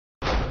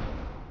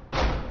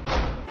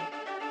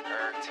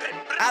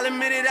I'll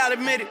admit it, I'll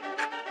admit it.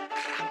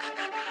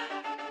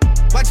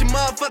 Watch your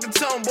motherfucking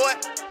tone, boy.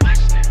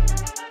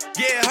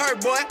 Yeah, it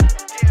hurt, boy.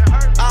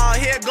 All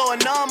here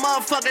going on,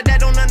 motherfucker that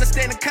don't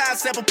understand the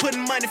concept of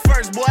putting money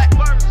first, boy.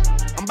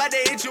 I'm about to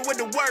hit you with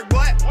the work,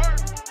 boy.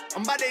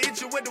 I'm about to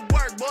hit you with the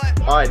work,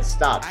 boy. All right,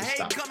 stop.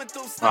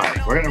 All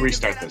right, we're gonna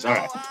restart this. All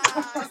right.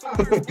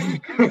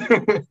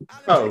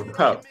 Oh.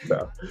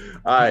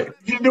 All right.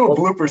 You can do a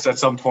bloopers at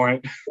some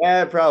point.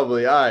 Yeah,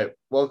 probably. All right.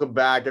 Welcome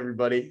back,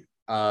 everybody.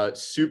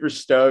 Super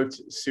stoked,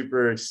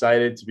 super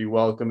excited to be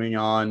welcoming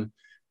on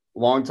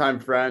longtime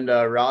friend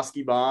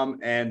Roski Baum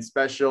and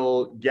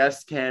special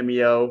guest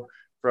cameo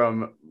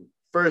from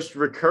first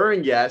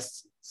recurring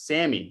guest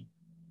Sammy.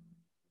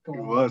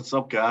 What's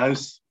up,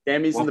 guys?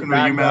 Sammy's Welcome in the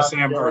back. UMass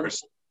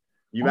Amherst.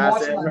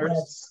 UMass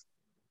Amherst.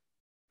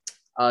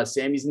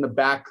 Sammy's in the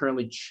back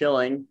currently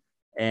chilling,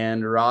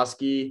 and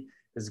Roski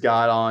has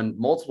got on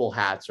multiple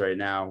hats right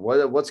now.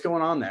 What's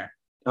going on there?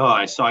 All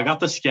right, so I got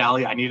the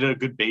Scally. I needed a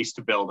good base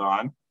to build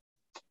on.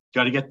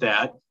 Got to get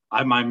that. I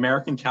have my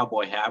American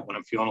cowboy hat when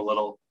I'm feeling a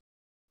little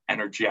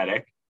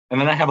energetic.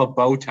 And then I have a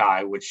bow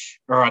tie,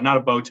 not a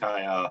bow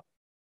tie. I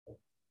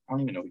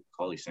don't even know what you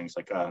call these things.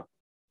 What do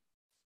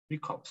you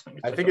call this thing?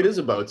 I think it is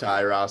a bow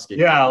tie, Roski.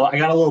 Yeah, I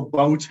got a little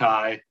bow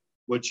tie,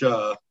 which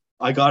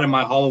I got in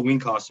my Halloween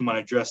costume when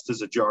I dressed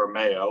as a jar of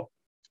mayo.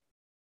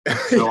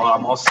 So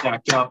I'm all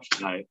stacked up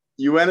tonight.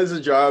 You went as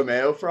a jar of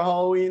mayo for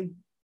Halloween?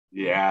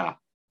 Yeah.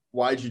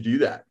 Why'd you do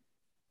that?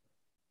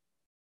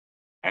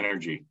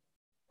 Energy.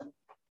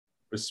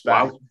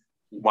 Respect.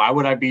 Why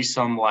would I be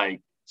some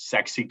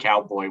sexy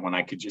cowboy when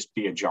I could just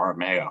be a jar of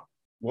mayo?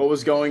 What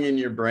was going in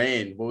your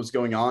brain? What was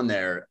going on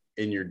there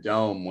in your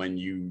dome when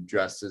you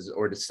dressed as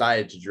or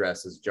decided to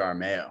dress as jar of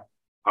mayo?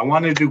 I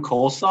wanted to do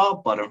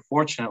coleslaw, but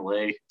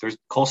unfortunately,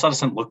 coleslaw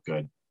doesn't look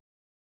good.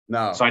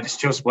 No. So I just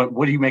chose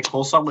what do you make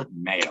coleslaw with?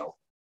 Mayo.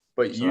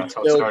 But so you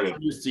still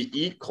used to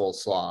eat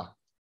coleslaw.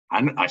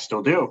 I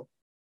still do.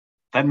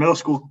 That middle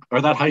school or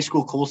that high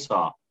school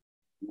coleslaw.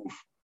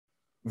 Oof.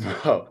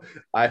 No,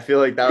 I feel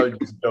like that would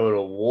just go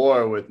to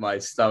war with my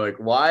stomach.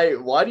 Why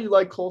do you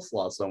like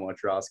coleslaw so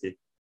much, Roski?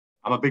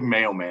 I'm a big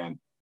mayo man.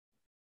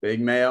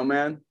 Big mayo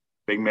man?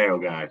 Big mayo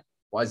guy.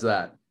 Why's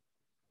that?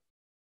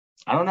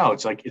 I don't know.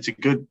 It's a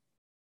good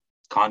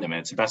condiment.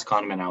 It's the best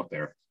condiment out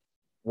there.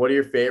 What are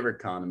your favorite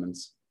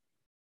condiments?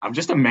 I'm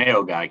just a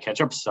mayo guy.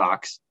 Ketchup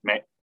sucks.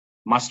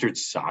 Mustard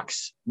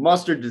sucks.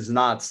 Mustard does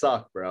not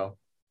suck, bro.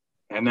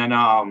 And then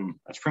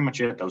that's pretty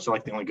much it. Those are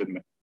the only good.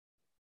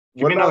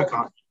 Give me another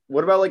condiment.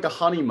 What about a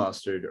honey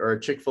mustard or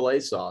a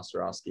Chick-fil-A sauce,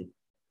 Roski?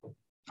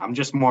 I'm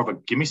just more of a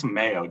give me some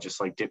mayo. I'll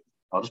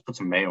just put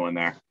some mayo in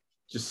there.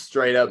 Just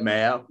straight up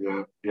mayo?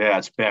 Yeah,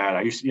 it's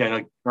bad.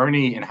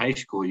 Ernie in high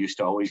school used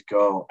to always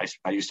go.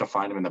 I used to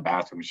find him in the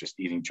bathrooms just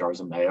eating jars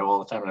of mayo all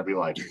the time. And I'd be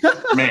like,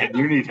 man,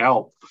 you need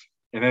help.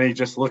 And then he'd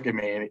just look at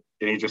me and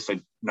he just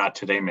said, not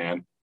today,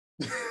 man.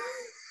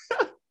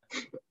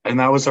 And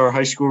that was our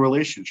high school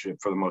relationship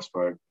for the most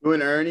part. You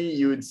and Ernie,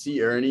 you would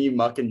see Ernie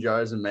mucking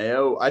jars of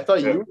mayo. I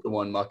thought you were the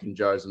one mucking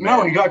jars of mayo.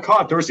 No, he got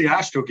caught. There was the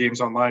Astro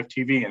games on live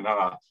TV, and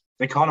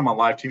they caught him on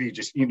live TV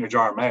just eating a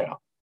jar of mayo.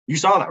 You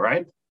saw that,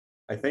 right?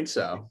 I think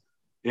so.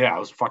 Yeah, it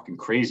was a fucking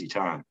crazy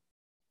time.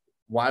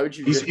 Why would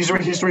you? He's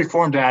a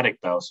reformed addict,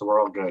 though, so we're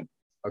all good.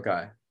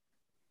 Okay.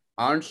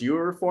 Aren't you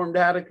a reformed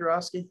addict,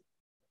 Roski?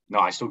 No,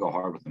 I still go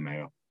hard with the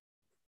mayo.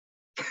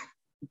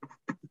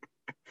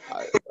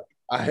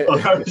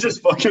 I was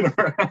just fucking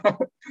around.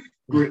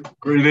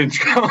 Great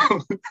intro.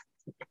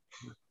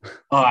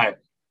 All right.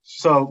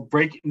 So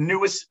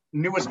newest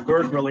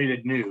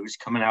bird-related news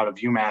coming out of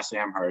UMass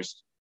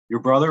Amherst. Your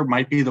brother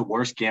might be the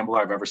worst gambler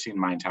I've ever seen in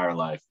my entire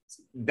life.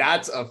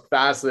 That's a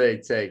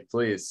fascinating take.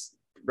 Please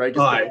break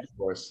his down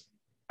for us.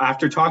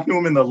 After talking to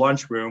him in the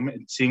lunchroom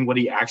and seeing what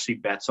he actually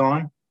bets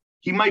on,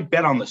 he might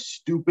bet on the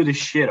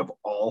stupidest shit of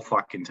all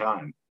fucking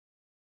time.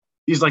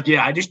 He's like,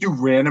 yeah, I just do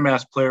random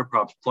ass player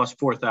props plus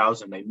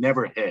 4,000. They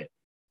never hit.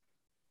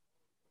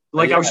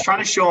 I was trying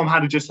to show him how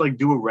to just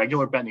do a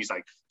regular bet. And he's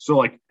like,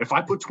 so if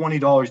I put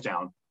 $20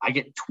 down, I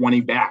get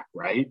 20 back,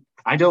 right?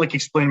 I had to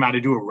explain him how to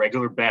do a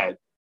regular bet.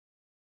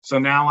 So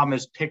now I'm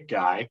his pick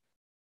guy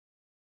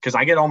because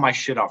I get all my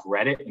shit off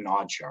Reddit and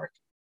OddsShark.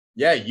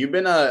 Yeah, you've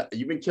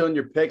been killing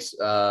your picks.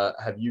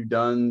 Have you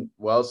done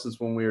well since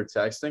when we were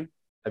texting?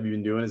 Have you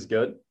been doing as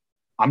good?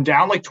 I'm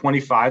down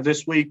 25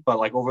 this week, but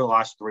over the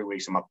last 3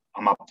 weeks,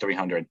 I'm up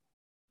 300.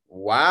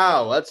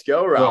 Wow, let's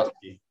go,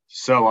 Rocky.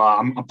 So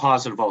I'm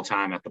positive all the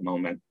time at the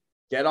moment.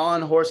 Get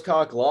on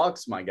Horsecock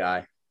Locks, my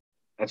guy.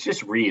 That's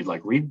just Reed.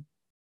 Reed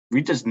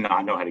does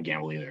not know how to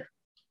gamble either.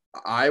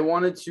 I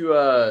wanted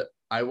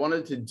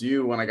to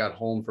do when I got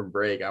home from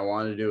break. I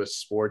wanted to do a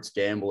sports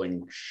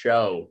gambling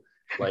show,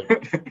 and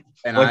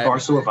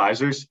Barstool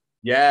Advisors.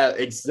 Yeah,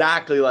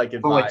 exactly like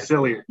advisors.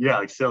 Silly.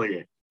 Yeah,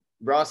 silly.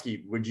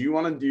 Roski, would you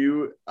want to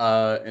do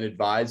an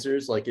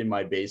advisors in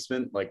my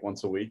basement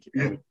once a week?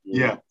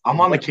 Yeah.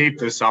 I'm on the Cape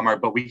this summer,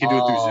 but we can do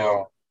it through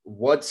Zoom.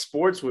 What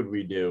sports would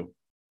we do?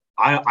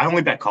 I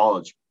only bet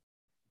college.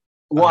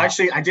 Well,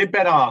 actually, I did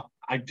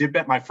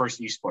bet my first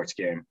esports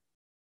game.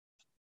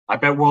 I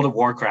bet World of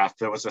Warcraft.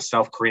 There was a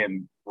South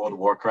Korean World of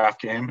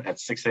Warcraft game at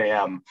 6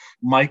 a.m.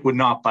 Mike would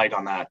not bite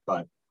on that,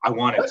 but I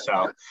won it.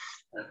 So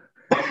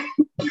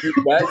You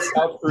bet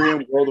South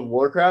Korean World of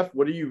Warcraft?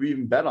 What do you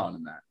even bet on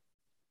in that?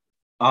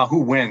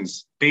 who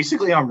wins?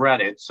 Basically on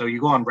Reddit. So you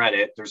go on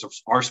Reddit. There's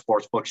our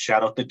sports book.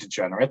 Shout out the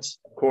Degenerates.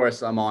 Of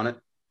course, I'm on it.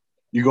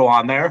 You go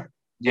on there.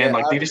 Yeah, and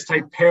Yeah, they just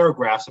type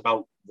paragraphs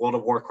about World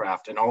of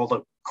Warcraft and all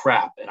the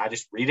crap, and I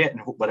just read it,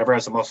 and whatever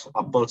has the most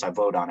upvotes, I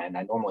vote on it, and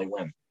I normally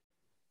win.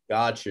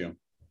 Got you.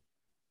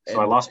 So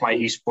I lost my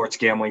esports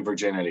gambling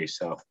virginity.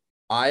 So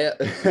I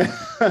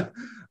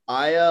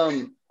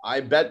I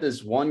bet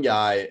this one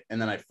guy,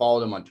 and then I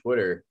followed him on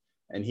Twitter,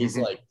 and he's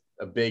like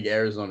a big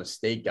Arizona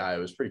State guy. It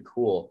was pretty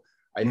cool.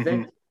 I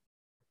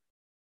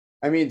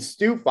mean,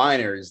 Stu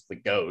Feiner is the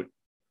GOAT.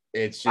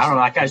 It's just I don't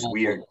know. That guy's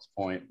weird. At this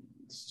point,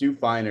 Stu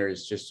Feiner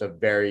is just a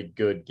very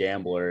good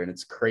gambler, and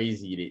it's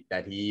crazy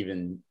that he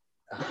even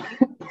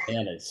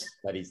managed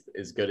that he's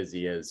as good as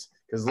he is.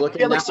 Because look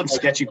at like some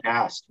sketchy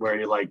past where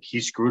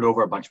he screwed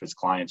over a bunch of his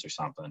clients or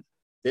something.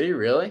 Did he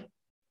really?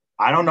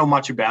 I don't know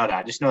much about it.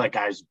 I just know that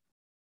guy's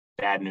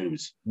bad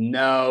news.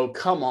 No,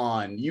 come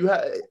on.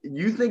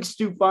 You think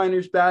Stu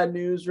Feiner's bad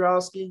news,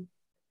 Roski?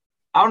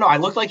 I don't know. I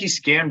look like he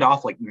scammed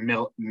off like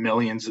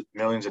millions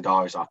of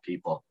dollars off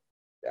people.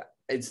 Yeah,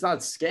 it's not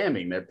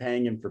scamming. They're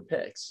paying him for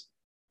picks.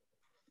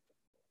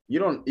 You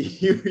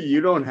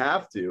don't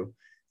have to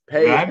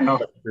pay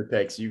for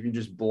picks. You can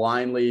just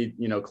blindly,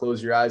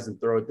 close your eyes and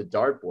throw at the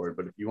dartboard.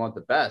 But if you want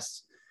the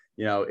best,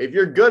 if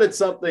you're good at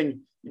something,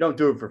 you don't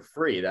do it for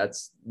free.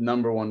 That's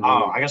number one.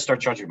 Oh, I gotta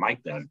start charging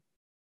Mike then.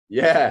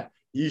 Yeah,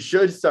 you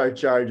should start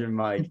charging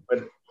Mike.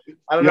 But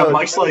I don't know.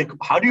 Mike's like,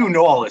 how do you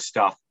know all this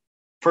stuff?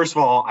 First of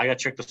all, I got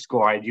to check the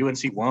score. I had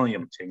UNC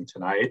Wilmington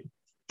tonight.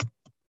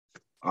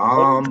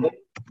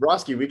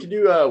 Roski, we could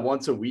do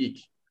once a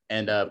week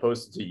and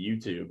post it to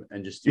YouTube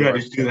and just do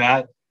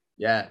that.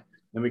 Yeah.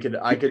 Then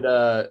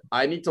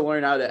I need to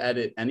learn how to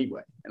edit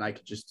anyway, and I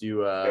could just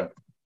do a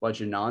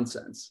bunch of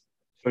nonsense.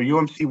 So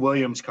UMC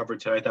Williams covered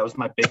tonight. That was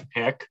my big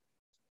pick.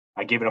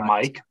 I gave it a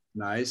Mike.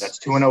 Nice. That's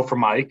 2-0 for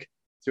Mike.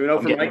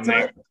 2-0 for Mike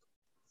tonight?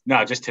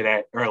 No, just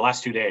today or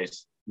last 2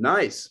 days.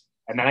 Nice.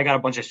 And then I got a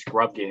bunch of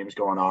scrub games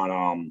going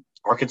on.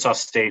 Arkansas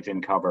State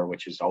didn't cover,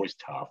 which is always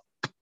tough.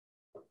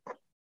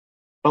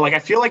 But I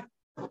feel like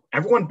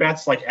everyone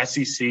bets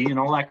SEC and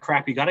all that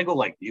crap. You got to go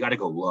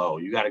low.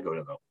 You got to go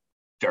to the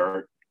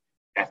dirt,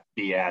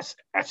 FBS,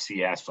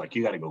 FCS.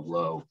 You got to go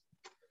low.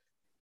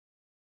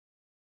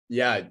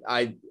 Yeah,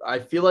 I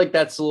feel like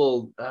that's a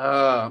little.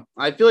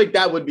 I feel like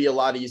that would be a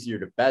lot easier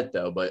to bet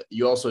though, but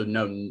you also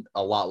know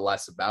a lot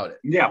less about it.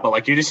 Yeah,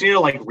 but you just need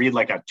to read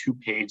a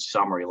 2-page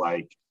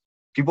summary.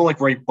 People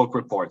write book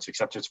reports,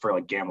 except it's for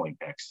gambling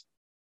picks.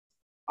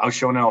 I was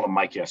showing it all to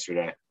Mike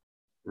yesterday.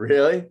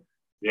 Really?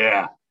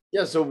 Yeah.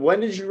 Yeah. So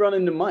when did you run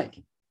into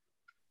Mike?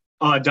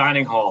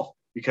 Dining hall,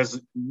 because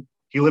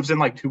he lives in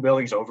 2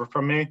 buildings over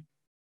from me.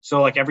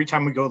 So every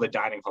time we go to the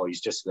dining hall,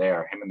 he's just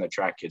there. Him and the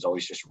track kids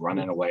always just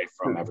running away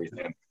from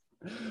everything.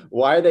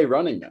 Why are they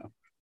running now?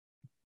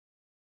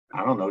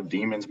 I don't know.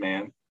 Demons,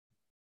 man.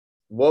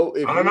 Well,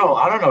 I don't know.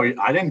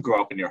 I didn't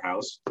grow up in your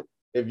house.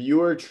 If you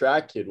were a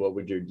track kid, what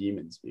would your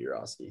demons be,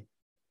 Roski?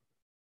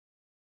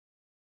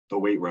 The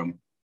weight room.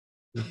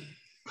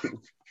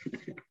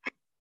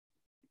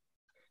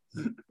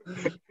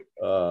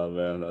 Oh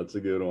man, that's a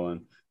good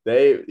one.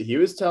 He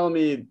was telling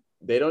me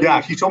they don't.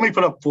 Yeah, he told me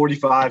put up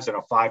 45s and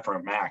a 5 for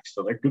a max,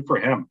 so they're good for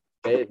him.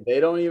 They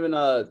don't even.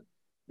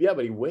 Yeah,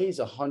 but he weighs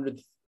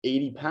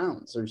 180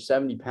 pounds or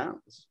 70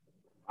 pounds.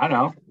 I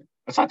know.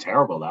 That's not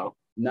terrible though.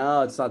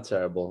 No, it's not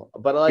terrible.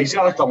 But he's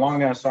got the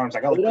long ass arms.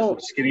 I got the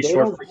skinny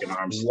short freaking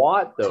arms.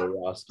 Squat though,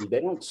 Roski.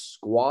 They don't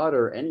squat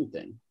or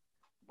anything.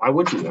 Why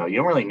would you though? You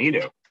don't really need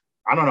to.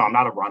 I don't know. I'm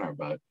not a runner,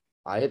 but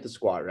I hit the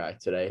squat rack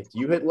today. Do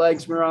you hit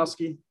legs,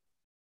 Murawski?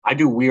 I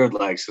do weird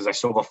legs because I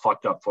still have a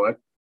fucked up foot.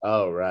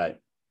 Oh, right.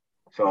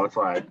 So it's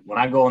when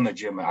I go in the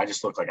gym, I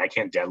just look like I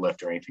can't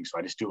deadlift or anything. So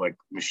I just do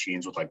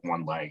machines with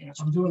one leg. And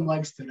I'm doing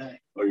legs today.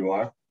 Oh, you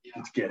are? Yeah.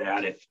 Let's get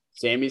at it.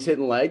 Sammy's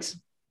hitting legs?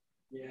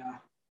 Yeah.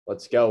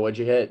 Let's go. What'd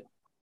you hit?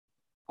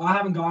 I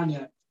haven't gone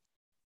yet.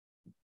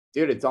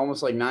 Dude, it's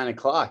almost 9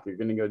 o'clock. You're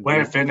going to go.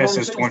 Planet Fitness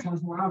is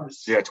 24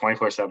 hours. Yeah,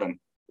 24/7.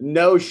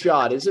 No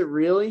shot. Is it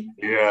really?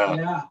 Yeah.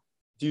 Yeah.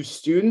 Do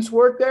students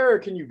work there, or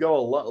can you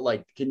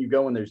go can you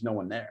go when there's no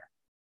one there?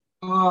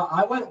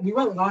 We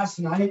went last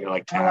night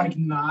at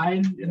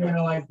 9, and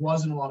there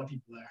wasn't a lot of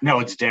people there. No,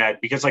 it's dead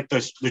because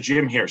the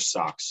gym here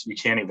sucks. You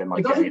can't even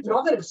It doesn't,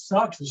 not that it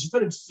sucks. It's just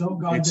that it's so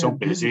goddamn It's so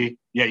busy.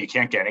 Yeah, you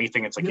can't get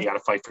anything. It's you got to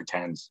fight for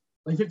tens.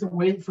 You have to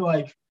wait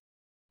for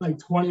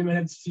 20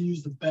 minutes to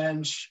use the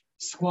bench.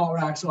 Squat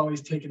rack's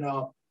always taken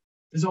up.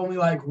 There's only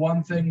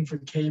one thing for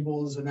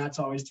cables, and that's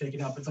always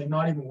taken up. It's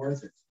not even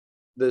worth it.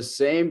 The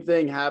same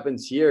thing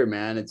happens here,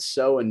 man. It's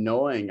so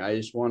annoying. I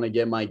just want to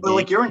get my.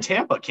 But you're in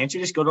Tampa, can't you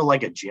just go to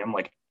a gym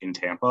in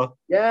Tampa?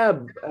 Yeah,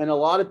 and a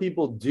lot of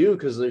people do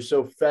because they're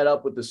so fed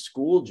up with the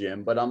school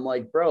gym. But I'm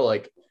bro,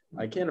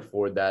 I can't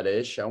afford that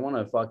ish. I want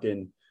to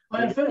fucking.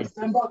 Planet Fitness,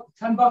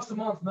 $10 a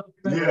month.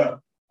 Yeah,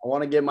 I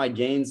want to get my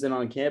gains in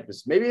on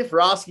campus. Maybe if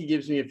Roski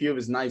gives me a few of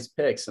his nice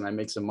picks and I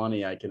make some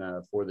money, I can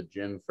afford the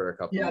gym for a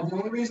couple. Yeah, months. the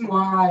only reason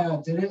why I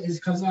did it is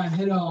because I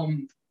hit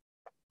remember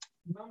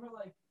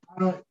like I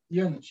don't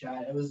you're in the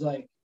chat. It was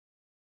like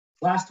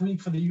last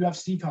week for the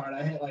UFC card,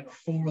 I hit like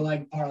a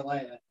 4-leg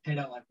parlay that paid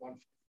out like one.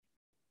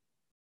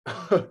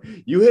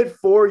 You hit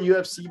 4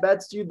 UFC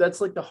bets, dude.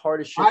 That's like the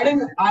hardest shit. I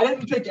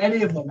didn't pick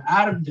any of them.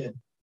 Adam did.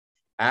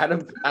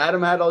 Adam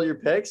had all your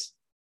picks.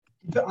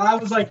 I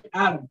was like,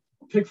 Adam,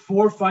 pick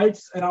 4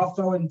 fights and I'll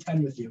throw in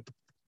 10 with you.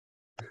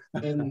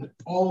 And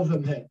all of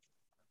them hit.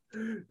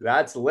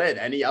 That's lit.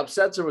 Any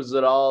upsets or was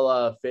it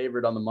all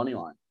favored on the money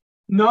line?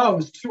 No, it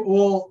was too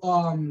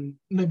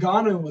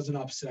Nagano was an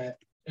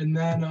upset. And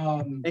then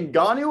And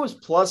Ngannou was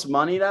plus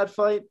money that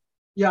fight?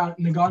 yeah,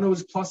 Nagano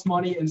was plus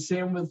money and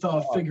same with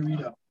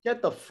Figueiredo.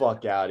 Get the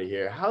fuck out of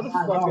here. How the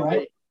I fuck know, are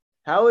right?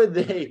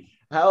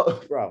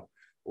 bro,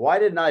 why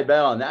didn't I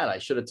bet on that? I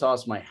should have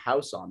tossed my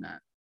house on that.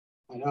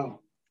 I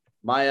know.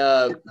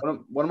 My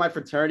one of my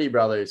fraternity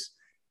brothers,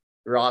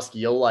 Roski,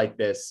 you'll like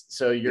this.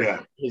 So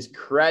his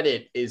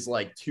credit is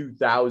like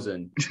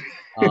 2,000.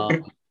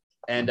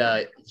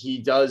 And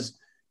he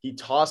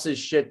tosses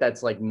shit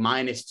that's like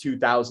minus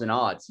 2,000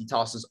 odds. He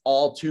tosses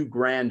all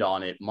 $2,000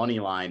 on it, money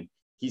line.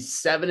 He's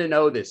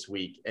 7-0 this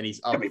week, and he's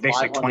up. He makes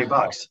like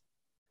 $20.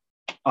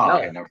 Oh, no,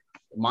 okay, no.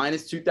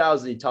 minus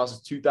 2,000. He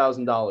tosses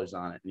 $2,000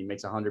 on it, and he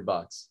makes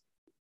 $100.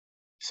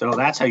 So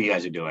that's how you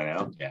guys are doing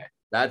it. Okay.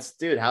 That's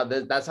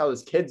that's how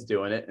this kid's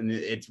doing it, and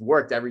it's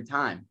worked every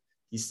time.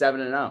 He's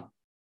 7-0.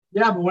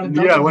 Yeah, but when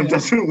it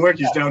doesn't work,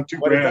 he's down $2,000.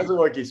 When it doesn't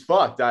work, he's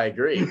fucked. I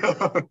agree.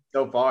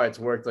 So far, it's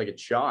worked like a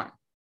charm.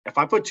 If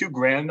I put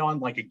 $2,000 on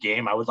like a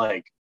game,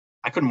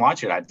 I couldn't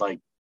watch it.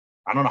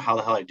 I don't know how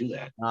the hell I do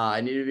that.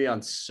 I need to be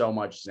on so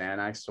much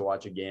Xanax to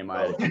watch a game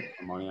I had to put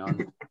money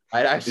on.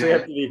 I'd actually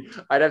have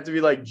to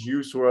be like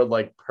Juice WRLD,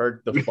 like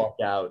perked the fuck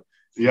out.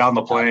 Yeah, on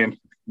the plane.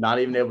 Not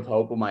even able to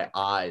open my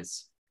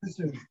eyes.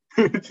 No,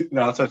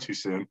 it's not too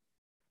soon.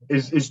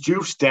 Is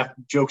Juice death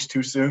jokes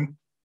too soon?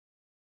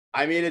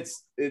 I mean,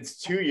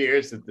 it's 2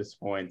 years at this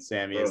point,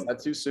 Sammy. Is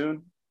that too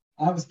soon?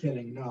 I was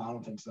kidding. No, I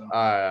don't think so.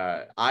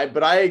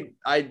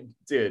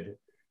 Dude,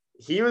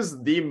 he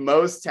was the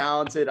most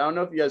talented. I don't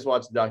know if you guys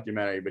watched the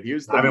documentary, but he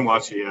was I haven't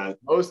watched it yet.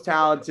 Most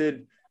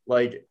talented,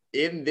 like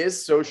in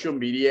this social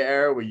media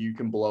era where you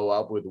can blow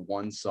up with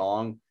one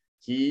song.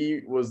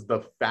 He was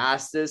the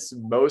fastest,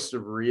 most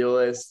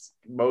realist,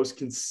 most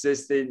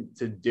consistent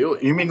to do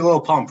it. You mean Lil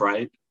Pump,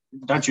 right?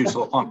 Not Juice,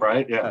 Lil Pump,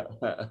 right? Yeah.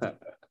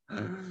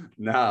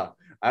 No,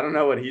 I don't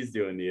know what he's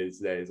doing these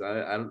days.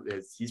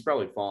 He's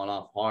probably falling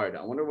off hard.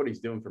 I wonder what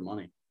he's doing for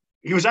money.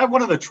 He was at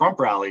one of the Trump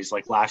rallies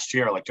like last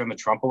year, like during the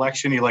Trump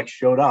election. He like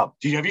showed up.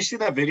 Have you seen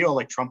that video,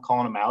 like Trump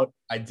calling him out?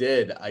 I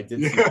did see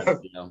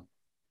that video.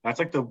 That's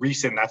like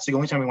that's the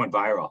only time he went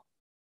viral.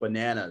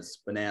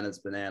 Bananas.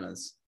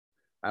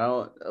 I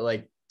don't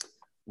like,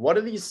 what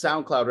are these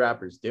SoundCloud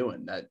rappers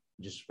doing that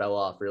just fell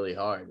off really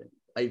hard?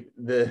 I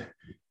was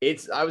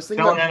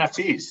thinking selling about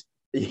NFTs.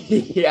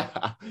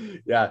 Yeah.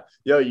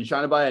 Yo, you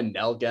trying to buy a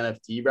Nelk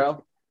NFT,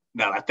 bro?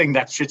 No, I think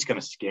that shit's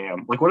gonna scam.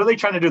 Like, what are they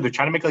trying to do? They're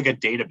trying to make like a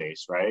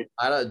database, right?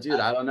 I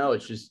don't know.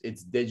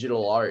 It's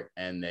digital art,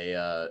 and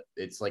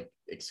it's like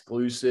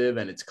exclusive,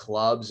 and it's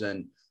clubs,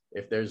 and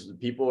if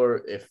people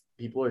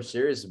are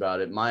serious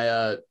about it,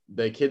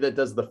 the kid that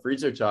does the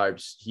freezer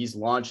types, he's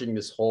launching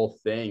this whole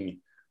thing,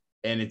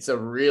 and it's a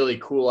really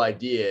cool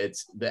idea.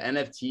 It's the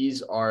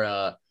NFTs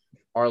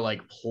are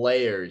like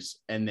players,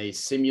 and they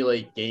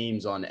simulate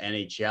games on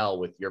NHL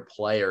with your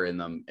player in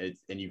them.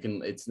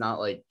 It's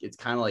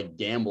kind of like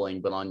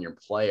gambling, but on your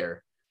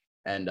player.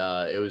 And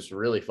it was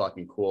really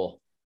fucking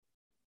cool.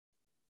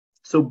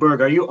 So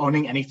Berg, are you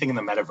owning anything in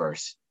the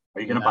metaverse?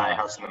 Are you going to buy a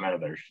house in the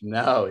metaverse?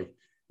 No,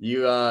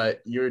 you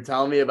were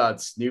telling me about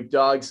Snoop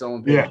Dogg.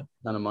 Someone paid a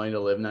ton of money to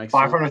live next to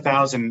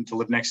 $500,000 to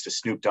live next to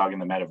Snoop Dogg in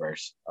the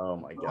metaverse. Oh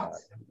my God.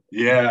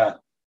 Yeah.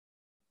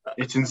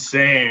 It's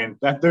insane.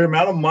 That the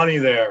amount of money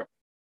there.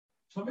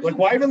 Like,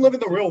 why even live in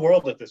the real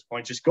world at this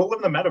point? Just go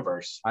live in the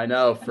metaverse. I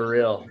know, for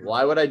real.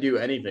 Why would I do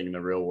anything in the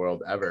real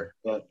world ever?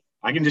 But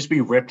I can just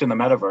be ripped in the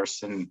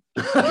metaverse and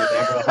do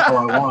whatever the hell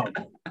I want.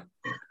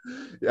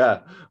 Yeah,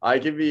 I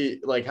can be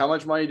like, how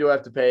much money do I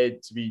have to pay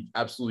to be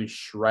absolutely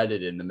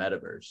shredded in the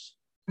metaverse?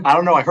 I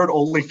don't know. I heard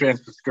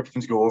OnlyFans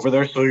subscriptions go over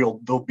there,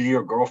 so they'll be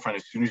your girlfriend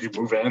as soon as you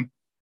move in.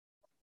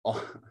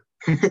 Oh.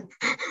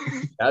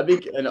 That'd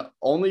be an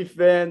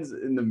OnlyFans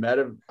in the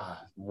meta.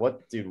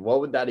 What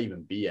would that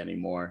even be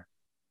anymore?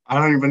 I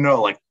don't even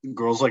know. Like,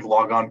 girls like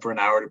log on for an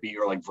hour to be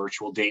your like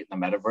virtual date in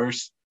the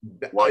metaverse.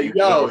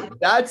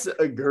 That's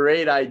a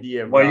great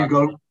idea. While you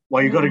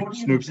go to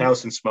Snoop's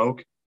house and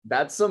smoke.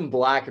 That's some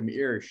Black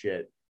Mirror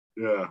shit.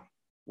 Yeah.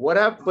 What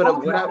happened?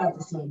 That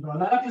episode, bro.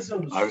 That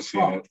episode was I've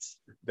seen it.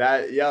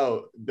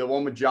 The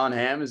one with John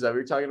Hamm, is that what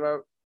you're talking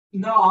about?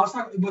 No, I was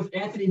talking with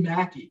Anthony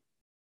Mackie.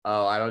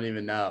 Oh, I don't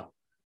even know.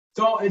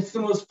 So it's the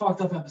most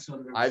fucked up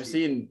episode I've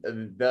seen.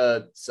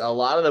 A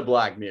lot of the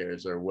Black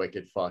Mirrors are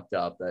wicked fucked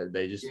up.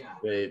 They just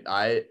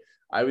I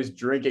I was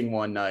drinking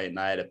one night and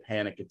I had a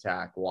panic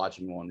attack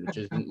watching one, which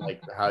isn't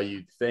like how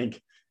you'd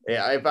think.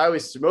 Yeah, if I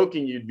was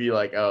smoking, you'd be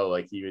like, oh,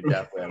 like you would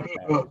definitely have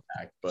a panic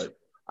attack. But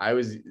I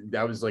was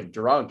like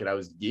drunk and I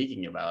was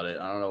geeking about it.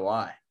 I don't know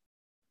why.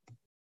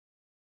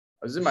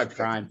 I was in my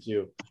prime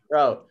too.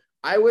 Bro,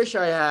 I wish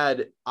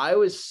I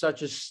was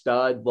such a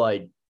stud,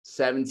 like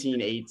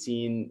 17,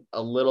 18,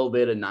 a little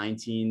bit of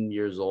 19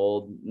 years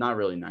old. Not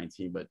really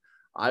 19, but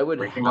I would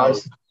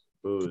house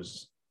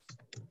booze.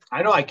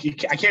 I know I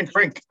can't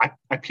drink.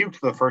 I puked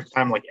for the first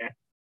time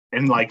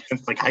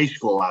since high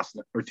school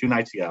or 2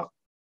 nights ago.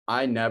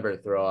 I never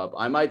throw up.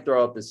 I might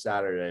throw up this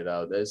Saturday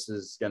though. This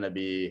is gonna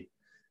be.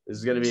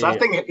 So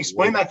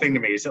explain that thing to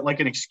me. Is it like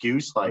an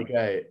excuse?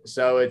 Okay,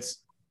 so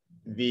it's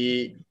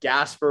the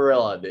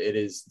Gasparilla. It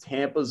is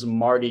Tampa's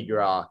Mardi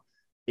Gras.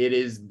 It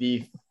is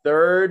the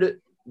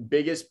third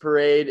biggest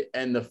parade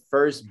and the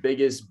first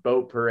biggest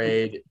boat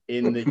parade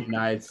in the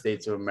United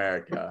States of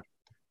America.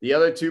 The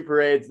other two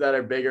parades that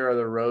are bigger are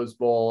the Rose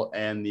Bowl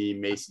and the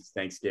Macy's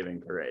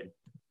Thanksgiving Parade.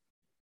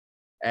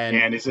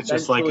 And is it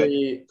just like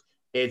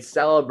it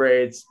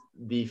celebrates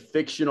the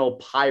fictional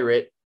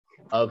pirate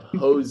of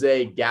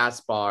Jose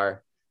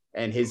Gaspar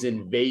and his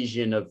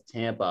invasion of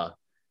Tampa.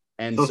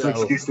 And so it's an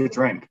excuse to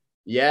drink.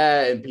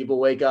 Yeah, and people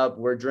wake up.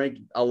 We're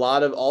drinking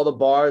all the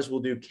bars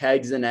will do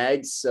kegs and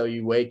eggs. So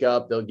you wake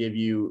up, they'll give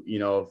you,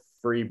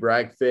 free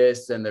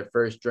breakfast, and their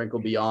first drink will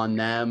be on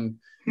them.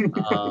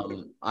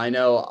 I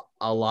know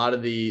I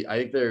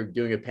think they're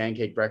doing a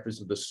pancake breakfast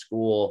with the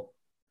school.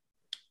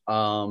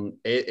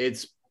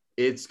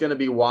 It's gonna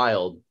be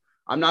wild.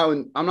 I'm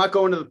not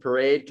going to the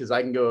parade because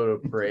I can go to a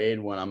parade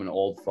when I'm an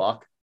old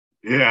fuck.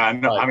 Yeah,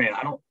 no, I mean,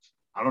 I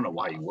don't know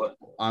why you would.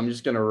 I'm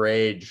just gonna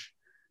rage.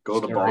 Go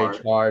to the bar.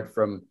 Rage hard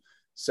from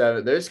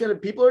 7.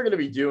 People are gonna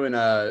be doing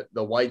the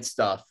white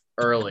stuff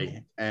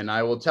early, and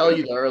I will tell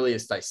you the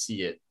earliest I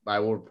see it. I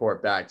will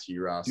report back to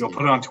you, Ross. You'll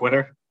put it on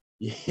Twitter.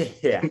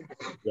 Yeah.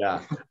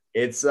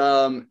 It's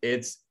and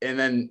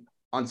then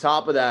on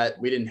top of that,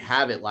 we didn't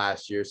have it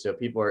last year, so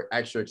people are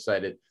extra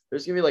excited.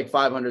 There's gonna be like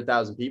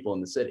 500,000 people in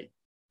the city.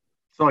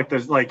 So there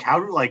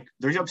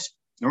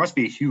must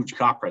be a huge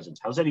cop presence.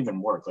 How does that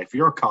even work? Like if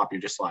you're a cop,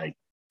 you're just like,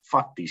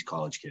 fuck these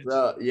college kids.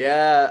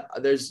 Yeah,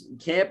 there's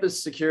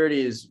campus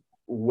security is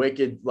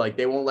wicked. Like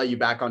they won't let you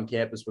back on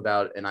campus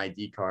without an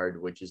ID card,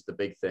 which is the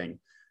big thing.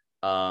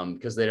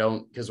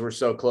 Because we're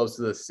so close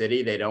to the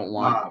city, they don't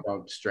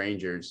want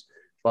strangers.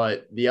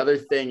 But the other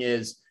thing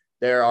is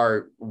there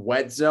are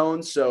wet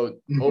zones, so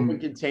open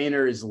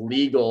container is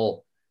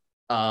legal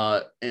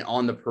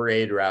on the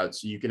parade route.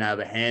 So you can have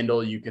a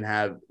handle, you can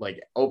have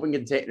like open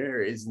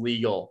container is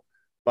legal.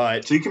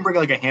 But so you can bring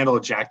like a handle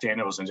of Jack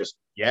Daniels and just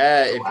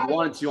if you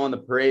wanted to on the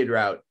parade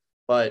route.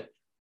 But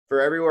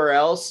for everywhere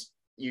else,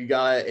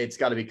 it's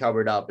got to be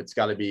covered up. It's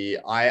got to be.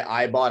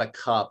 I bought a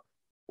cup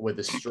with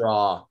a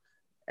straw,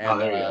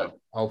 and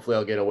hopefully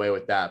I'll get away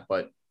with that.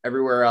 But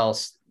everywhere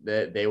else,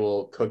 they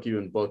will cook you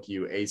and book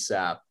you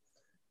ASAP,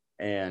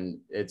 and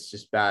it's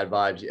just bad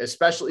vibes,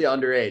 especially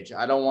underage.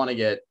 I don't want to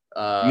get.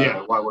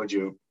 Why would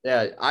you?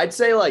 Yeah, I'd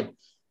say like.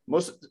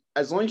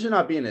 As long as you're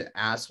not being an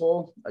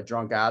asshole, a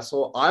drunk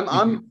asshole,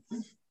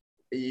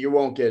 you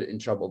won't get in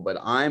trouble, but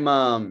I'm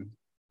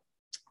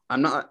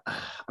not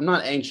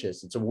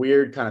anxious. It's a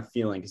weird kind of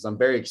feeling because I'm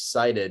very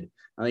excited.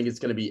 I think it's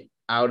going to be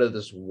out of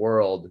this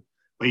world.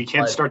 But you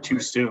can't start too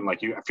soon. I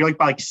feel like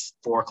by like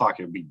 4 o'clock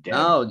it would be dead.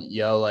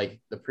 No,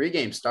 like the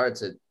pregame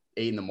starts at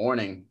 8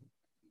 a.m.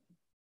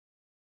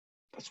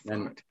 That's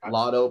and a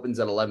lot opens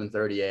at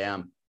 11:30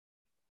 a.m.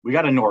 We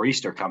got a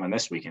nor'easter coming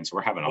this weekend, so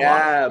we're having a lot.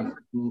 Yeah,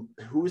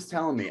 who was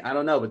telling me? I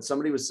don't know, but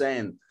somebody was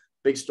saying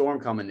big storm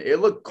coming. It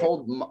looked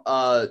cold.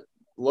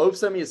 Loeb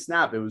sent me a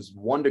snap. It was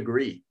 1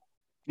 degree.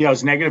 Yeah, it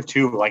was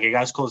 -2. Like it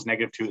got as cold as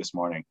 -2 this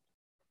morning.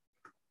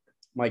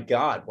 My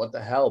God, what the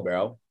hell,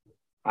 bro?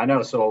 I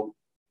know. So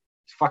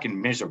it's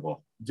fucking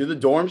miserable. Do the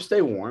dorms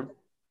stay warm?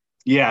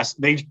 Yes,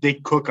 they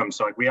cook them.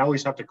 So we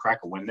always have to crack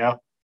a window.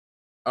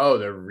 Oh,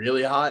 they're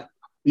really hot?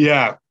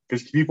 Yeah.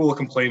 Because people will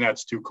complain that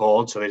it's too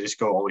cold, so they just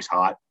go always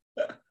hot.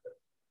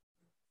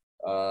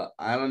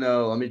 I don't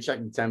know. Let me check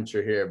the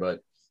temperature here,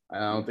 but I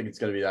don't think it's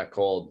going to be that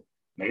cold.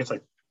 I think it's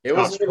like it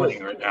was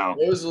right now.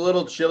 It was a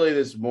little chilly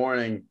this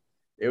morning.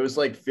 It was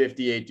like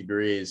 58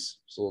 degrees.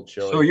 It's a little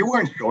chilly. So are you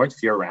wearing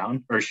shorts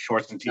year-round or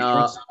shorts and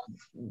t-shirts?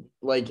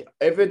 Like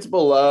if it's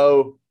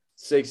below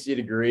 60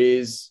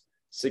 degrees,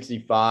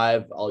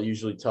 65, I'll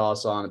usually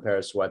toss on a pair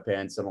of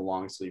sweatpants and a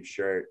long sleeve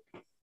shirt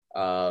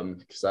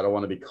because I don't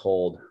want to be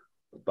cold.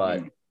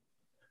 But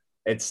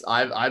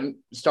I'm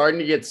starting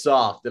to get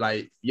soft and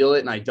I feel it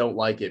and I don't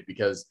like it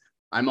because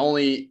I'm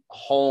only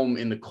home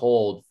in the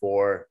cold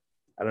for,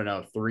 I don't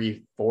know,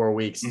 3-4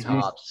 weeks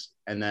tops.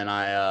 And then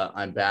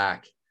I'm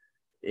back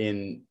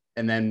and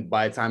then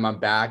by the time I'm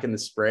back in the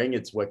spring,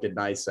 it's wicked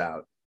nice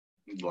out.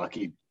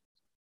 Lucky.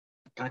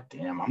 God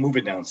damn. I'm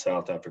moving down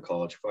south after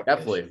college. Fuck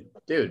definitely.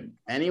 Dude,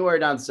 anywhere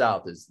down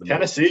south is the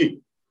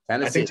Tennessee.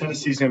 Move. I think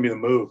Tennessee's going to be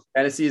the move.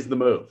 Tennessee is the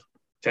move.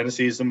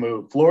 Tennessee is the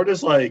move.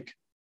 Florida's like,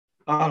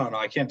 I don't know.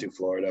 I can't do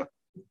Florida.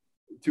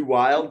 Too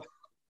wild?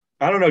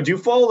 I don't know. Do you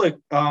follow like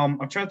I'm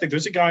trying to think.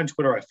 There's a guy on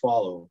Twitter I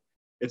follow.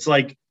 It's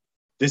like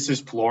this is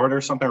Florida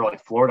or something, or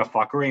like Florida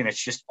fuckery, and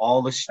it's just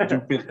all the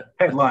stupid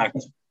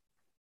headlines.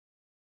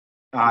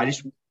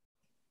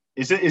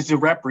 Is the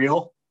rep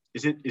real?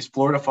 Is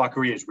Florida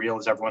fuckery as real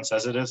as everyone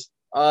says it is?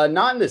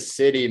 Not in the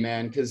city,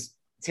 man, because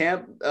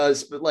Tampa,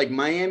 like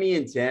Miami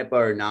and Tampa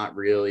are not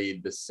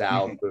really the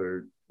South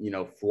or,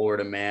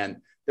 Florida,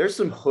 man. There's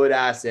some hood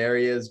ass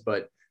areas,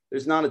 but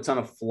there's not a ton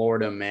of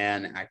Florida,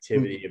 man,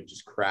 activity of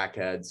just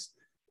crackheads.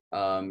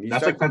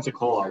 That's like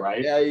Pensacola,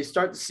 right? Yeah, you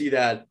start to see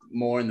that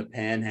more in the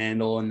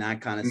Panhandle and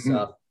that kind of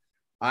stuff.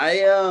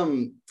 I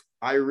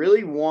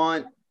really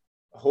want.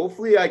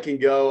 Hopefully, I can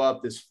go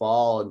up this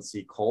fall and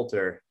see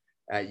Coulter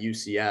at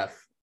UCF.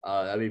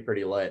 That'd be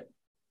pretty lit.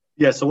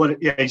 Yeah. So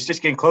what? Yeah, he's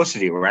just getting closer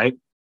to you, right?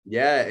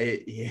 Yeah.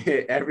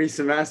 Every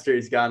semester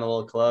he's gotten a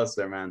little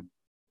closer, man.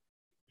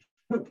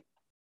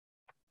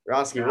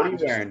 Roski, what are you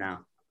wearing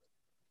now?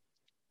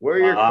 Where are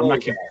your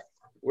clothes at?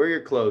 Where are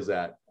your clothes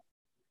at?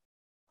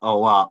 Oh,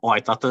 wow.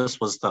 I thought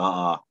this was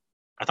I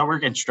thought we were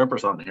getting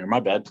strippers on here. My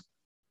bad.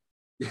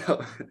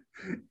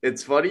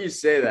 It's funny you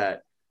say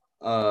that.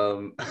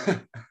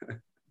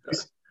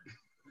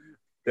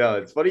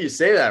 It's funny you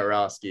say that,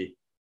 Roski,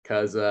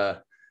 because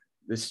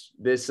this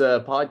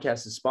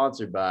podcast is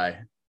sponsored by.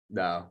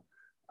 No,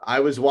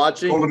 I was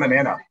watching. Golden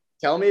Banana.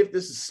 Tell me if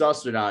this is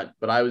sus or not,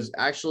 but I was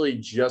actually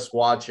just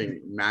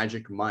watching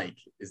Magic Mike.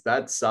 Is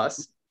that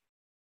sus?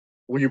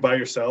 Were you by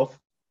yourself?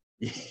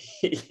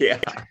 Yeah.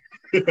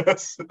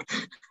 Yes.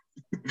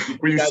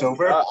 Were you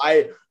sober?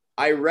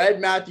 I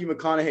read Matthew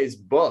McConaughey's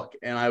book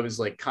and I was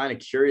like kind of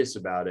curious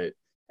about it.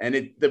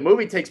 And the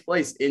movie takes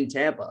place in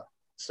Tampa.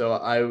 So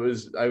I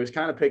was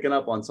kind of picking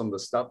up on some of the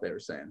stuff they were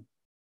saying.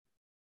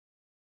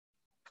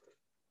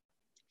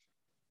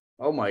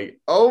 Oh my,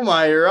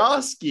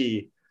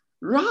 Roski.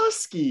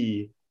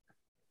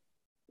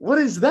 What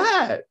is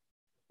that?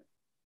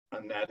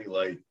 A Natty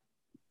Light.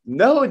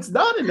 No, it's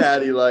not a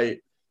Natty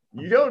Light.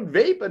 You don't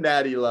vape a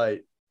Natty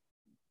Light.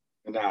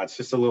 Nah, it's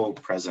just a little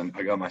present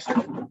I got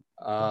myself.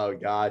 Oh,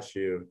 got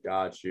you.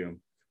 Why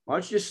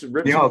don't you just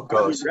rip some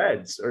Marby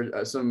Reds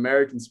or some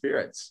American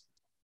Spirits?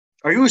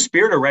 Are you a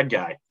Spirit or Red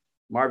guy?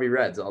 Marby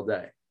Reds all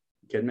day.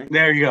 You kidding me?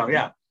 There you go.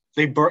 Yeah.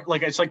 They burn,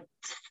 like, it's like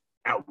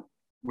out.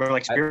 Where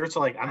like Spirits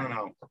are like, I don't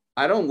know.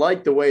 I don't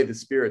like the way the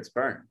Spirits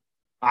burn.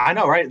 I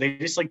know, right? They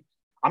just like,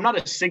 I'm not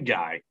a cig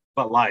guy,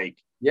 but like.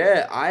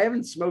 Yeah, I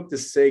haven't smoked a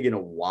cig in a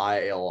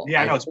while.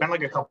 Yeah, I know. It's been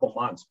like a couple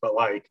months, but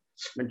like,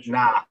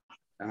 nah.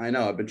 I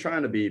know. I've been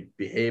trying to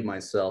behave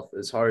myself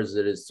as hard as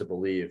it is to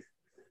believe.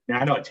 Yeah,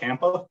 I know. At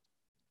Tampa,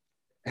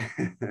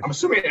 I'm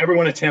assuming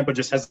everyone at Tampa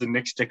just has the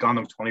Nick stick on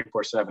them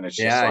 24/7. It's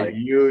just like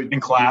you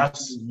in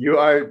class. You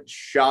are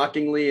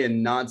shockingly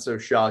and not so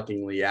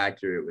shockingly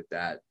accurate with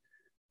that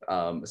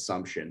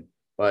assumption.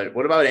 But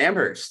what about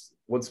Amherst?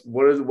 What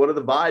are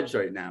the vibes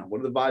right now?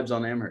 What are the vibes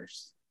on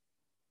Amherst?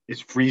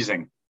 It's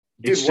freezing.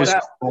 Dude, it's just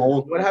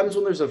cold. What happens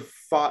when there's a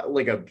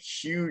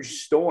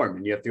huge storm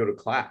and you have to go to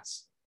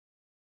class?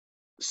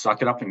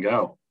 Suck it up and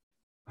go.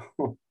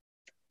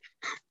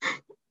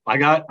 I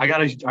got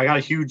a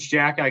huge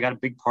jacket. I got a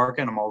big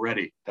parka, and I'm all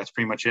ready. That's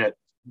pretty much it.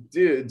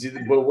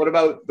 Dude, but what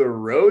about the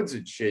roads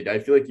and shit? I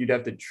feel like you'd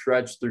have to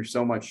trudge through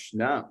so much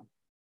snow.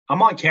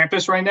 I'm on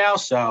campus right now,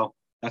 so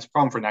that's a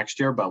problem for next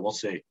year, but we'll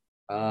see.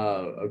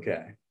 Oh,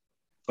 okay.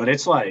 But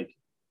it's like,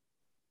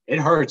 it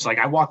hurts. Like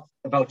I walked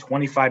about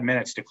 25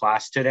 minutes to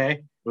class today.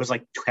 It was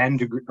like 10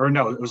 degrees, or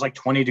no, it was like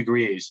 20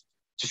 degrees.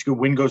 Just the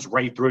wind goes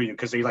right through you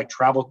because they like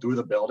travel through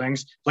the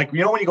buildings. Like, when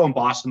you go in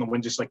Boston, the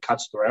wind just like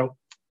cuts through.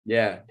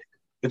 Yeah.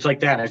 It's like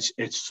that.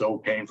 It's so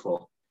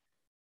painful.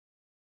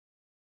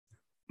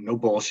 No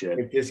bullshit.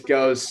 It just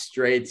goes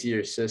straight to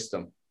your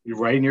system. You're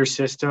right in your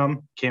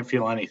system. Can't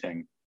feel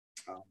anything.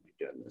 Oh my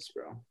goodness,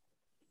 bro.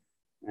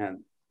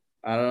 Man,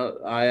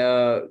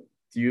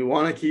 do you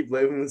want to keep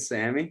living with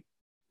Sammy?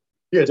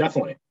 Yeah,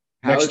 definitely.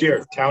 Next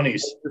year,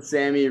 Townies. The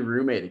Sammy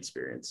roommate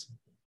experience.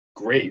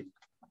 Great.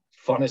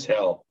 Fun as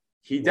hell.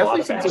 He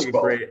definitely seems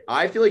like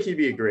I feel like he'd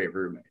be a great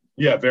roommate.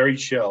 Yeah, very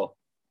chill.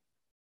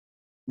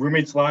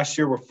 Roommates last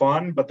year were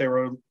fun, but it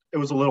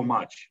was a little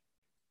much.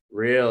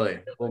 Really?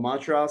 Well,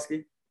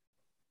 Montrowski?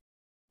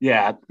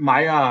 Yeah,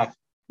 my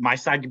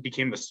side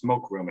became the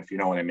smoke room, if you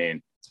know what I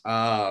mean.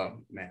 Oh,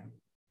 man.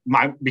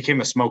 Mine became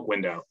the smoke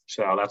window,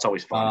 so that's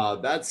always fun.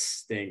 Oh, that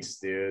stinks,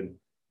 dude.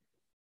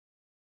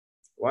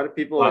 Why do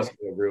people always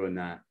ruin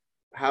that?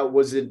 How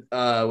was it?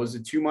 Was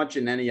it too much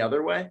in any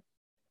other way?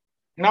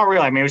 Not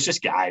really. I mean, it was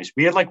just guys.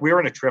 We were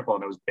in a triple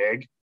and it was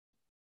big,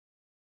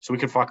 so we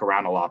could fuck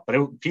around a lot. But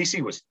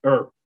PC was,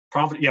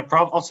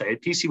 I'll say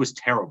it. PC was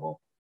terrible.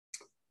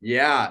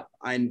 Yeah,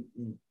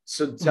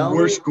 so tell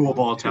worst school of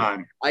all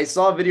time. I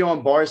saw a video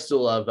on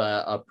Barstool of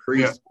a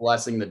priest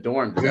blessing the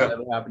dorm. Did that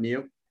ever happen to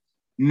you?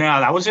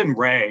 No, that was in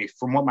Ray.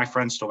 From what my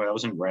friends told me, that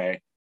was in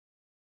Ray.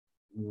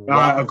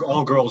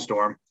 All girls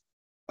dorm.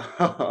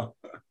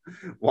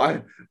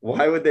 Why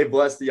would they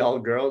bless the all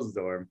girls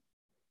dorm?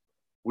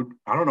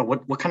 I don't know.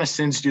 What kind of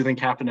sins do you think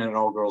happened in an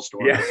all girls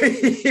dorm? Yeah.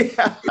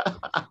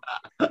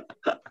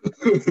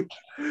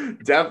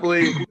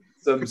 Definitely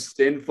some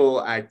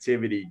sinful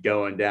activity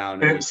going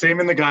down. And same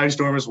in the guys'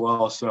 dorm as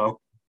well. So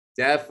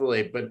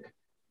definitely, but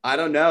I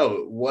don't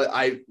know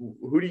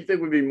who do you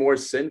think would be more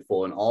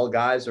sinful, an all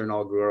guys or an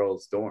all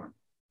girls dorm?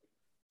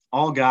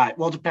 all guy.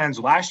 Well, it depends.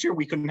 Last year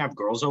we couldn't have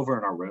girls over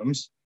in our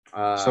rooms,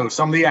 so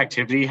some of the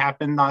activity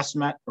happened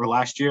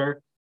last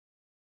year.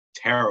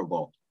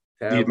 Terrible.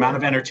 The amount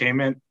of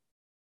entertainment,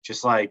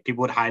 just like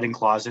people would hide in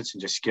closets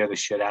and just scare the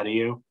shit out of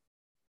you.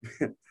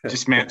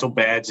 Dismantle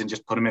beds and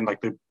just put them in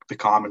like the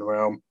common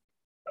room.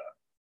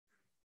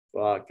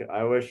 Fuck,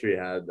 I wish we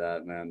had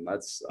that, man.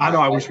 I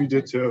know. I wish we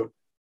did too.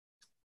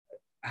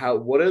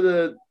 What are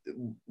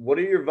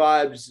your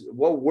vibes?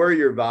 What were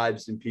your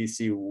vibes in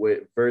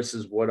PC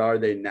versus what are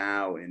they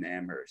now in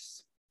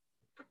Amherst?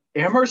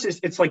 Amherst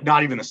it's like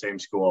not even the same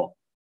school.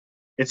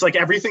 It's like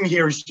everything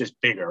here is just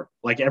bigger.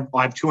 Like I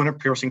have 200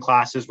 Pearson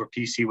classes where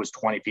PC was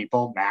 20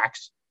 people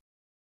max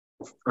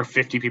or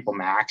 50 people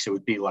max. It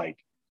would be like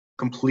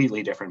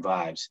completely different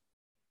vibes.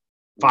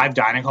 5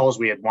 dining halls,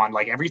 we had 1.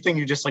 Like everything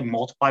you just like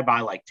multiply by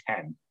like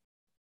 10.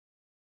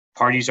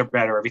 Parties are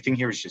better. Everything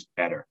here is just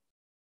better.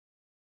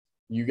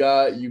 You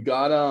have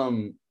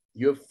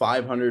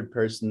 500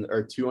 person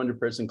or 200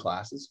 person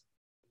classes?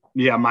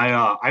 Yeah,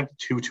 I have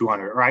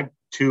 200 or I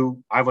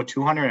have a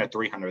 200 and a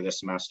 300 this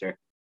semester.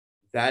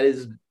 That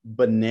is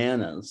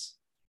bananas.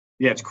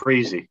 Yeah, it's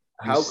crazy.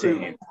 How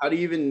do you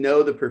even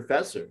know the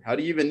professor? How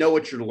do you even know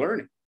what you're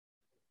learning?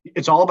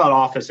 It's all about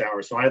office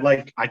hours. So I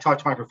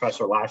talked to my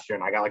professor last year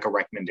and I got like a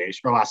recommendation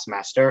for last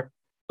semester.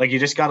 Like you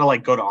just got to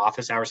like go to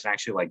office hours and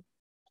actually like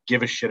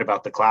give a shit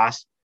about the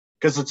class.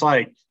 Because it's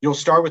like you'll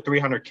start with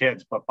 300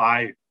 kids, but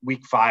by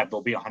week 5,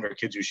 there'll be 100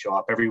 kids who show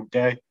up every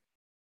day.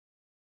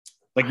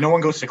 Like no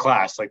one goes to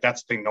class. Like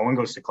that's the thing. No one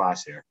goes to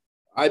class here.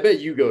 I bet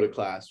you go to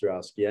class,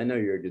 Rosky. I know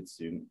you're a good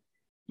student.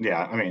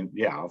 Yeah, I mean,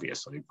 yeah,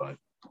 obviously, but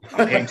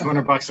I'm paying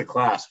 $200 a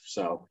class,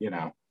 so you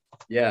know.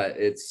 Yeah,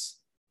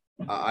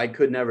 I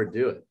could never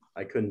do it.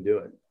 I couldn't do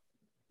it.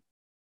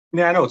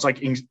 Yeah, I know. It's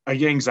like I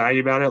get anxiety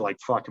about it. Like,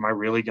 fuck, am I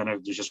really gonna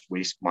just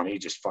waste money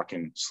just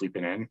fucking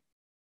sleeping in?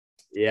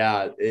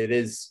 Yeah, it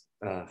is.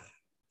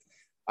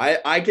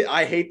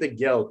 I hate the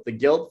guilt. The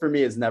guilt for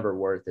me is never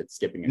worth it.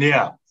 Skipping it.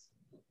 Yeah.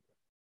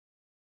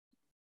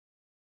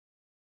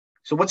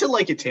 So what's it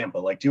like at Tampa?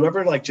 Like, do you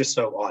ever like just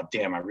oh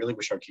damn, I really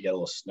wish I could get a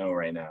little snow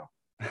right now.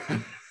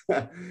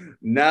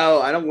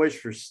 No, I don't wish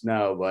for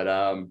snow, but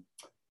I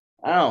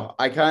don't know.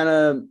 I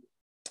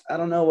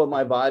don't know what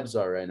my vibes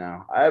are right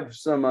now. I have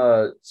some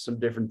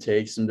different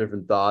takes, some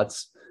different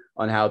thoughts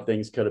on how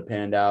things could have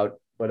panned out.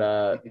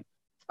 But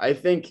I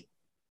think,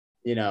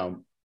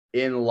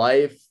 in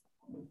life,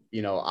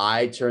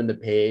 I turn the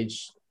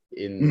page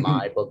in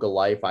my book of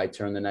life. I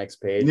turn the next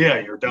page. Yeah,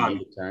 you're done.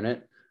 To turn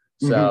it.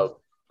 So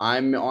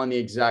I'm on the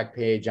exact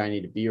page I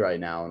need to be right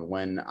now. And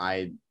when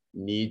I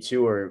need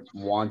to or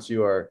want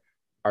to or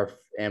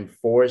am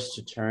forced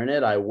to turn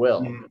it, I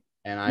will.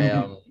 And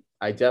I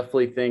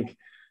definitely think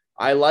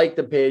I like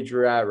the page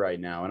we're at right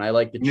now. And I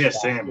like the chapter.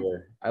 Same.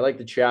 I like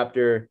the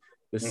chapter,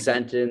 the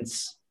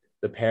sentence,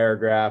 the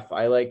paragraph.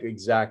 I like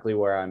exactly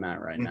where I'm at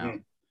right now.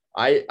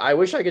 I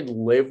wish I could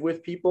live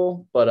with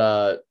people,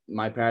 but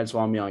my parents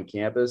want me on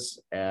campus.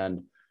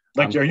 And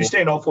like, are you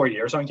staying all 4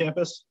 years on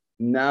campus?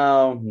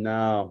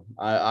 No.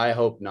 I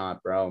hope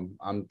not, bro.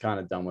 I'm kind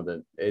of done with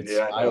it.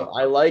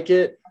 I like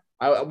it.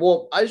 I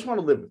just want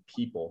to live with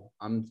people.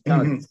 I'm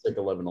kind of sick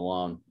of living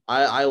alone.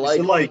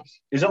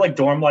 Is it like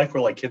dorm life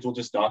where like kids will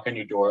just knock on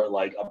your door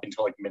like up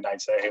until like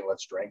midnight, say, hey,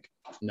 let's drink?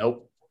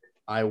 Nope.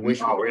 I wish.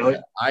 Oh, really?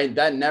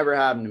 That never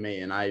happened to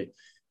me. And I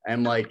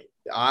am like,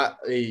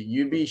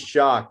 you'd be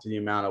shocked the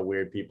amount of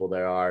weird people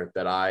there are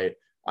that I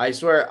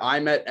swear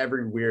I met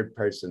every weird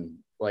person.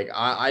 Like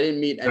I didn't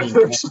meet any.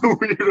 That's so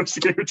weird. I'm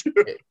scared too.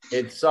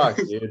 It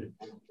sucks, dude.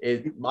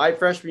 My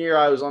freshman year,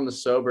 I was on the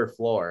sober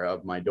floor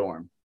of my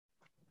dorm.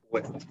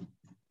 But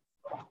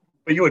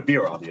you had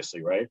beer,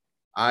 obviously, right?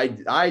 I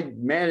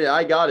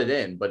got it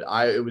in, but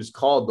it was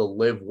called the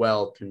Live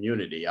Well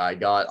community. I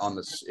got on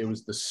it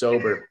was the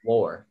sober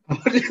floor.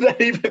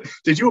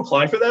 Did you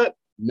apply for that?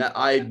 No,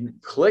 I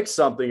clicked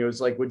something. It was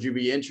like, would you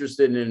be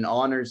interested in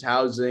honors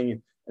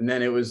housing? And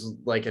then it was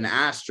like an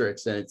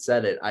asterisk and it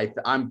said it.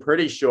 I'm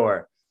pretty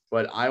sure,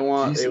 but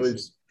it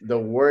was the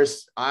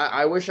worst.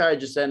 I wish I had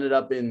just ended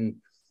up in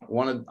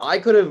I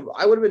would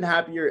have been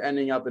happier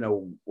ending up in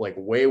a like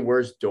way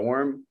worse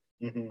dorm.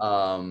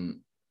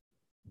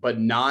 But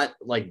not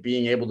like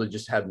being able to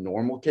just have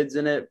normal kids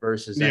in it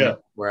versus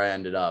where I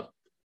ended up.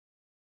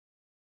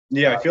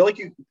 Yeah, I feel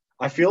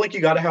like you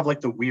got to have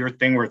like the weird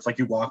thing where it's like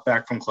you walk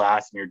back from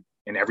class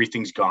and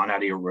everything's gone out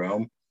of your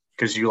room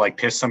because you like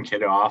pissed some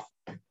kid off.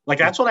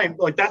 Like I feel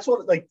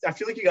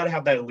like you got to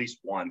have that at least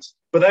once.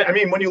 But I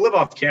mean, when you live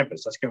off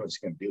campus, that's kind of what it's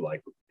going to be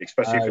like,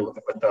 especially if you're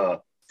living with the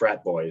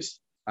frat boys.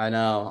 I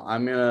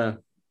know.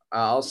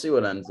 I'll see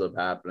what ends up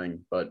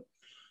happening, but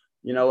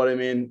you know what I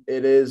mean?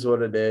 It is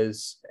what it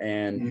is.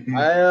 And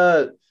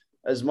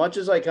as much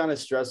as I kind of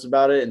stress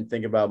about it and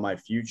think about my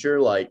future,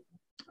 like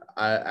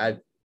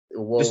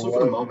just live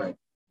for the moment.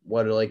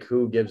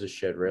 Who gives a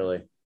shit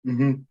really?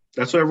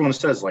 That's what everyone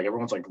says. Like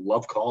everyone's like,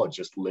 love college,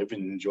 just live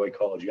and enjoy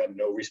college. You got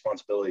no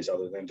responsibilities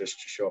other than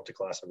just to show up to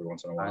class every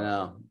once in a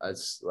while. I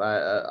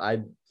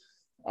know.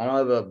 I don't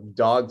have a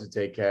dog to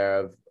take care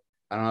of.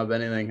 I don't have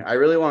anything. I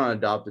really want to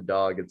adopt a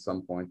dog at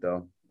some point,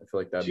 though. I feel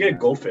like that. You get a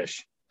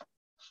goldfish.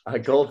 A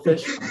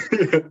goldfish.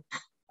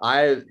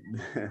 I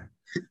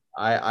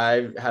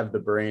have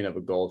the brain of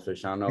a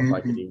goldfish. I don't know if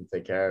I could even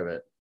take care of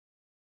it.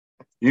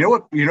 You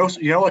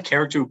know what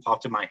character who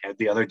popped in my head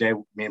the other day?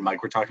 Me and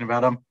Mike were talking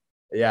about him.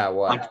 Yeah,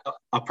 what? Like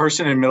a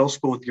person in middle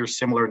school with your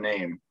similar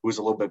name who was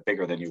a little bit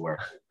bigger than you were.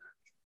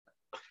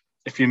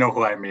 If you know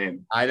who I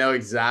mean. I know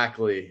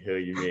exactly who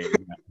you mean.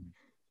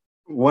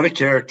 What a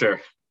character.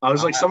 I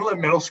was like, some of the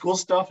middle school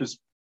stuff is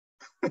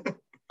it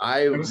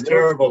was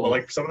terrible, but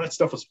like some of that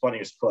stuff was funny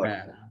as fuck.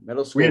 Man,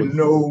 middle school.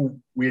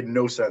 We had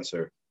no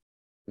censor.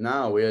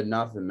 No, we had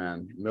nothing,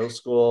 man. Middle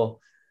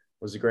school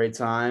was a great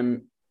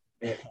time.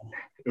 It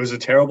was a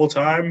terrible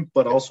time,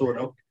 but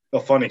also a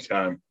funny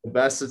time. The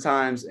best of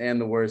times and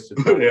the worst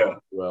of times. Yeah.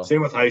 Well,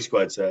 same with high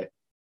school, I'd say.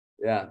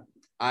 Yeah.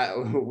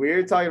 We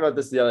were talking about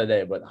this the other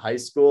day, but high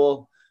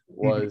school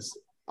was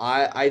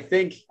I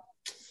think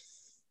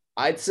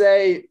I'd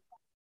say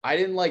I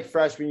didn't like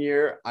freshman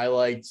year. I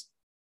liked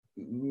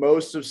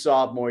most of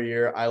sophomore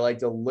year. I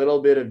liked a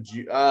little bit of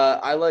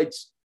I liked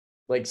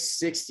like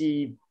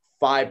 65%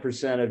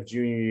 of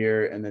junior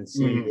year, and then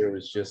senior year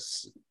was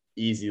just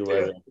easy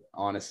living.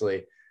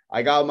 Honestly,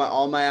 I got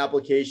all my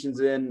applications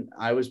in.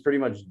 I was pretty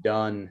much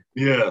done.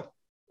 Yeah,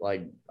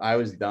 like I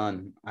was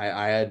done.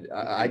 I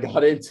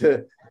got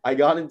into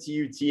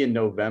UT in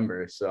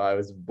November, so I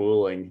was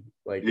booling.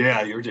 Like,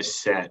 yeah, you're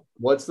just set.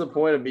 What's the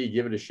point of me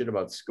giving a shit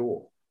about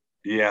school?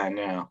 Yeah, I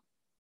know.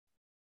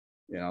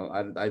 You know,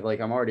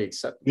 I'm already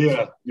accepted.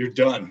 Yeah, you're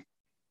done.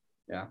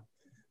 Yeah.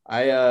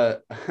 I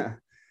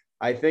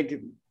think,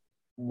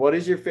 what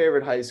is your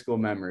favorite high school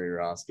memory,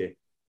 Roski?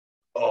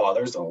 Oh,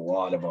 there's a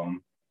lot of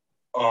them.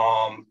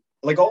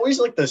 Like always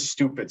like the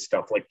stupid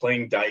stuff, like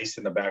playing dice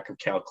in the back of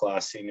calc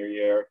class senior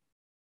year.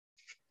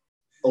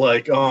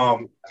 Like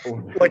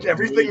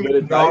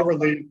everything not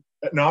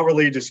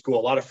related to school.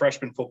 A lot of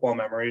freshman football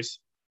memories.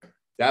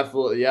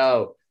 Definitely.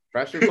 Yo,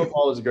 freshman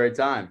football was a great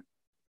time.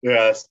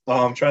 Yes.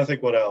 I'm trying to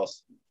think what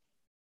else.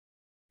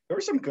 There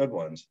were some good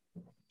ones.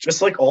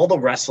 Just like all the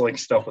wrestling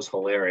stuff was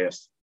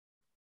hilarious.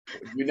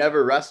 You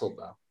never wrestled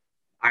though.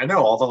 I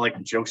know all the like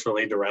jokes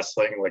related to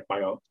wrestling, like my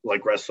own,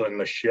 like wrestling in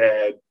the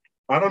shed.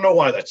 I don't know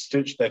why that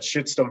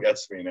shit still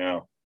gets me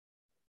now.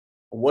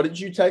 What did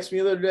you text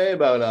me the other day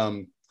about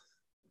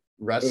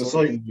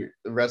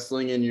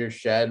wrestling in your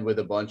shed with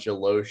a bunch of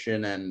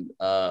lotion and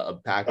a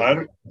pack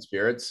of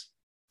spirits?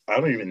 I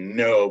don't even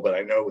know, but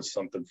I know it was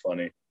something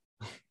funny.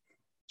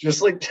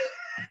 Just like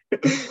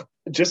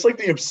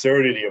the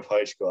absurdity of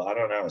high school. I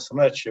don't know. Some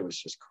of that shit was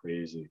just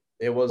crazy.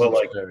 It was absurd.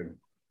 Like,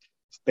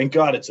 thank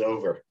God it's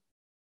over.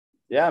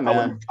 Yeah,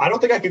 man. I don't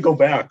think I could go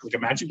back. Like,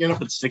 imagine getting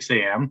up at 6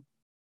 a.m.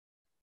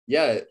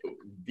 Yeah,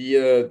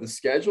 the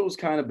schedule is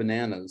kind of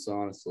bananas,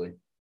 honestly.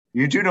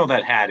 You do know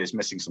that hat is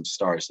missing some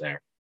stars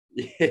there.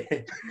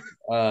 Yeah,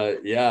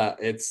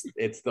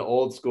 it's the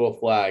old school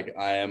flag.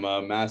 I am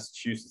a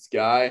Massachusetts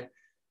guy,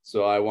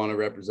 so I want to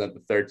represent the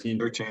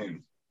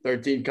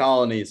 13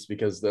 colonies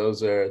because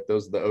those are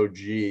the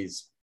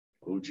OGs.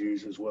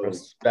 OGs as well.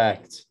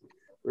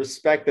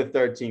 Respect the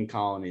 13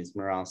 colonies,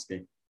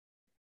 Murawski.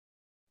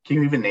 Can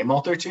you even name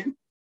all 13?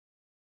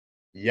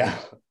 Yeah.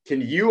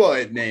 Can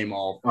you name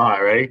all? All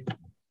right, ready?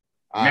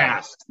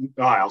 Mass.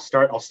 All right, I'll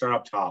start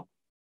up top.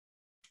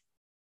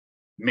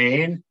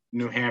 Maine,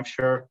 New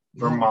Hampshire,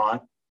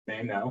 Vermont.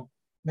 Maine, no.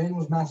 Maine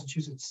was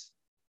Massachusetts.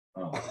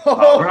 We're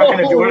not going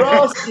to do it.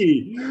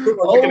 Roski. We're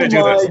not going to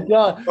do this.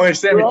 God. Oh, wait,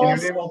 Sammy, can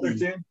you name all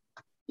 13?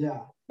 Yeah.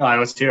 All right,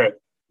 let's hear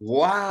it.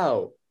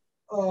 Wow.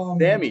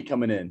 Sammy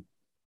coming in.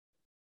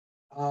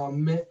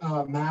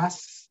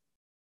 Mass,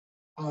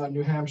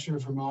 New Hampshire,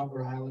 Vermont,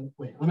 Rhode Island.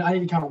 Wait, I need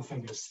to count with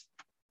fingers.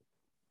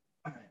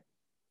 All right.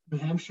 New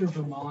Hampshire,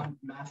 Vermont,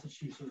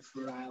 Massachusetts,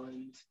 Rhode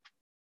Island,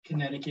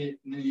 Connecticut,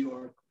 New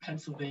York,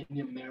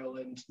 Pennsylvania,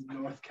 Maryland,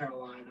 North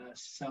Carolina,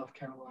 South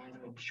Carolina,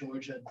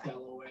 Georgia,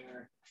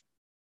 Delaware,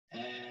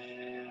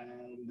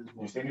 and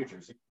New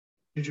Jersey.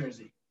 New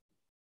Jersey.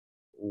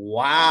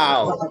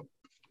 Wow.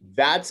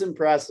 That's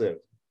impressive.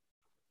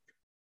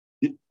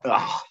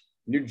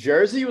 New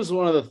Jersey was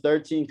one of the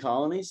 13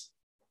 colonies?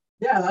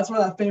 Yeah, that's where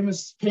that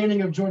famous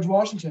painting of George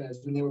Washington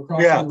is when they were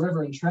crossing the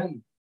river in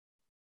Trenton.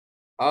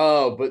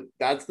 Oh, but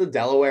that's the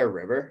Delaware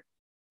River?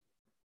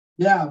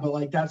 Yeah, but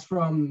like that's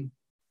from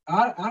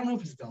I don't know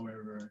if it's Delaware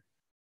River.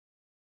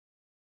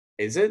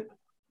 Is it?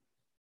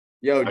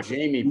 Yo,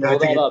 Jamie, pull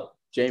that up.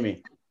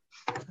 Jamie.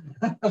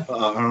 I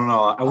don't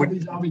know.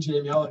 I'll be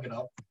Jamie. I'll look it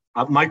up.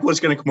 Mike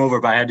was going to come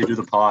over, but I had to do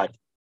the pod.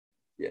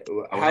 Yeah.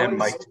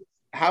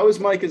 How is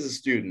Mike as a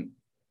student?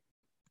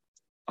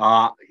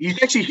 His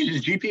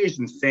GPA is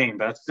insane,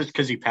 but that's just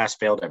because he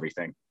failed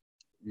everything.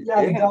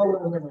 Yeah, the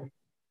Delaware River.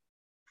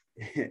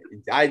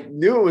 I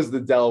knew it was the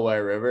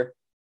Delaware River.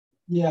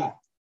 Yeah.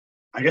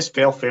 I guess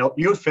failed.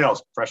 You would fail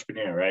freshman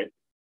year, right?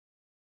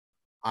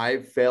 I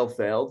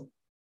failed.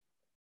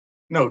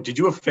 No, did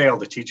you have failed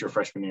to teach your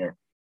freshman year?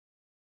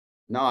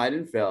 No, I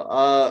didn't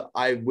fail.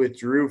 I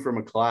withdrew from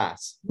a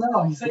class.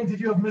 No, he's saying, did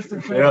you have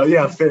Mr. Fail?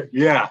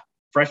 Yeah.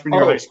 Freshman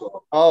year of high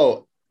school.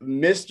 Oh,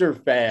 Mr.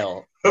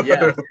 Fail.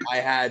 Yes, I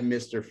had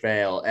Mr.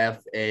 Fail.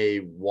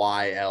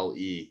 Fayle.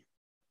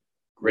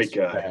 Great Mr.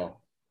 guy.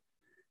 Fail.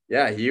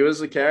 Yeah, he was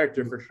a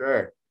character for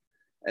sure.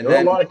 And There were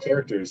then, a lot of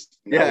characters.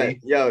 yeah,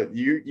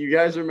 you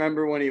guys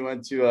remember when he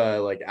went to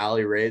like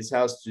Ali Ray's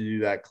house to do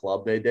that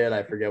club they did?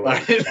 I forget what.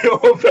 I didn't know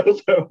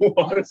about that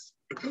was.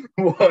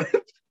 What?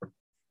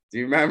 Do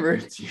you remember?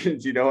 Do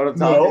you know what I'm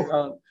talking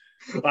about?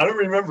 I don't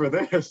remember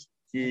this.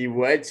 He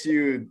went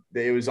to.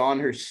 It was on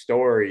her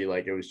story,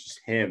 like it was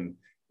just him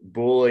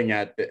bullying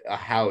at a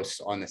house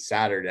on a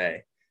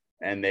Saturday,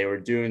 and they were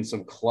doing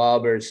some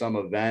club or some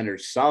event or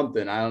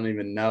something. I don't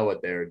even know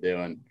what they were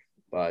doing,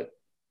 but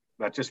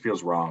that just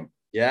feels wrong.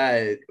 Yeah,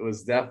 it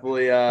was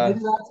definitely.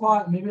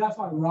 Maybe that's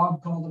why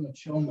Rob called him a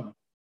choma.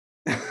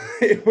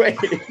 Wait,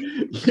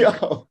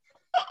 yo.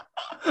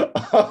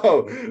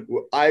 Oh,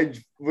 I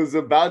was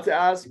about to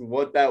ask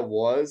what that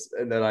was,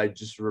 and then I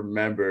just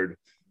remembered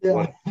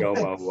what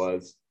choma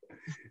was.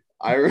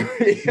 I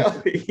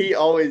remember he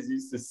always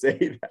used to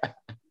say that.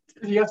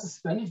 He got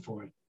suspended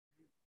for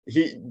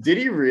it. Did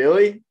he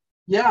really?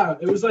 Yeah,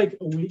 it was like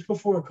a week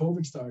before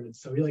COVID started,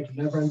 so he like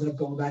never ended up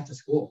going back to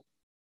school.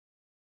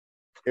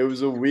 It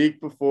was a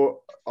week before.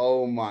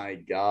 Oh my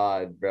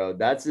God, bro!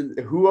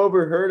 Who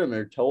overheard him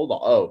or told?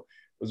 Oh,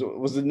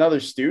 was it another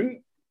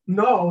student?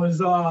 No, it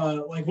was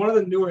like one of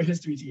the newer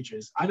history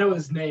teachers. I know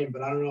his name,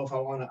 but I don't know if I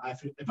want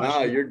to.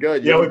 No, you're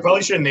good. Yeah, we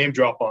probably should name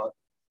drop on.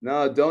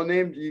 No, don't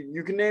name.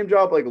 You can name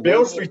drop like.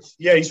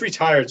 He's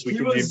retired, so we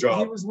can name drop.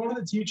 He was one of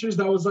the teachers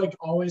that was like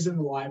always in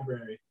the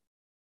library.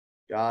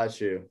 Got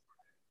you.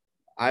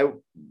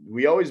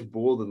 We always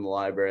bullied in the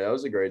library. That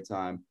was a great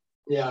time.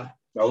 Yeah.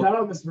 Shout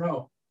out Miss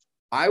Rowe.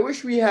 I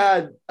wish we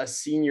had a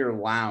senior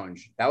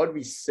lounge. That would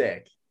be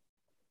sick.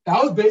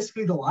 That was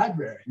basically the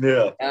library.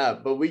 Yeah. Yeah,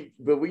 but we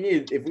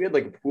need if we had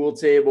like a pool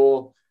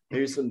table,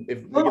 maybe some.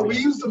 We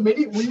used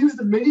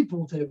the mini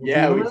pool table.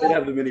 Yeah, we did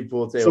have the mini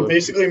pool table. So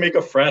basically, make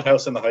a frat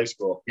house in the high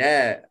school.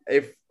 Yeah,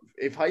 if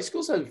high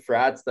schools had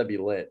frats, that'd be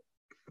lit.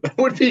 That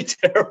would be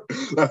terrible.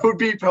 That would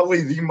be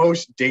probably the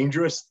most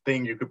dangerous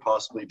thing you could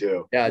possibly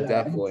do. Yeah,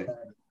 definitely.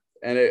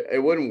 And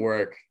it wouldn't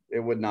work. It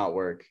would not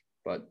work.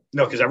 But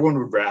no, because everyone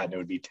would rat and it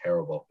would be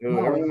terrible.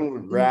 Everyone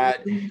would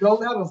rat. You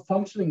don't have a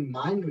functioning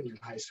mind when you're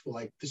in high school.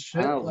 Like the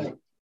shit, like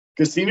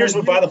because seniors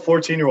would buy the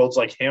 14-year-olds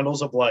like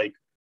handles of like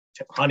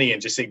honey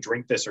and just say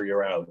drink this or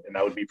you're out, and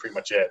that would be pretty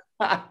much it.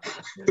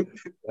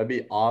 That'd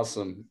be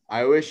awesome.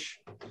 I wish.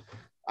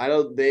 I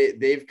know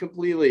they've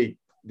completely.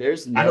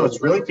 There's no. I know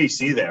it's really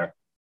PC there.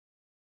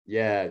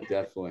 Yeah,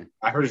 definitely.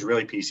 I heard it's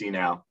really PC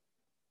now.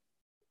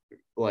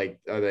 Like,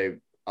 are they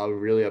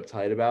really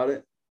uptight about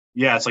it?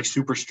 Yeah, it's like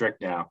super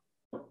strict now.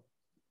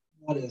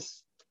 What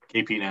is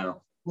KP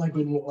now? Like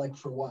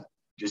for what?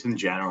 Just in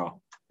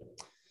general.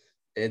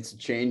 It's a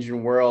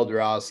changing world,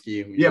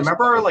 Roski. Yeah,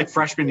 remember like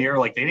freshman year,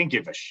 like they didn't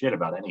give a shit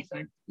about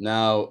anything.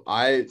 No,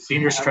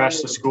 seniors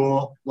trashed the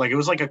school. Like it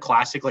was like a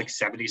classic like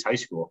 70s high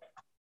school.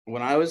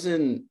 When I was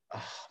in,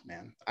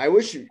 I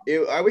wish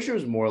it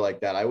was more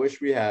like that. I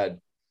wish we had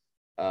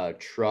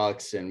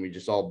trucks and we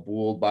just all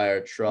bulled by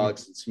our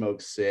trucks and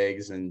smoked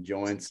cigs and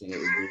joints, and it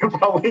would be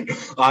probably.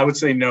 I would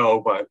say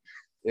no, but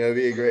it would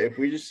be great if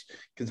we just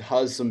could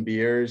huzz some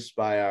beers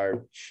by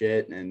our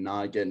shit and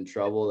not get in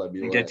trouble. That'd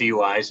be get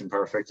DUIs and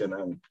perfect, and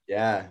then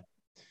yeah.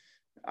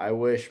 I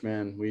wish,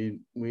 man. We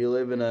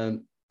live in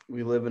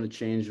a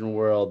changing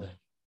world,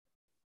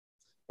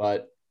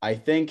 but I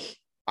think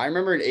I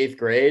remember in 8th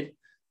grade,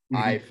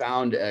 I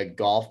found a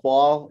golf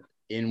ball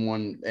in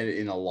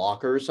a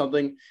locker or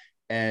something.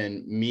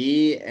 And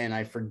me and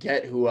I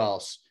forget who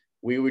else,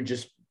 we would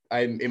just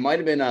it might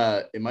have been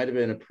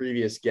a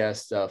previous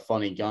guest,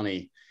 Funny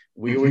Gunny.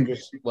 We were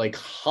just like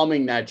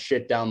humming that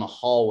shit down the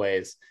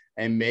hallways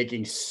and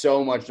making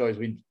so much noise.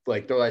 We'd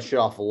like throw that shit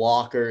off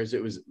lockers.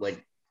 It was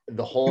like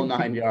the whole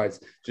 9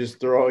 yards, just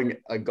throwing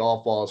a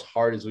golf ball as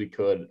hard as we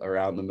could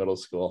around the middle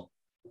school.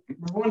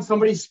 Remember when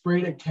somebody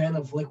sprayed a can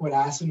of liquid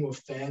acid with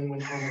a fan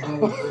when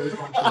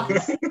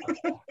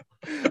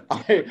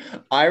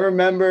I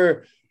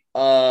remember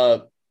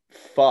I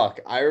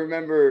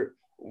remember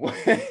when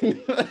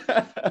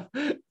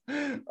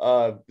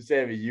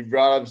Sammy, you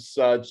brought up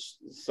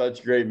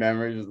such great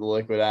memories of the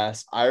liquid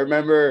ass. I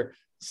remember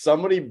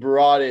somebody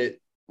brought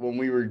it when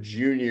we were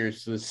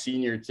juniors to the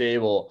senior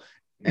table,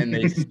 and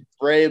they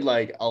sprayed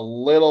like a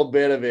little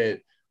bit of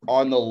it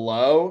on the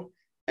low,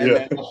 and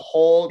then the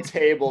whole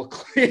table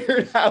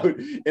cleared out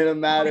in a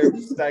matter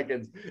of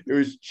seconds. It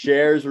was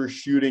chairs were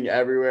shooting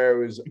everywhere.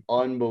 It was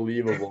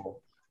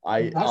unbelievable.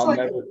 That's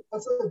like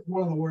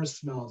one of the worst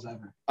smells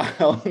ever.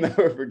 I'll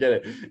never forget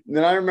it. And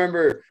then I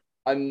remember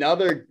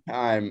another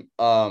time,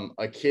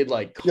 a kid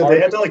like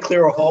they had to like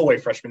clear a hallway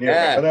freshman year.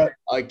 Yeah, that?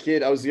 a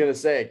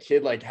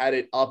kid like had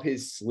it up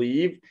his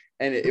sleeve,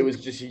 and it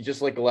was just he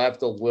just like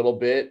left a little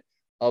bit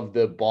of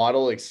the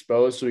bottle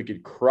exposed so he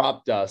could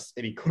crop dust,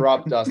 and he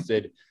crop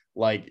dusted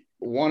like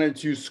 1 or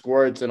 2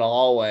 squirts in a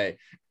hallway.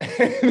 And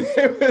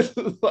it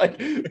was like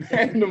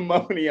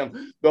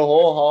pandemonium. The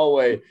whole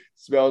hallway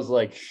smells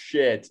like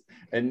shit,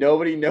 and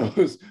nobody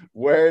knows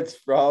where it's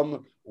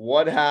from,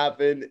 what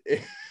happened.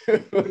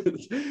 Well,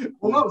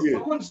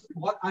 no,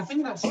 I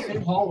think that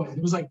same hallway,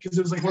 it was like, because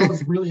it was like one of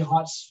those really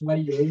hot,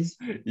 sweaty days.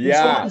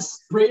 Yeah. Someone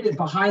sprayed it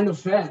behind the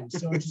fan,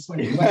 so it's just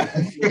like wet.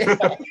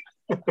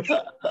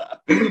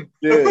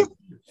 Dude,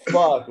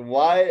 fuck.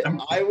 Why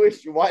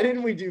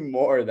didn't we do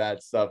more of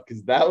that stuff?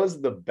 Because that was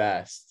the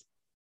best.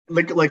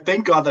 Like,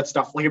 thank God that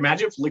stuff. Like,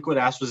 imagine if liquid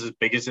ass was as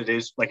big as it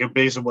is, like as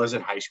big as it was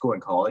in high school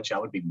and college.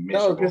 That would be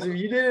miserable. No, because if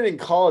you did it in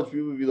college,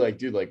 people would be like,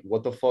 dude, like,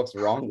 what the fuck's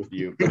wrong with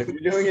you? But if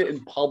you're doing it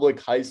in public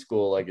high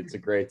school, like, it's a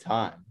great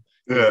time.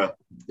 Yeah.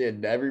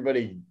 And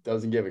everybody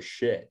doesn't give a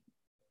shit.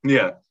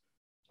 Yeah.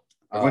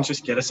 Everyone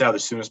just get us out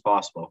as soon as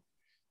possible.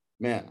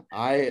 Man,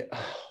 I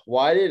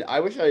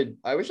wish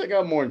I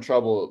got more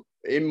trouble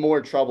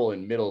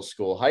in middle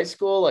school. High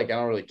school, like, I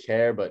don't really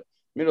care, but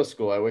middle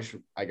school, I wish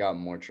I got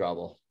more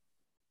trouble.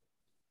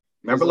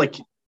 Remember, like,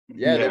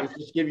 they would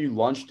just give you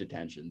lunch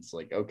detentions.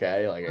 Like,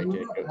 okay, like I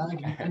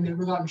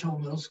never got in trouble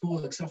in middle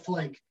school except for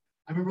like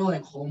I remember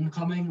like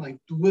homecoming, like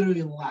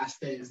literally the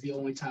last day is the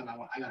only time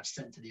I got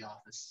sent to the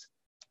office.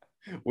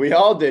 We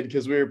all did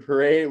because we were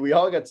parading. We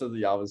all got to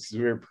the office because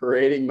we were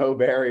parading Mo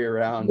Berry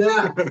around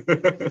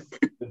the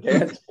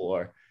dance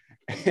floor.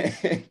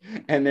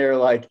 And they're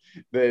like,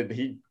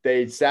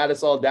 they sat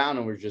us all down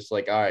and we're just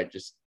like, all right,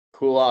 just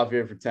cool off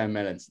here for 10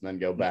 minutes and then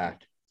go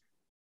back.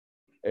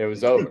 It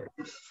was over.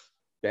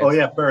 Oh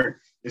yeah, Bert.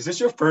 Is this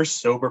your first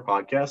sober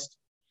podcast?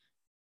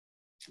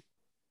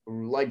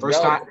 Like,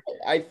 first time?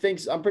 I think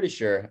so. I'm pretty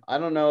sure. I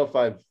don't know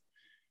if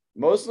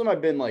most of them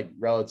I've been like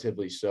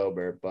relatively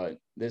sober, but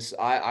this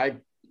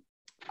I've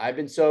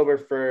been sober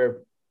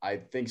for I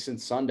think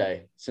since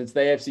Sunday, since the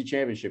AFC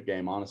Championship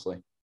game, honestly.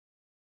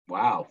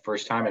 Wow,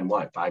 first time in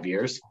what, 5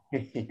 years?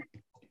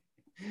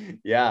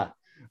 Yeah,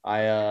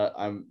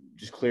 I'm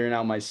just clearing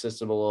out my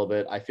system a little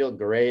bit. I feel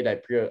great. I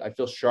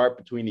feel sharp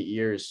between the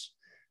ears,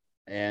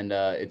 and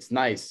it's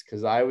nice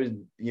because I was,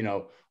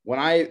 when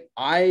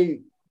I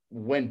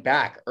went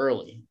back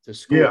early to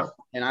school,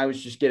 and I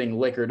was just getting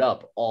liquored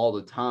up all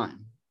the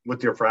time.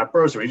 With your frat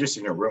bros, or were you just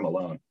in your room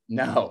alone?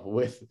 No,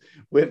 with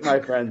my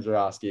friend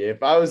Zarowski.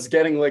 If I was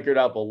getting liquored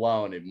up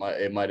alone,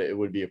 it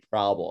would be a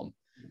problem.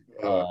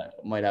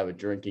 Might have a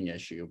drinking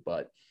issue,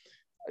 but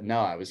no,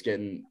 I was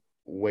getting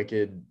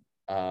wicked,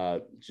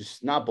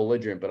 just not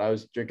belligerent, but I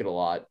was drinking a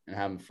lot and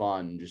having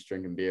fun, just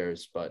drinking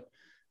beers. But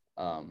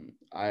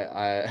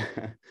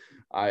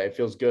it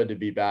feels good to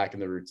be back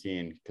in the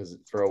routine because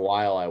for a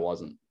while I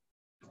wasn't.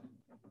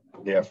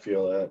 Yeah, I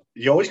feel that.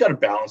 You always got to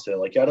balance it.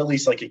 Like, you got to at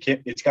least, like,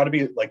 it's got to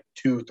be like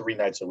 2-3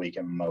 nights a week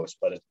at most,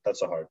 but that's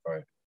the hard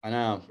part. I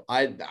know.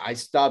 I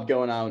stopped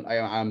going out.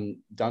 I'm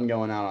done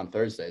going out on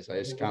Thursdays. I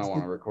just kind of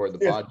want to record the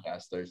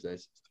podcast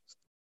Thursdays.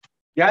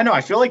 Yeah, I know. I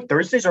feel like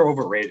Thursdays are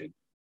overrated.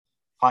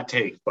 Hot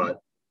take,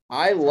 but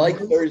I like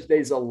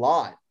Thursdays a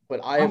lot. But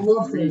I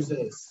love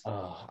Thursdays.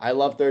 I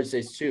love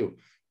Thursdays too.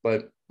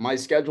 But my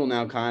schedule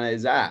now kind of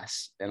is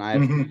ass, and I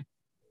have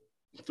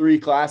 3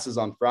 classes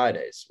on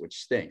Fridays, which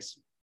stinks.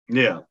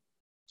 Yeah.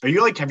 Are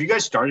you like? Have you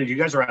guys started? You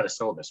guys are out of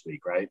syllabus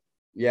week, right?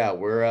 Yeah,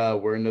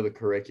 we're into the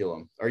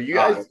curriculum. Are you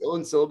guys still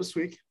in syllabus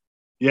week?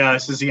 Yeah,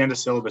 this is the end of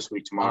syllabus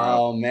week tomorrow.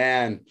 Oh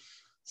man,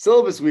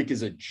 syllabus week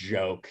is a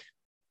joke.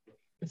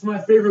 It's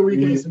my favorite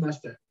week of the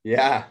semester.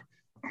 Yeah,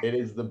 it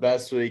is the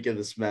best week of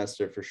the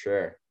semester for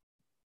sure.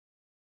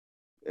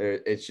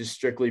 It's just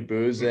strictly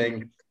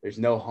boozing. There's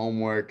no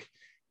homework.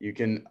 You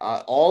can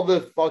all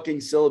the fucking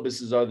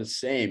syllabuses are the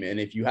same, and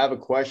if you have a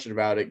question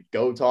about it,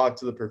 go talk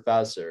to the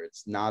professor.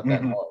 It's not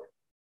that hard.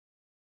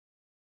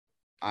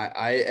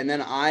 I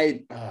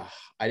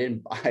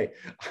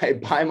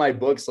buy my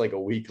books like a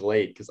week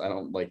late because I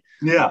don't like.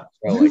 Yeah.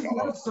 Use the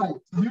website.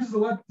 Use the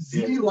web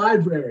Z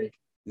Library.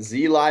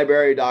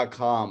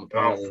 ZLibrary.com.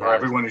 For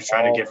everyone who's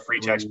trying to get free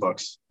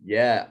textbooks.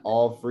 Yeah,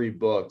 all free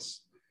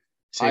books.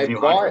 I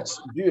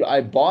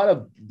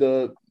bought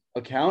the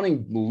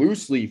accounting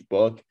loose leaf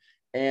book,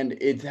 and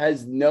it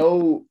has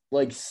no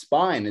like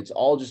spine. It's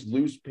all just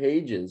loose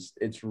pages.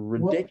 It's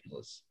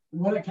ridiculous.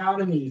 What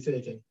accounting are you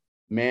taking?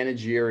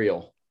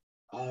 Managerial.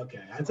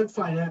 Okay, I took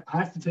finance.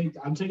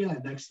 I'm taking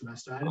that next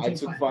semester. I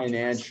took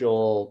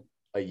financial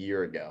a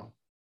year ago,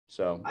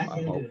 so I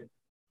hated it.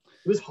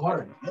 It was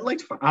hard.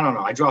 I don't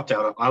know. I dropped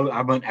out.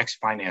 I'm an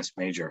ex-finance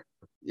major.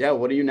 Yeah.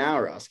 What are you now,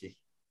 Roski?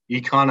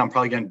 Econ. I'm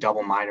probably going to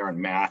double minor in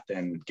math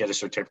and get a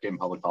certificate in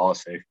public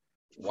policy.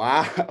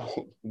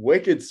 Wow,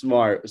 wicked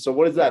smart. So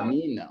what does that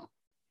mean now?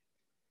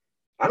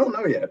 I don't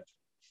know yet.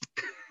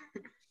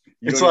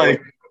 You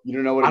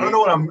don't know what I don't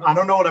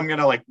know what I'm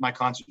gonna like. My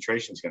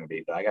concentration is gonna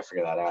be, but I gotta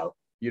figure that out.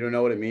 You don't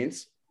know what it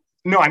means?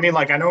 No, I mean,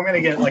 like, I know I'm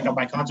gonna get like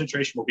my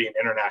concentration will be in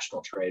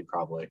international trade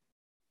probably.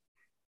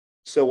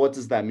 So what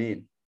does that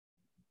mean?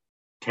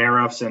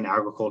 Tariffs and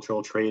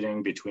agricultural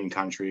trading between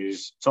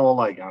countries. So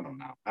like, I don't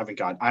know. I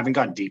haven't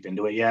gotten deep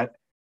into it yet.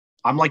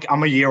 I'm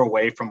a year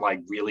away from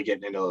like really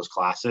getting into those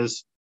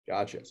classes.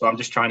 Gotcha. So I'm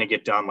just trying to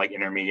get done like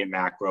intermediate,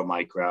 macro,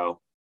 micro.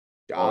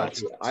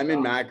 Gotcha. I'm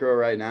in macro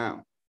right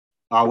now.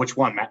 Which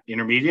one?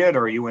 Intermediate,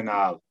 or are you in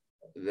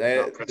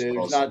There's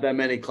principles? not that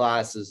many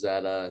classes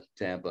at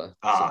Tampa,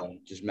 so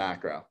just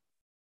macro.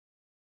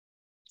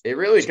 It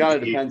really kind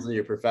of depends on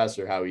your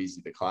professor how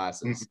easy the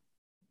class is.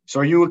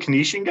 So are you a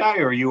Keynesian guy,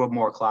 or are you a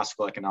more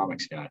classical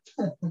economics guy?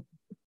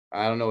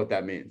 I don't know what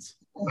that means.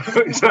 Or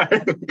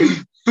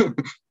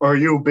are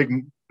you a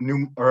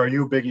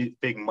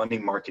big money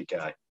market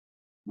guy?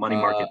 Money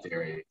market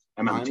theory.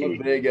 MMT. I'm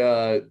a big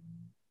do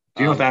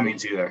you know what that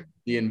means either?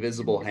 The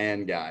invisible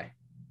hand guy.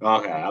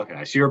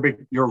 Okay. So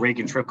you're a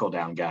Reagan trickle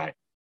down guy.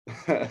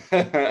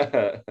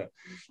 The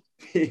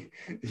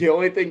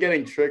only thing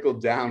getting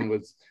trickled down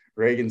was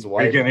Reagan's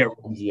wife,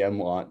 GM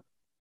lot.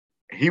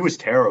 He was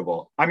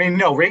terrible. I mean,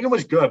 no, Reagan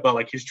was good, but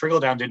like his trickle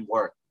down didn't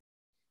work.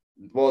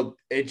 Well,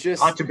 it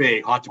just hot to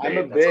be.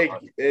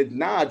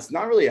 It's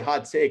not really a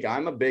hot take.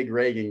 I'm a big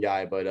Reagan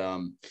guy, but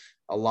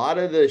a lot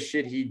of the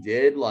shit he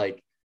did,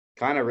 like,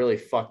 kind of really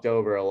fucked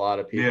over a lot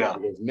of people. Yeah.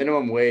 Because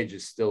minimum wage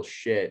is still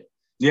shit.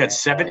 Yeah,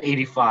 it's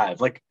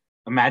 $7.85. Like,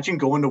 imagine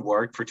going to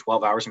work for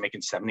 12 hours and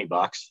making $70.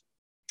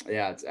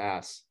 Yeah, it's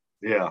ass.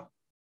 Yeah.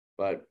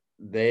 But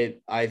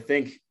I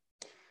think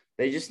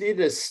they just need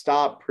to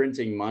stop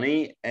printing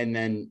money and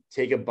then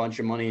take a bunch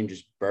of money and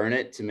just burn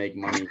it to make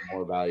money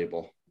more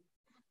valuable.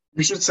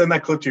 You should send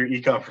that clip to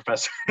your econ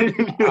professor.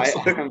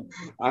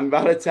 I'm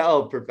about to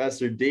tell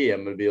Professor D.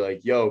 I'm going to be like,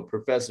 yo,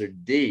 Professor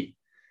D,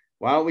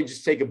 why don't we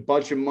just take a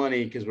bunch of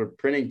money because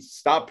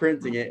stop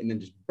printing it and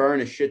then just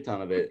burn a shit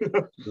ton of it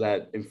so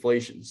that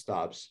inflation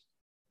stops.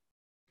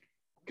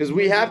 Because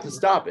we have to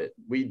stop it.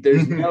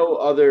 There's no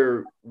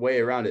other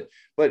way around it.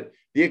 But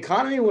the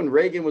economy when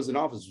Reagan was in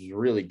office was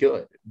really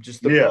good.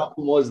 Just the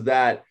problem was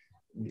that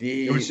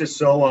it was just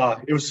so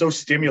it was so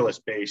stimulus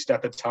based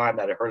at the time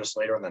that it hurt us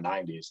later in the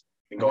 90s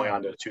and going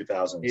on to the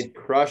 2000s. It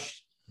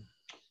crushed.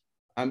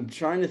 I'm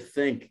trying to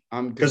think.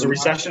 Because the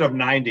recession of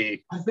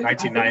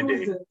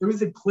 1990. It was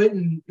the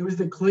Clinton. It was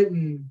the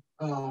Clinton.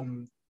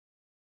 The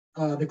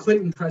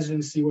Clinton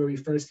presidency where we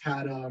first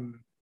had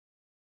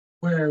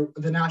where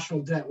the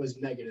national debt was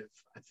negative,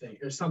 I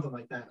think, or something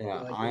like that.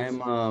 Yeah, like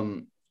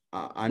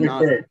I'm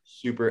not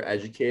super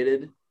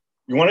educated.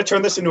 You want to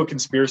turn this into a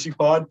conspiracy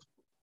pod?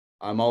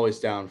 I'm always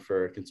down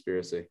for a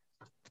conspiracy.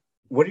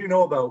 What do you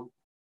know about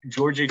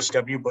George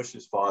H.W.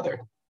 Bush's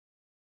father,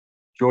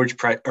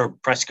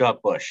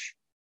 Prescott Bush?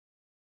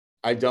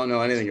 I don't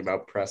know anything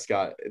about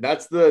Prescott. I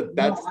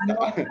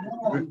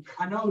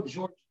know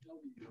George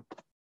W.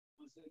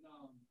 was in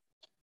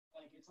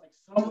it's like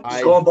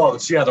Skull and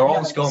Bones. Yeah, they're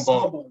all Skull and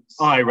Bones.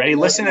 All right, ready?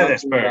 Listen to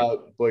this, Bert.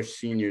 About Bush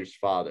Senior's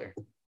father.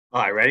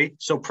 All right, ready?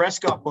 So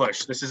Prescott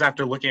Bush. This is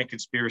after looking at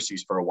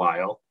conspiracies for a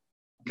while,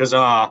 because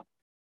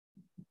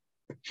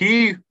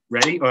he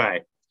ready? All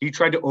right. He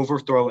tried to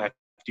overthrow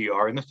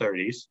FDR in the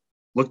 30s.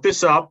 Look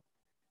this up.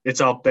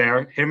 It's up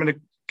there.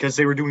 Because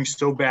they were doing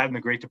so bad in the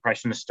Great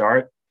Depression to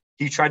start.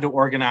 He tried to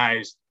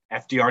organize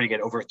FDR to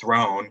get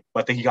overthrown,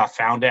 but then he got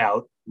found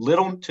out.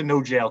 Little to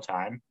no jail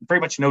time,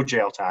 pretty much no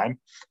jail time.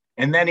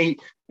 And then he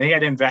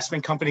had an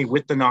investment company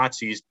with the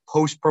Nazis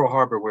post Pearl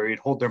Harbor where he'd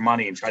hold their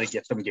money and try to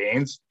get them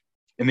gains.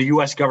 And the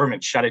U.S.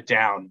 government shut it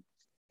down.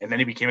 And then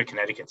he became a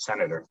Connecticut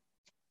senator.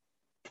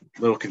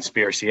 Little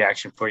conspiracy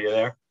action for you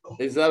there.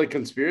 Is that a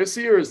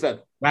conspiracy or is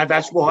that?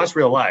 That's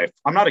real life.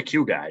 I'm not a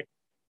Q guy.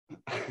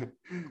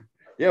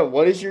 Yeah,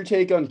 what is your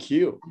take on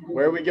Q?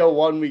 Where we go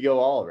one, we go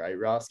all, right,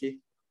 Roski?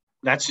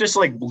 That's just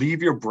like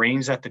leave your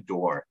brains at the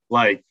door.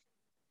 Like,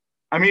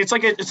 I mean, it's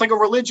like a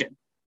religion.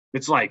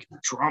 It's like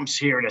Trump's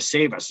here to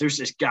save us. There's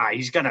this guy.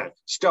 He's gonna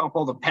stop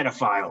all the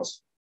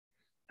pedophiles.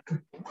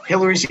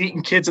 Hillary's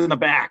eating kids in the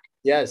back.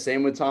 Yeah,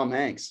 same with Tom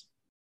Hanks.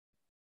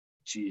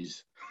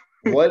 Jeez.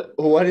 What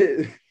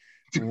do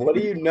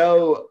you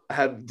know?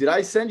 Did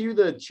I send you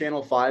the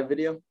Channel 5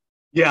 video?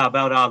 Yeah,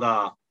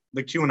 about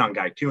the QAnon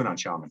guy, QAnon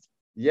shaman.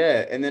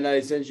 Yeah, and then I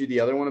sent you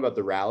the other one about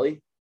the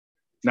rally.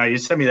 No, you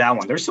sent me that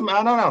one. There's some,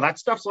 I don't know. That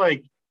stuff's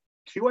like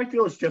Q. I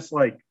feel is just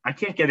like I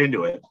can't get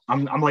into it.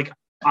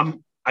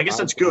 I guess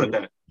that's good.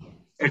 That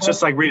it's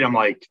just like reading. I'm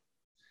like,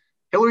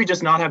 Hillary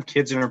does not have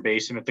kids in her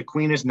basement. The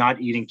Queen is not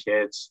eating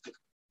kids.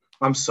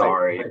 I'm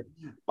sorry.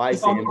 Bye,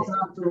 Sammy.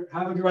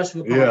 Have a good rest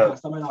of the podcast.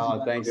 Yeah.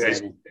 Oh, thanks,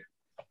 Sammy.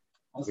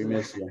 We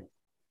miss you.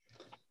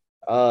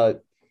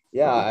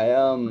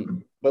 Yeah,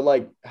 but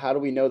like, how do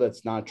we know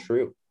that's not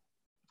true?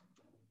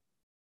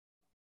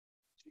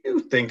 You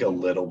think a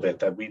little bit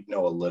that we'd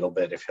know a little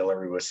bit if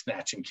Hillary was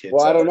snatching kids.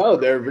 Well, I don't know.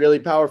 They're really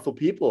powerful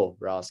people,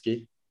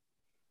 Roski.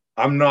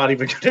 I'm not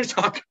even going to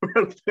talk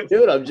about it.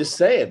 Dude, I'm just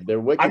saying they're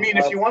wicked. I mean,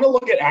 if you want to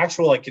look at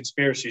actual like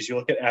conspiracies, you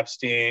look at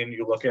Epstein,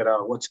 you look at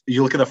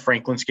the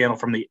Franklin scandal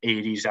from the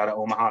 80s out of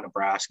Omaha,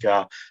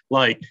 Nebraska.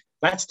 Like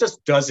that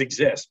just does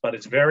exist, but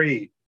it's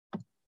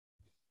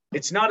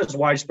not as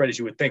widespread as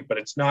you would think, but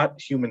it's not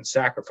human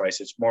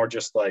sacrifice. It's more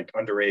just like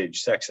underage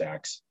sex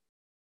acts.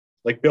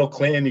 Like Bill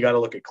Clinton, you got to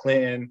look at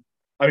Clinton.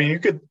 I mean, you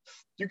could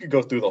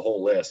go through the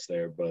whole list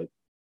there, but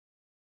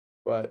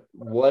But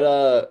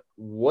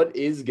what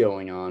is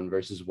going on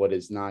versus what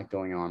is not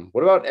going on?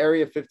 What about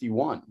Area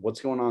 51?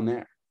 What's going on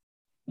there?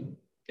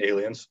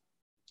 Aliens.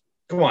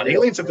 Come on,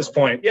 aliens at this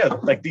point. Yeah,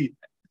 like they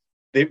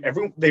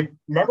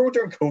remember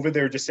during COVID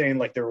they were just saying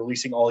like they're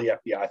releasing all the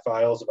FBI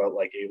files about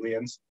like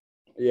aliens.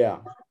 Yeah.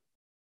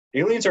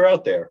 Aliens are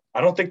out there.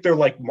 I don't think they're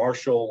like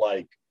Marshall,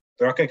 like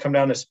they're not gonna come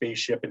down in a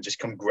spaceship and just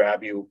come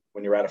grab you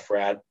when you're at a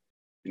frat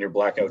and you're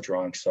blackout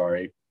drunk.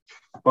 Sorry.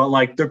 But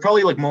like they're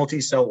probably like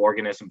multi-cell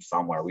organisms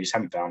somewhere. We just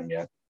haven't found them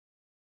yet.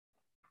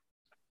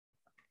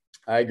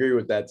 I agree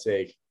with that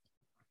take.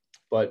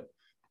 But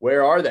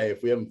where are they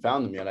if we haven't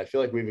found them yet? I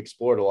feel like we've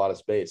explored a lot of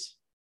space.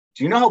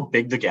 Do you know how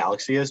big the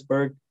galaxy is,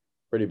 Berg?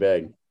 Pretty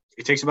big.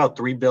 It takes about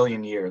 3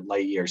 billion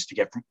light years to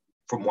get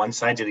from one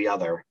side to the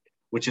other,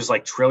 which is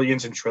like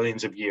trillions and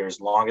trillions of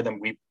years longer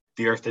than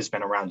the Earth has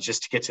been around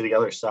just to get to the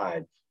other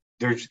side.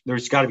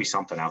 There's got to be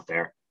something out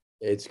there.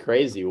 It's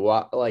crazy.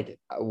 Like,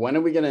 when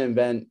are we going to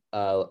invent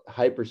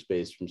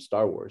hyperspace from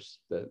Star Wars?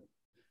 I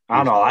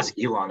don't know. I'll ask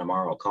Elon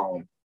tomorrow. I'll call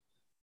him.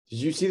 Did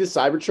you see the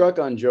Cybertruck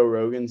on Joe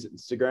Rogan's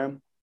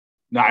Instagram?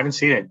 No, I haven't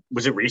seen it.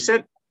 Was it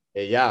recent?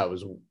 Yeah, it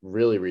was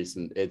really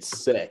recent. It's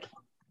sick.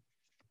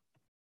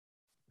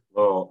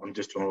 Oh, I'm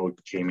just doing a little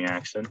Jamie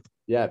accent.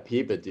 Yeah,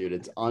 peep it, dude.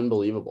 It's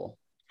unbelievable.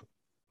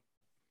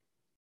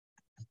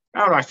 I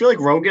don't know. I feel like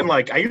Rogan,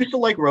 like I used to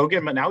like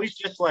Rogan, but now he's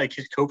just like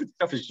his COVID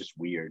stuff is just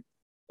weird.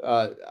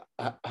 I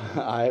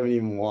haven't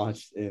even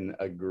watched in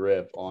a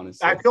grip,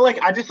 honestly. I feel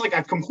like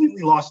I've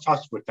completely lost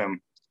touch with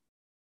him.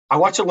 I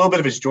watched a little bit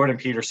of his Jordan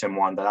Peterson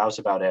one, but that was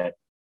about it.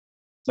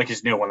 Like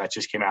his new one that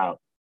just came out.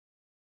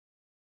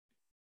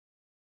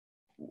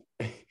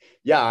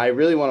 Yeah, I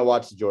really want to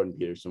watch the Jordan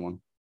Peterson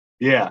one.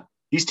 Yeah.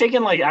 He's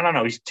taken like, I don't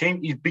know,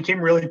 he became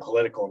really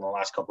political in the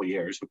last couple of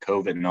years with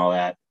COVID and all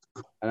that.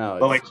 I know.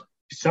 But like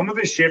some of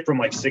his shit from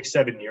like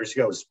 6-7 years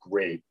ago is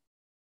great.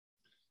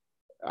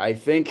 I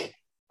think.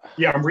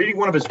 Yeah, I'm reading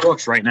one of his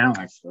books right now,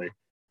 actually.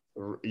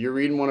 You're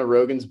reading one of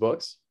Rogan's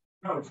books?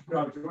 No,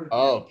 Jordan.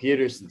 Oh,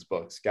 Peterson's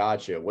books.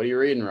 Gotcha. What are you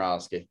reading,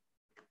 Roski?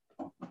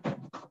 I'm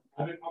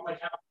on my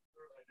calendar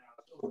right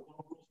now.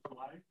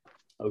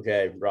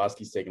 Okay,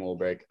 Roski's taking a little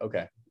break.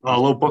 Okay. A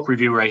little book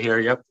review right here.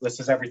 Yep. This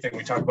is everything.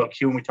 We talk about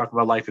Q and we talk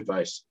about life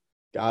advice.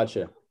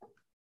 Gotcha.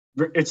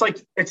 It's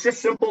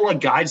just simple like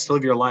guides to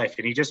live your life.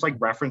 And he just like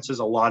references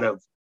a lot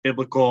of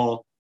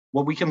biblical,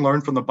 what we can learn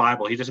from the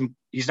Bible.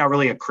 He's not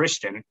really a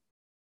Christian,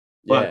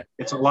 but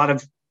It's a lot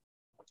of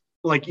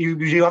like,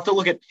 you have to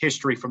look at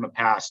history from the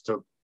past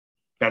to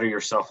better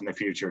yourself in the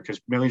future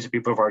because millions of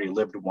people have already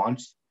lived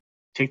once.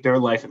 Take their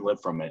life and live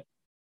from it.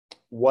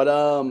 What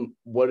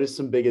is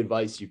some big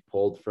advice you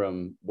pulled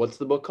from, what's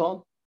the book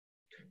called?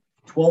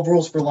 12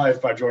 Rules for Life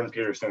by Jordan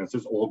Peterson. It's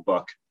his old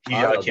book. He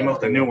came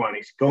out with a new one.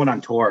 He's going on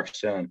tour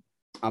soon.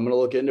 I'm going to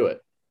look into it.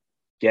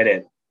 Get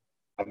it.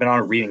 I've been on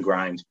a reading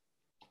grind.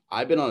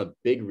 I've been on a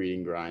big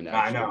reading grind,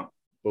 actually. I know.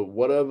 But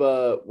what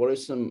are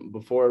some,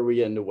 before we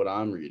get into what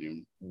I'm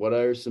reading, what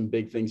are some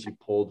big things you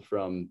pulled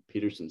from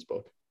Peterson's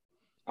book?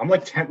 I'm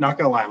like 10, not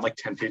going to lie, I'm like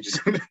 10 pages.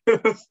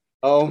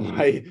 Oh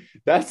my,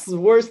 that's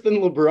worse than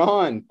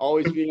LeBron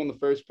always being on the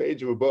first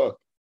page of a book.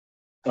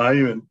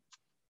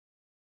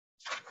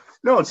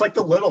 No, it's like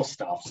the little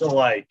stuff. So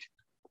like,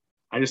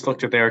 I just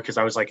looked at there because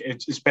I was like,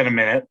 it's been a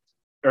minute,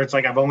 or it's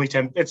like I've only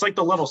 10. It's like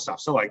the little stuff.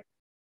 So like,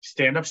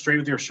 stand up straight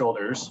with your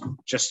shoulders.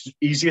 Just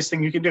easiest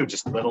thing you can do.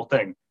 Just little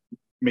thing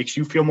makes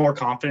you feel more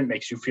confident.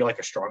 Makes you feel like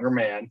a stronger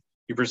man.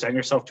 You present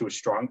yourself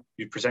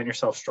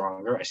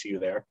stronger. I see you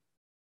there.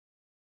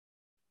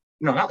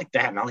 No, not like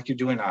that. Not like you're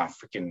doing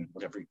freaking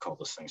whatever you call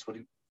those things.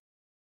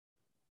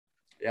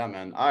 Yeah,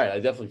 man. All right,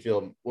 I definitely feel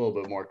a little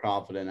bit more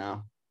confident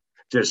now.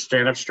 Just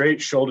stand up straight,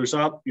 shoulders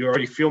up. You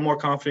already feel more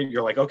confident.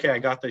 You're like, okay, I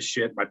got this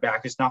shit. My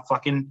back is not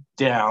fucking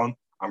down.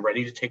 I'm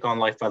ready to take on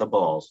life by the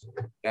balls.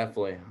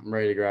 Definitely. I'm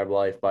ready to grab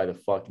life by the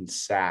fucking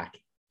sack.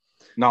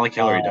 Not like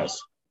Hillary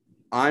does.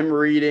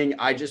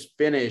 I just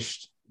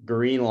finished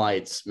Green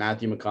Lights,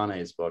 Matthew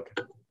McConaughey's book.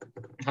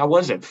 How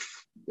was it?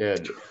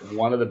 Dude,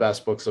 one of the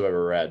best books I've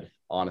ever read,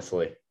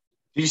 honestly.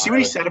 Did you see what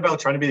he said about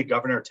trying to be the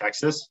governor of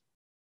Texas?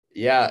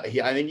 Yeah,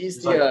 I think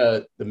he's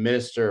the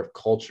minister of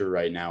culture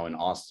right now in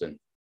Austin.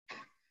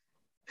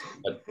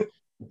 But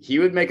he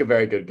would make a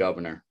very good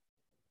governor.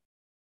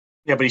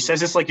 Yeah, but he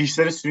says it's like he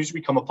said as soon as you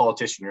become a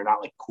politician, you're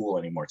not like cool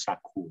anymore. It's not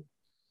cool.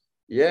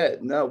 Yeah,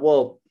 no,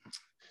 well,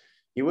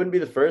 he wouldn't be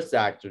the first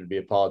actor to be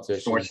a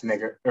politician.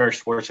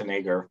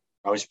 Schwarzenegger.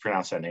 I always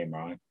pronounce that name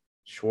wrong.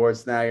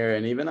 Schwarzenegger,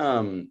 and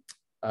even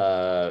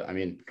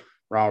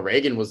Ronald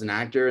Reagan was an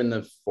actor in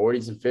the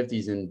 40s and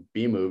 50s in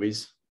B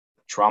movies.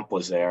 Trump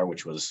was there,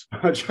 which was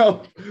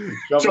Trump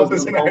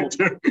was an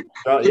actor.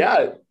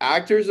 Yeah,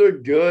 actors are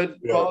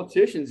good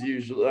politicians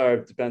usually. Or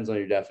it depends on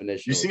your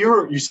definition.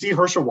 You see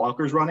Herschel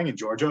Walker's running in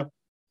Georgia?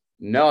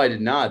 No, I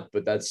did not,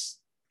 but that's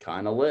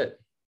kind of lit.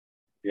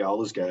 Yeah, all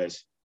those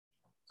guys.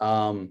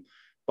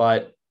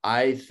 But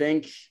I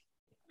think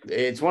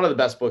it's one of the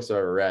best books I've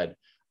ever read.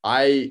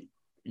 I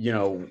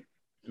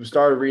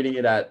started reading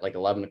it at like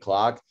 11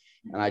 o'clock,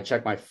 and I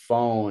checked my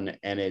phone,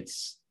 and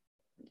it's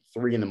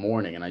 3 a.m,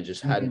 and I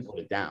just hadn't put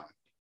it down.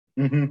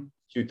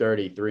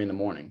 2:30, 3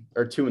 a.m,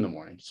 or 2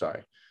 a.m.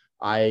 Sorry.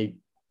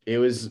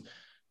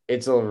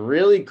 It's a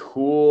really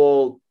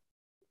cool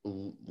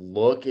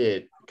look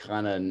at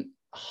kind of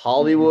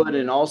Hollywood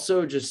and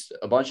also just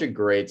a bunch of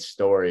great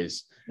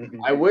stories. The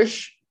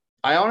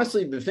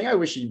thing I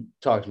wish he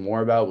talked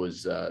more about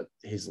was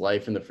his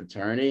life in the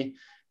fraternity.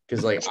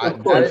 Cause like,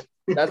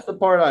 that's the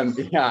part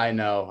I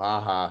know.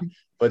 Haha.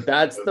 But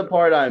that's the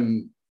part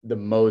I'm the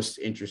most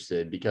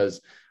interested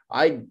because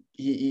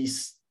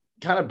he's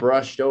kind of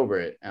brushed over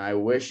it. And I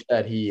wish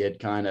that he had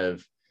kind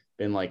of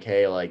been like,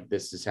 hey, like,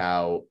 this is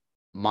how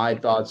my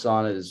thoughts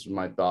on it, this is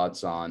my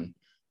thoughts on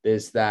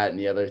this, that, and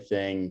the other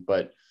thing.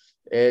 But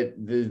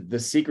the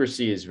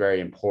secrecy is very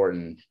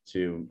important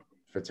to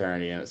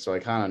fraternity. And so I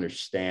kind of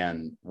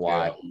understand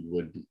why he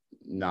would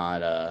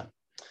not, a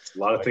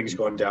lot of things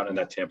going down in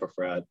that Tampa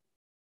frat.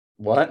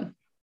 What? A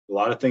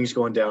lot of things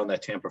going down in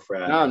that Tampa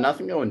frat. No,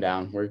 nothing going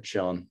down. We're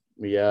chilling.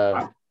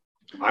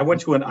 I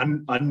went to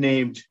an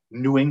unnamed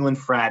New England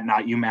frat,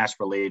 not UMass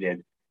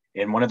related,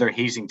 and one of their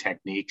hazing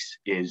techniques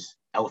is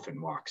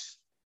elephant walks.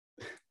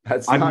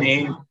 That's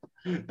unnamed.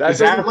 Is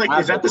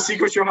that the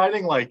secret you're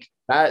hiding? Like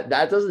that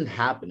doesn't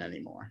happen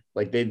anymore.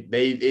 Like they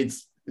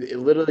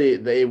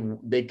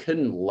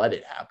couldn't let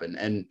it happen.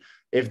 And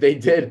if they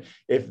did,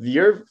 if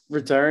your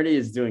fraternity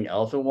is doing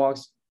elephant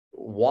walks,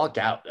 walk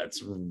out.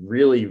 That's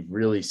really,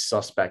 really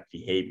suspect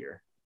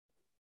behavior.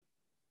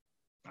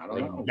 I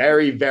don't know.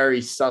 Very,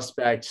 very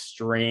suspect,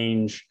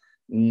 strange,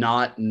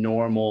 not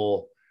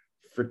normal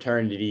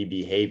fraternity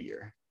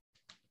behavior.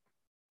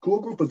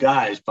 Cool group of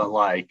guys, but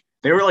like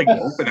they were like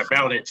open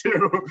about it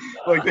too.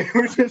 Like they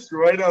were just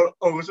right out.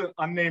 Oh, it was an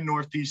unnamed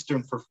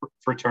Northeastern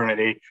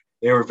fraternity.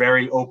 They were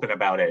very open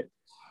about it.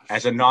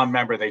 As a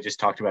non-member, they just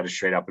talked about it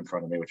straight up in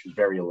front of me, which was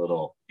very a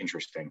little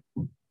interesting.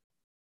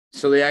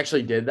 So they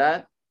actually did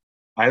that?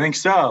 I think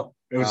so.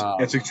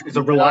 It's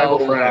a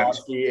reliable friend.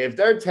 If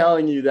they're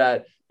telling you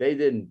that, they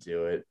didn't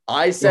do it.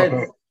 I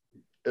said,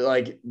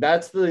 like,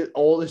 that's the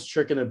oldest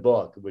trick in the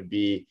book would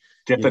be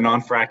get the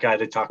non-frat guy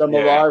to talk. Some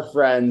of our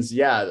friends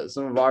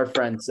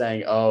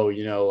saying, oh,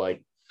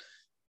 like,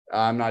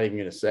 I'm not even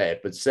going to say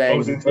it, but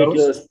saying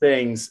ridiculous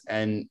things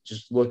and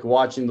just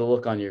watching the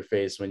look on your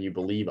face when you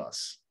believe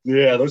us.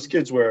 Yeah, those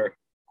kids were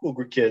cool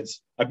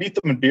kids. I beat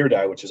them in beer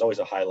die, which is always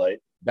a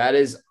highlight. That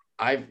is,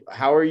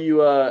 how are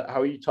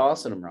you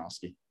tossing them,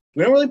 Roski?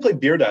 We don't really play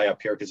beer die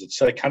up here because it's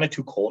like kind of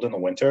too cold in the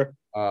winter.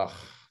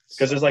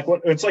 Because it's like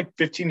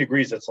 15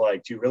 degrees. It's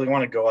like, do you really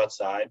want to go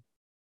outside?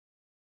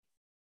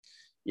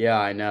 Yeah,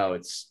 I know.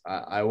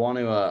 I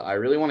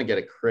really want to get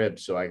a crib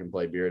so I can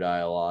play beer die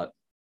a lot.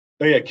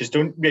 Oh yeah, because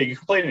you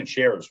can play it in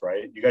chairs,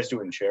 right? You guys do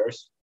it in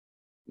chairs?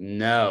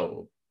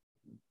 No,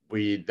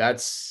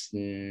 that's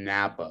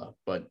Napa,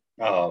 but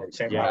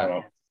same. Yeah, I don't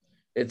know.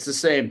 It's the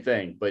same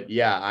thing, but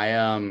yeah,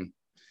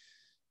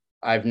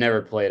 I've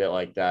never played it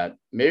like that.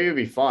 Maybe it'd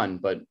be fun,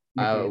 but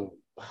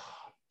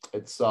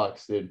it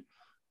sucks, dude.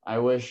 I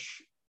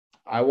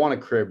want a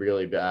crib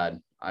really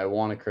bad. I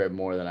want a crib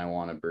more than I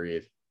want to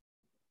breathe.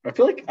 I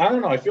feel like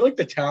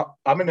the tower.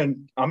 I'm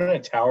in a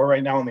tower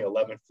right now on the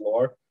 11th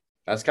floor.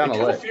 That's kind of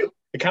lit.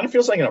 It kind of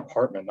feels like an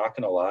apartment. Not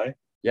gonna lie.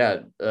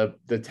 Yeah,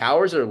 the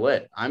towers are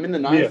lit. I'm in the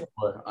 9th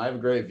floor. I have a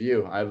great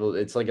view.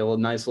 It's like a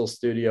nice little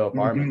studio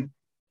apartment.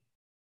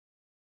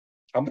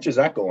 How much is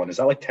that going? Is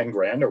that like 10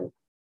 grand or?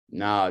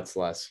 No, it's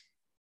less.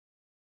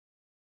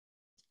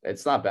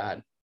 It's not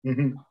bad.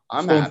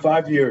 I'm so in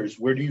 5 years,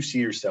 where do you see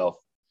yourself?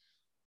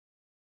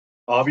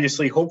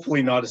 Obviously,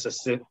 hopefully not as a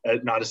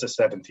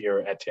seventh year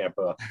at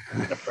Tampa.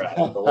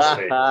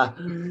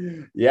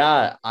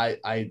 Yeah,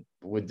 I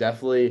would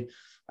definitely.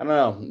 I don't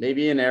know.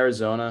 Maybe in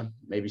Arizona.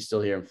 Maybe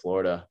still here in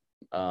Florida.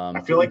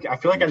 I feel like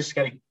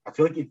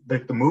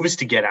the move is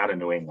to get out of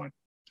New England.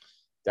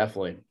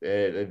 Definitely,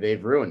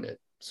 they've ruined it.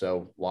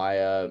 So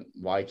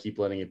why keep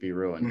letting it be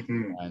ruined?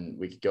 And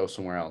we could go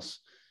somewhere else.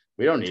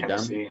 We don't need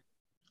Tennessee. them.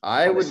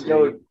 I would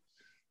go.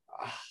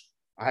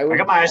 I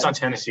got my eyes on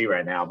Tennessee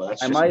right now, but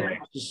that's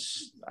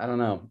I don't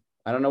know.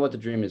 I don't know what the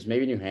dream is.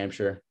 Maybe New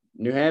Hampshire,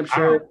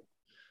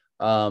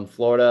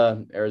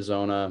 Florida,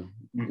 Arizona,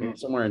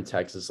 somewhere in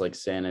Texas, like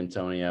San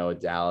Antonio,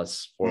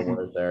 Dallas, Fort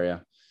Worth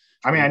area.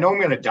 I mean, I know I'm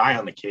going to die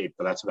on the Cape,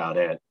 but that's about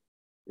it.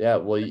 Yeah,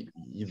 well,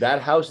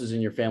 that house is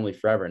in your family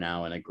forever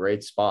now, in a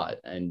great spot,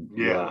 and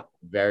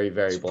very,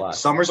 very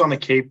blessed. Summers on the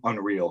Cape,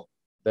 unreal.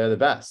 They're the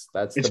best.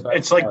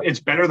 It's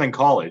better than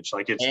college.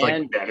 Like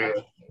like better.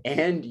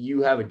 And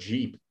you have a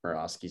Jeep,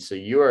 Morosky. So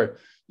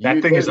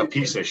that thing is a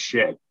piece of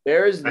shit.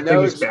 There's that no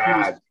thing is excuse.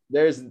 bad.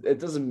 It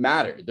doesn't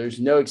matter. There's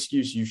no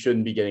excuse you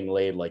shouldn't be getting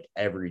laid like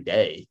every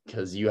day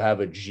because you have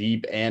a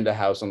Jeep and a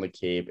house on the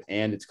Cape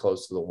and it's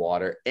close to the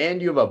water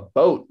and you have a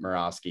boat,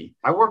 Morosky.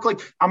 I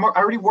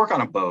already work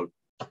on a boat.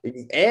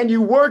 And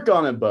you work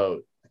on a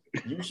boat.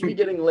 You should be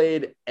getting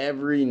laid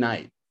every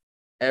night,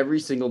 every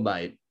single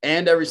night,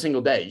 and every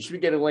single day. You should be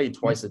getting laid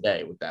twice a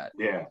day with that.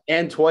 Yeah.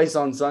 And twice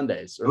on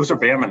Sundays. Those are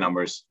Bama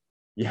numbers.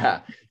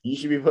 Yeah. You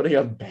should be putting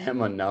up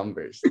Bama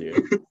numbers,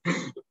 dude.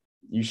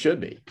 You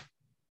should be.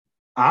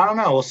 I don't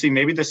know. We'll see.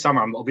 Maybe this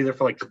summer. I'll be there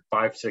for like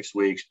 5-6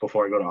 weeks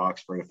before I go to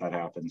Oxford if that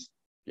happens.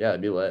 Yeah,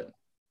 it'd be lit.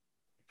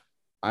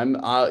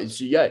 So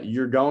yeah,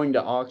 you're going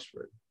to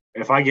Oxford.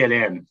 If I get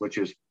in, which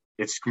is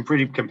it's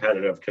pretty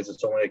competitive because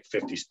it's only like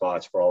 50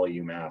 spots for all of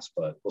UMass,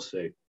 but we'll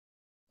see.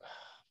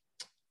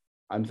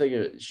 I'm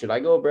thinking, should I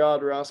go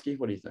abroad, Roski?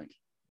 What do you think?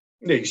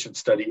 Yeah, you should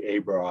study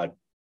abroad.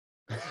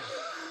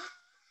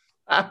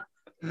 That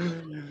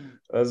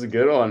was a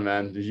good one,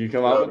 man. Did you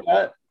come up with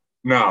that?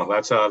 No,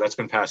 that's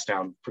been passed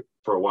down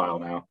for a while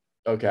now.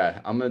 Okay,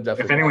 I'm gonna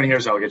definitely. If anyone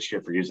hears, I'll get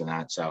shit for using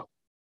that. So,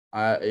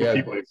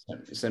 yeah,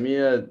 send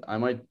me I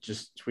might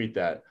just tweet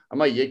that. I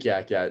might yik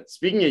yak that.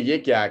 Speaking of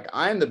yik yak,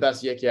 I am the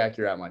best yik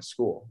yaker at my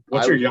school.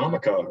 What's your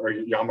Yamaka or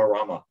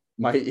Yamarama?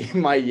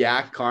 My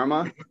yak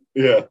karma?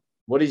 Yeah.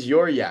 What is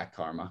your yak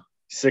karma?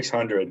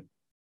 600.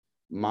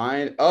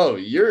 Mine. Oh,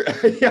 you're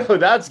yo,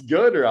 that's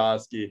good,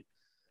 Roski.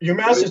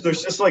 UMass is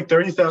there's just like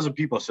 30,000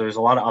 people, so there's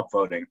a lot of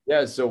upvoting.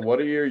 Yeah. So what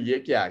are your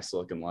yik yaks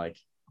looking like?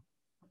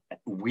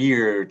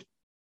 Weird,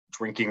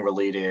 drinking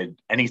related,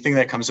 anything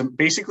that comes in.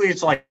 Basically,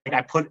 it's like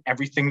I put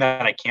everything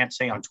that I can't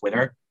say on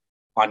Twitter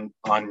on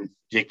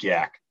Yik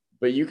Yak.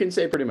 But you can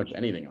say pretty much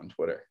anything on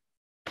Twitter.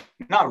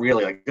 Not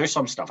really. Like there's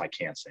some stuff I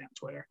can't say on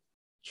Twitter.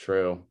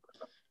 True.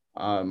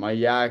 My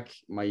yak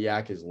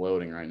is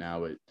loading right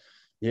now, but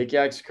Yik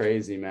Yak's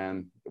crazy,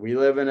 man. We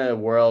live in a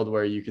world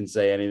where you can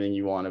say anything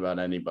you want about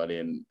anybody,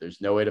 and there's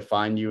no way to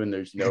find you, and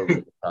there's no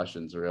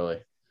repercussions,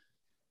 really.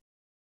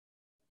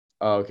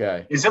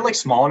 Okay. Is it like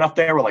small enough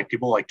there where like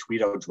people like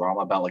tweet out drama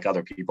about like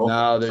other people?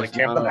 No, there's like,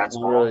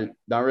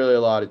 not really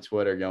a lot of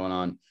Twitter going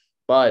on.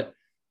 But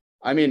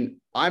I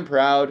mean, I'm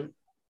proud,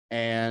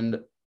 and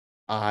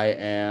I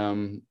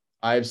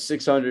have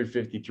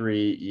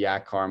 653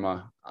 yak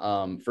karma.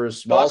 For a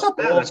small that's not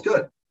bad. That's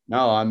good.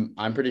 No,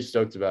 I'm pretty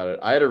stoked about it.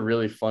 I had a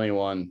really funny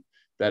one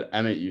that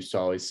Emmett used to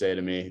always say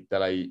to me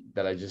that I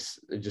just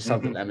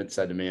something Emmett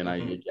said to me and I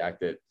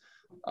yacked it.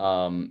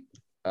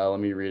 Let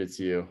me read it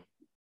to you.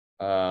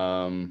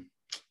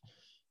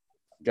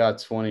 Got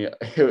 20.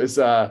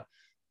 It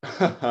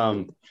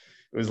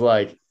was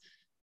like,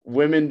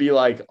 women be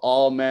like,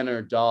 all men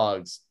are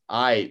dogs.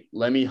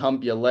 Let me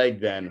hump your leg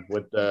then,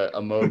 with the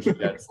emoji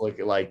that's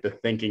looking like the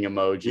thinking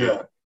emoji.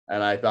 Yeah.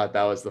 And I thought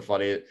that was the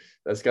funny.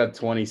 That's got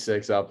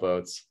 26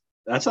 upvotes.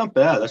 That's not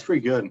bad. That's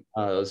pretty good.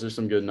 Those are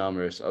some good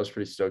numbers. I was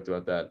pretty stoked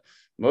about that.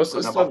 Most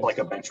of the stuff like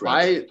a bench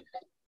raise.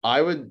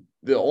 The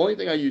only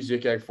thing I use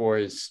Yik Yak for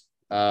is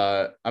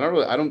I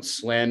don't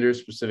slander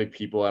specific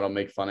people. I don't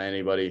make fun of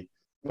anybody,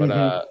 but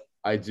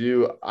that's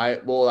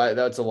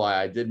a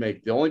lie. I did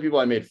make the only people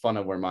I made fun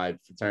of were my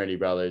fraternity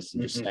brothers,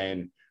 and just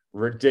saying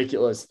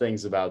ridiculous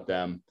things about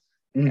them.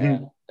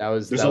 And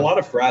there's a lot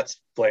of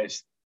frats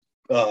place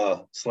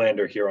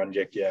slander here on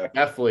Yik Yak.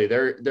 Definitely,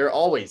 there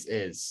always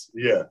is.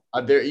 Yeah,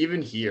 there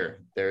even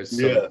here. There's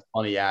some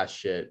funny ass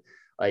shit.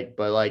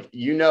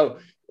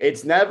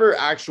 It's never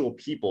actual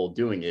people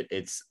doing it.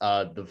 It's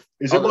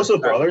Is it most of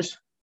the brothers?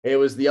 It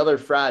was the other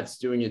frats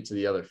doing it to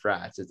the other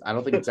frats. I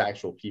don't think it's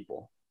actual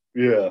people.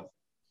 Yeah.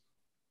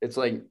 It's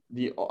like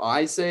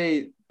I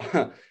say,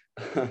 you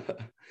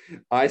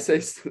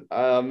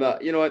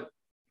know what?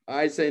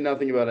 I say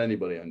nothing about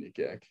anybody on Yik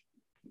Yak.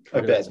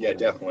 I bet. Yeah,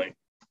 definitely.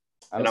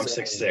 And I'm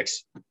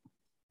 6'6".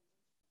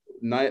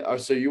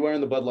 So you wearing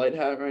the Bud Light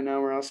hat right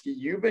now, Roski?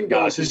 You've been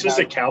going. No, this is just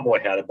a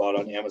cowboy hat I bought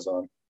on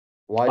Amazon.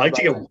 Why? I like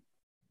to get.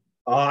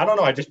 I don't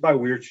know. I just buy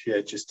weird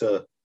shit just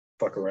to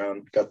fuck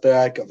around. Got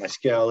that. Got my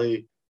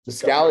Scally. The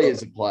Scally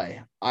is a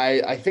play.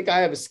 I think I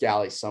have a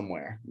Scally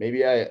somewhere.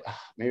 Maybe I'll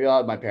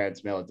have my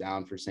parents mail it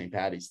down for St.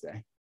 Patty's Day.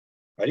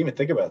 I didn't even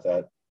think about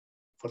that.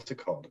 What's it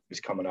called?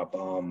 It's coming up.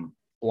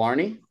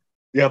 Blarney?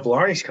 Yeah,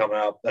 Blarney's coming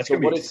up. That's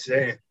gonna be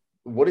insane.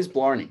 What is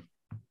Blarney?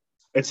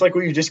 It's like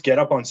where you just get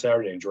up on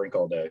Saturday and drink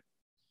all day.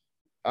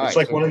 It's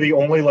like one of the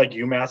only like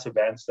UMass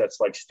events that's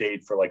like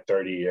stayed for like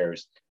 30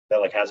 years that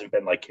like hasn't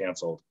been like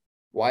canceled.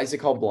 Why is it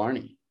called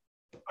Blarney?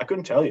 I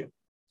couldn't tell you.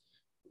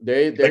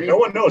 No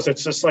one knows.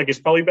 It's just like it's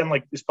probably been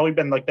like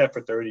that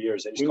for 30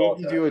 years. We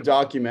need to do a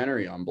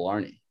documentary on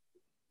Blarney.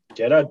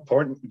 Get like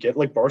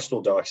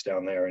Barstool docs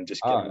down there and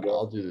just get them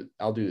going.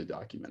 I'll do the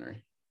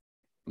documentary.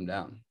 I'm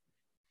down.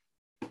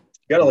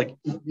 You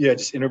gotta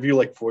just interview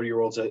like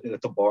 40-year-olds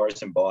at the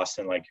bars in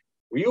Boston. Like,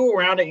 were you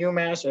around at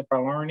UMass at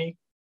Blarney?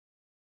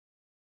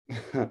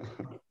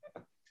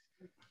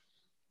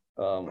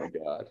 Oh my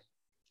God.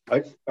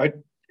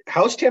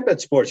 How's Tampa at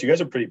sports? You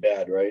guys are pretty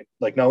bad, right?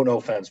 Like, no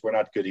offense, we're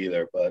not good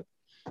either, but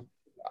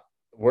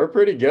we're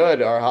pretty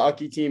good. Our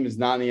hockey team is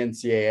not in the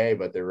NCAA,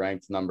 but they're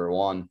ranked number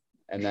 1.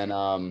 And then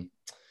our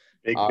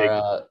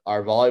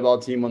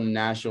volleyball team won the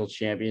national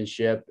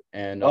championship,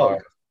 and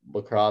our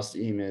lacrosse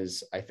team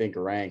is, I think,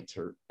 ranked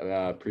or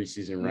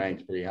preseason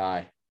ranked pretty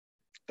high.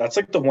 That's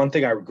like the one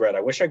thing I regret.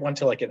 I wish I went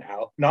to like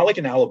not like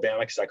in Alabama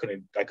because I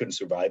couldn't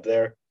survive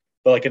there,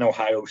 but like in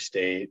Ohio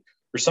State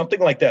or something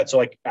like that. So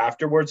like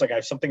afterwards, like I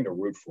have something to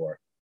root for.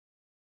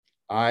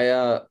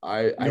 I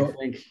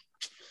think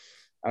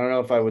I don't know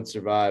if I would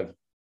survive.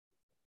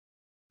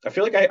 I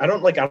feel like I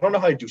don't know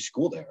how to do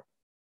school there.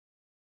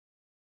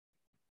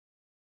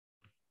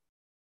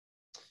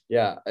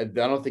 Yeah, I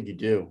don't think you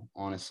do,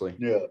 honestly.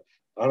 Yeah,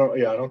 I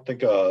don't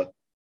think a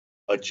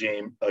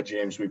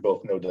James we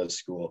both know does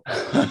school.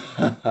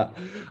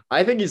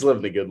 I think he's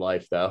living a good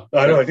life, though.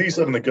 I know. I think he's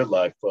living a good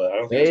life, but I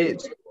don't think he's going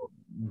to school.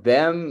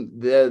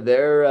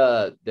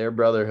 Their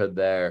brotherhood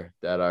there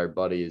that our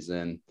buddy is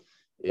in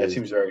That is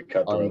seems very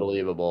cutthroat.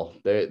 unbelievable.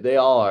 They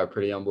all are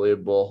pretty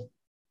unbelievable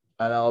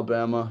at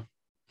Alabama.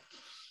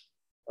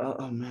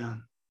 Oh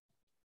man,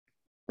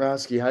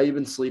 Roski, how you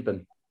been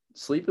sleeping?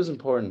 Sleep is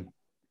important.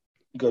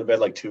 Go to bed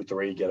like 2,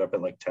 3, get up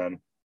at like 10.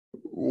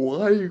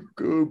 Why you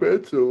go to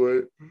bed so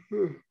late?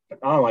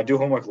 Oh, I do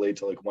homework late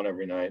till like 1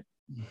 every night.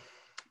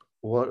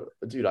 What,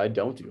 dude? I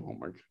don't do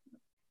homework.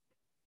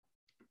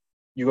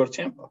 You go to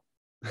Tampa.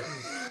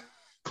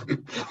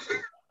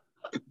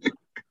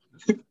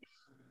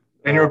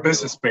 And you're a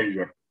business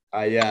major.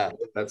 Yeah,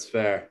 that's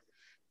fair.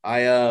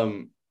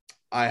 There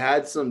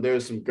was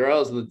some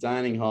girls in the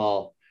dining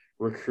hall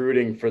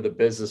recruiting for the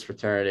business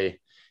fraternity,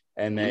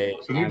 and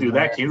Can you do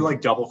that? Can you like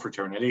double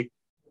fraternity?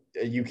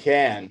 You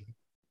can,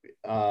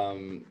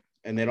 and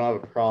they don't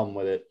have a problem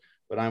with it.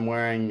 But I'm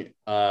wearing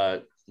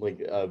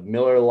like a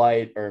Miller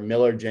Lite or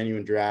Miller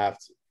Genuine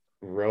Draft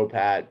rope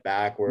hat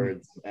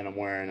backwards, and I'm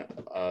wearing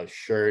a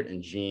shirt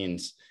and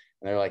jeans.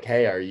 And they're like,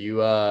 "Hey, are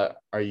you a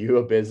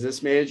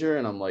business major?"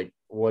 And I'm like,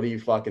 "What do you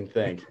fucking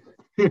think?"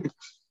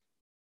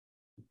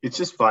 It's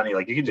just funny.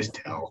 Like you can just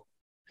tell.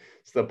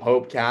 It's the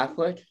Pope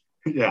Catholic.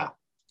 Yeah.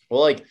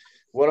 Well, like,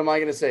 what am I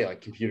gonna say?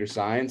 Like computer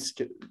science?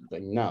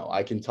 Like, no,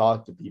 I can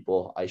talk to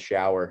people. I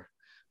shower.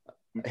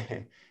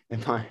 There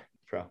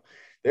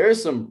are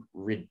some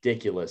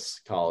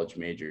ridiculous college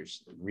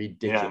majors.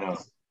 Ridiculous. Yeah, I know.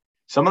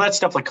 Some of that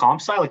stuff like comp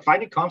sci. Like if I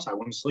did comp sci, I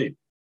wouldn't sleep.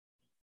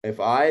 You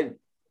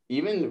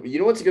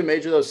know what's a good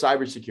major though?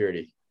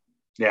 Cybersecurity.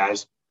 Yeah.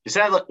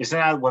 Isn't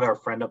that what our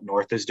friend up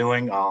north is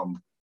doing?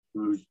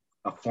 Who's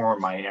a former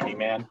Miami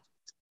man?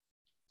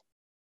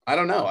 I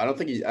don't know. I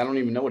don't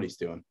even know what he's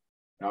doing.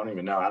 I don't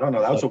even know. I don't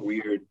know. That was a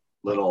weird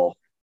little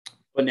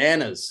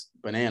bananas.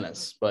 But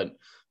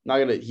not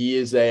gonna.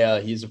 He's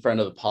a friend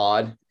of the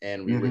pod,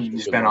 and we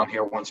He's been on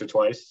here once or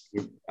twice.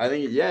 I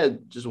think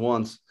just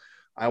once.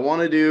 I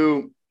want to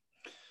do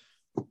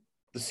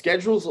the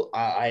schedules.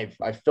 I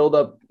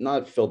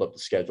not filled up the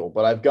schedule,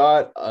 but I've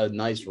got a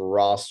nice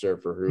roster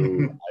for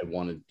who I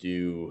want to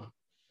do.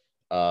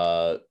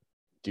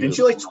 Didn't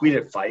you like tweet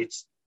at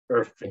Fights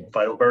or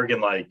Feidelberg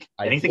and like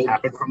anything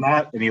happened from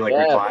that? And he like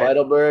replied.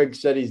 Feidelberg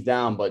said he's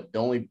down, but the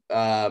only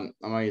I'm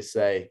gonna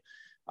say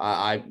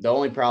the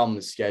only problem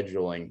is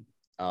scheduling.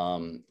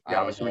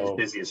 He's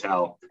busy as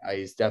hell.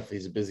 He's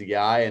a busy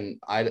guy, and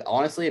I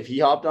honestly, if he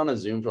hopped on a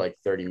Zoom for like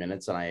 30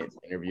 minutes and I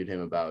interviewed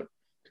him about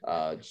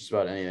just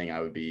about anything,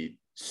 I would be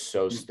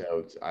so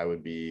stoked. I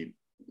would be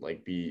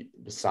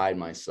beside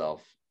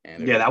myself.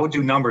 And that would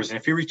do numbers. And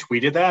if he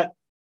retweeted that,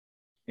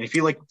 and if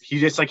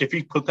if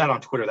he put that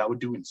on Twitter, that would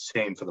do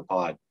insane for the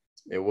pod.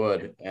 It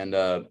would, and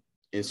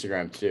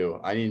Instagram too.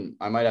 I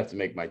might have to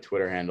make my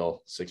Twitter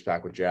handle Six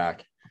Pack with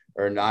Jack.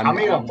 Or not. How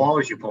many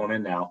followers you pulling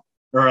in now?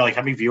 Or like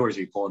how many viewers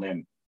are you pulling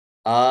in?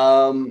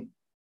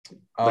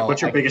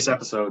 What's your biggest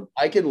episode?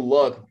 I can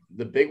look.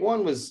 The big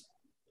one was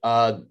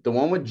the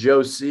one with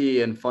Joe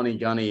C and Funny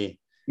Gunny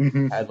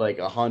had like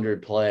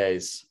 100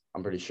 plays.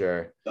 I'm pretty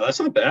sure. No, that's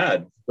not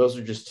bad. Those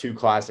are just two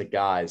classic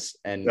guys,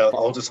 and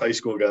all just high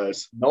school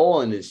guys.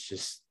 Nolan is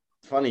just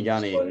Funny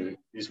Gunny.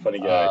 He's a funny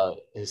guy.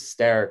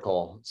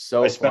 Hysterical.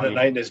 So I spent a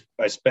night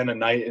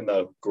in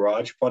the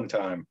garage. Fun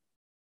time.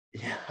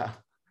 Yeah.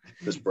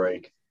 This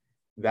break.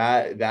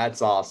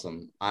 That's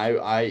awesome.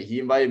 He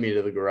invited me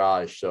to the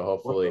garage, so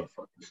hopefully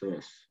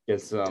get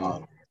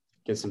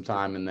some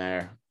time in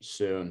there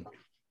soon.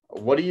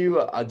 What do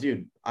you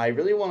dude? I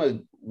really want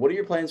to. What are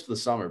your plans for the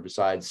summer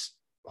besides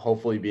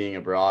hopefully being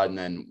abroad and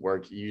then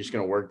work? You just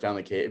gonna work down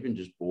the Cape and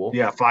just pool?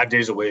 Yeah, 5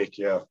 days a week.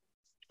 Yeah,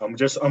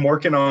 I'm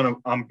working on.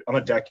 I'm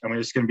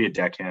just gonna be a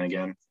deckhand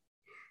again.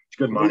 It's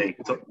good money.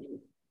 It's a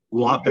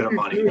lot better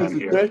money down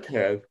here.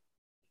 Deckhand.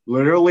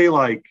 Literally,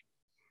 like.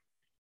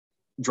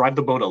 Drive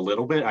the boat a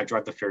little bit. I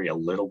drive the ferry a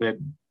little bit.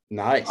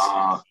 Nice.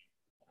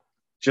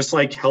 Just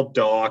like help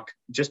dock,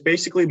 just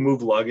basically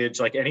move luggage,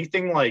 like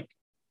anything like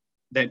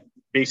that,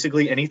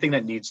 basically anything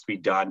that needs to be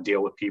done,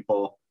 deal with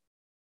people,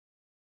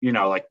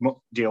 like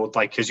deal with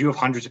because you have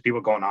hundreds of people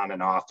going on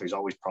and off. There's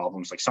always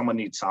problems. Like someone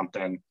needs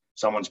something,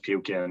 someone's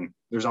puking.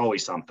 There's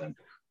always something.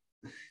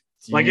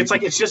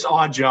 It's just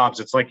odd jobs.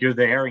 It's like you're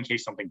there in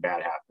case something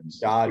bad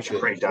happens, which a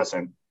freight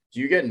doesn't.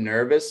 Do you get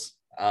nervous?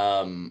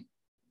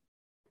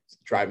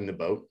 Driving the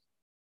boat?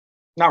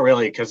 Not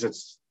really, because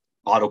it's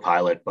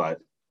autopilot, but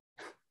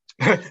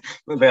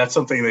that's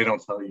something they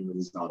don't tell you. It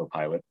is an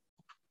autopilot.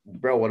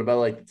 Bro, what about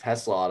like the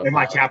Tesla autopilot? And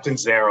my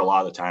captain's there a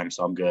lot of the time,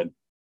 so I'm good.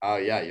 Oh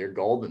yeah, you're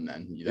golden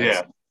then.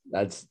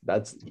 That's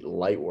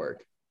light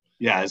work.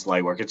 Yeah, it's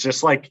light work. It's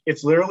just like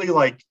it's literally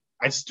like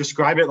I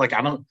describe it like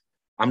I'm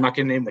not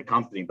gonna name the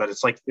company, but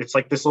it's like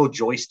this little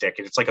joystick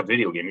and it's like a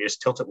video game. You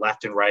just tilt it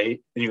left and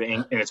right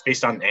and it's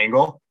based on an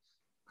angle.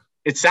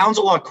 It sounds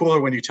a lot cooler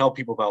when you tell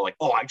people about like,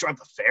 oh, I drive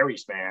the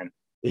ferries, man.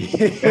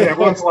 And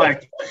everyone's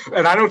like,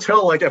 and I don't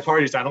tell like at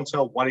parties, I don't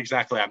tell what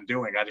exactly I'm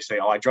doing. I just say,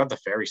 oh, I drive the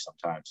ferry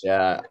sometimes.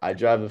 Yeah, I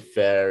drive a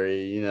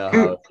ferry. You know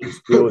how it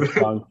is. Deal with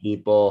drunk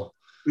people.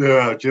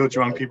 Yeah, deal with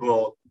drunk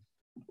people.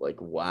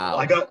 Like, wow.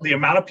 I got the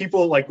amount of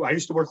people, like I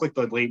used to work like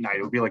the late night.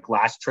 It would be like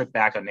last trip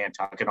back on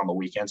Nantucket on the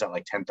weekends at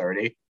like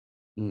 10:30.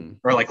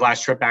 Or like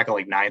last trip back at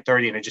like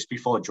 9:30, and it'd just be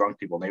full of drunk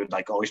people. And they would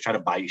like always try to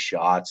buy you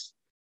shots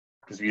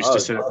because we used to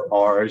sit at the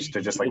bars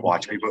to just like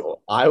watch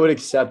people. I would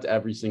accept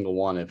every single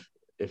one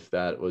if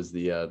that was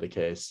the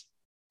case.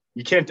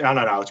 You can't.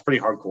 No. It's pretty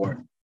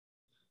hardcore.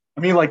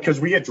 I mean, like because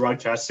we get drug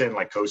tested and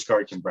like Coast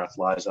Guard can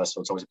breathalyze us,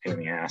 so it's always a pain in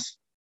the ass.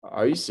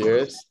 Are you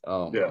serious?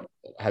 Oh yeah.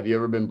 Have you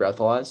ever been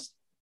breathalyzed?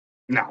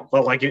 No,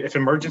 but like if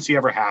emergency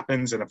ever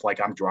happens and if like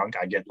I'm drunk,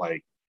 I get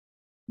like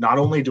not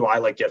only do I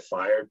like get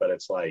fired, but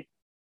it's like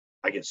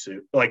I get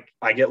sued. Like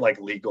I get like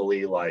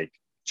legally like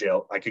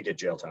jail. I could get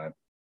jail time.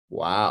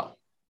 Wow.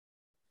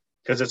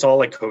 Because it's all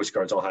like Coast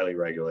Guard's all highly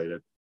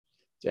regulated.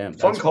 Damn.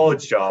 Fun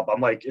college job.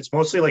 I'm like, it's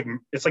mostly like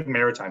it's like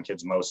maritime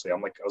kids mostly. I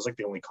was like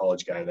the only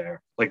college guy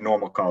there, like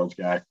normal college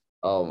guy.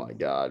 Oh my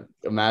God.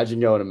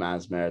 Imagine going to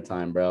Mass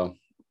Maritime, bro.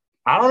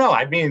 I don't know.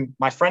 I mean,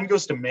 my friend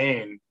goes to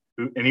Maine,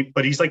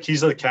 but he's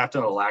the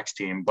captain of the lax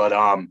team. But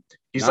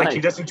he's nice. like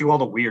he doesn't do all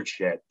the weird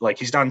shit. Like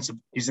he's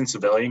in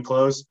civilian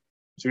clothes,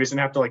 so he doesn't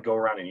have to like go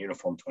around in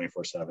uniform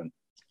 24/7.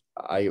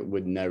 I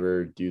would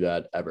never do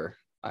that ever.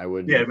 I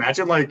would. Yeah,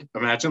 imagine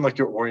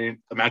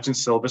imagine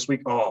syllabus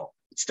week. Oh,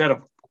 instead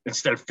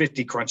of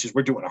 50 crunches,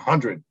 we're doing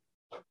 100.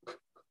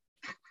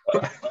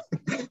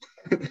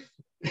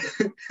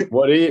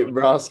 What do you,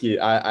 Broski?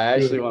 I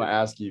actually want to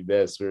ask you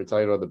this. We were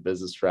talking about the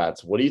business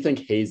frats. What do you think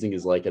hazing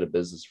is like at a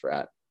business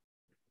frat?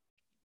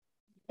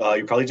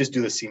 You probably just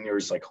do the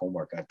seniors like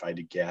homework, if I had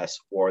to guess,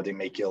 or they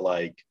make you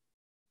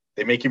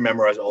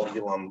memorize all of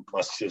Elon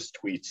Musk's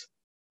tweets.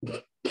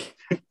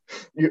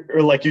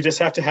 You just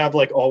have to have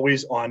like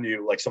always on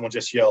you, like someone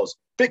just yells,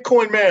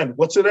 "Bitcoin man,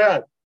 what's it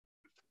at?"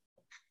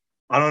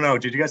 I don't know.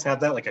 Did you guys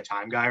have that like a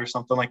time guy or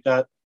something like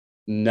that?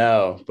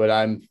 No, but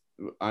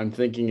I'm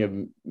thinking of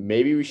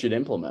maybe we should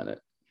implement it.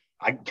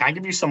 Can I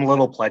give you some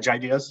little pledge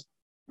ideas?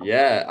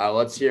 Yeah,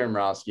 let's hear him,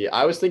 Roski.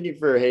 I was thinking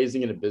for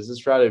hazing in a business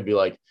frat, it'd be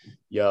like,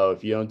 yo,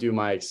 if you don't do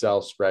my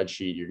Excel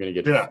spreadsheet, you're going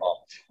to get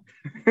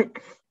fucked.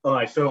 All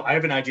right, so I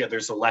have an idea.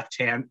 There's a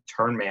left-hand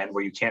turn man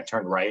where you can't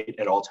turn right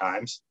at all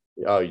times.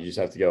 Oh, you just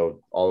have to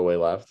go all the way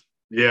left?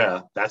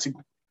 Yeah, that's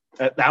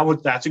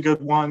a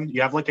good one.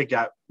 You have like a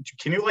guy.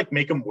 Can you like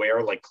make them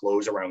wear like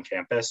clothes around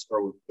campus,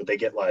 or would they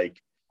get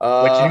like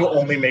can you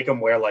only make them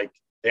wear like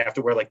they have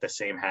to wear like the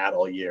same hat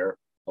all year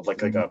of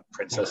like a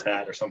princess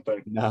hat or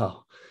something?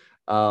 No.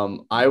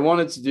 I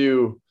wanted to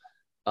do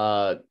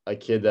a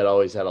kid that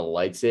always had a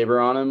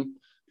lightsaber on him,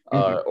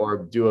 or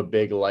do a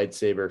big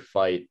lightsaber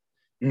fight.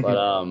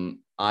 But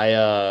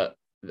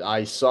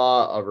I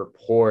saw a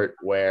report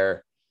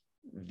where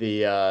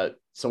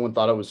someone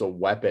thought it was a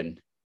weapon,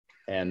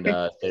 and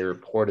they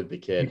reported the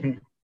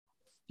kid.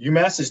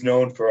 UMass is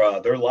known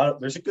for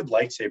there's a good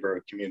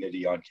lightsaber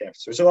community on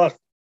campus.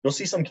 You'll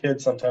see some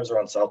kids sometimes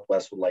around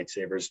Southwest with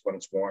lightsabers when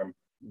it's warm.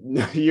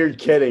 You're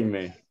kidding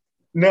me.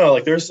 No,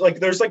 there's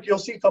you'll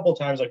see a couple of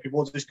times like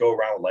people just go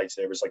around with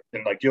lightsabers, like,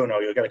 and like you'll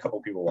get a couple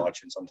of people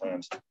watching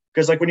sometimes,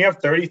 because like when you have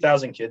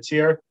 30,000 kids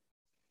here,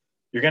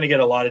 you're gonna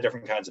get a lot of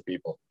different kinds of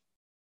people.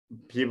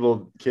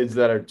 Kids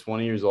that are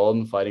 20 years old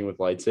and fighting with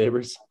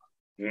lightsabers.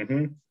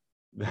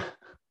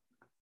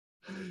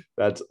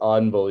 That's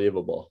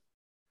unbelievable.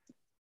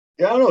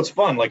 Yeah, I don't know, it's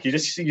fun. Like you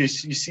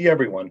see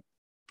everyone.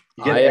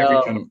 You get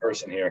every kind of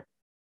person here.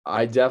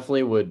 I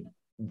definitely would.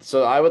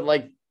 So I would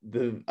like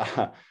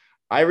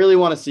I really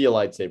want to see a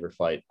lightsaber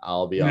fight.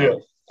 I'll be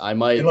honest. Yeah. I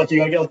might. And like you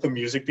gotta get like the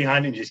music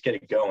behind it and just get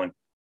it going.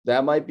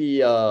 That might be.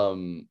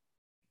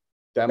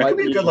 That might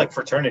be a good like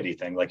fraternity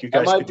thing. Like you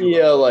guys. That might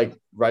be like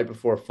right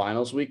before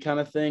finals week kind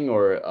of thing,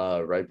 or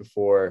right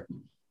before.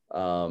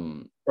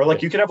 Or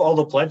like you could have all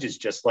the pledges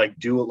just like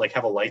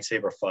have a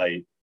lightsaber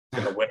fight,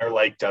 and the winner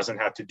like doesn't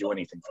have to do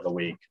anything for the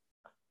week.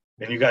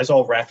 And you guys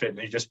all ref it, and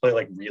you just play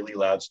like really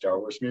loud Star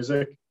Wars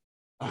music.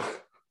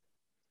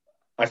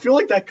 I feel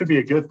like that could be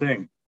a good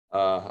thing.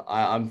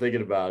 I'm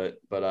thinking about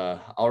it, but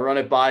I'll run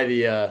it by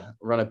the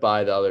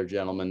other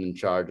gentleman in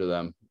charge of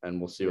them, and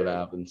we'll see what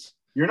happens.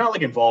 You're not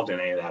like involved in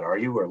any of that, are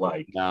you? Or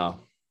like no,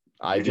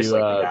 I do.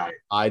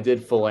 I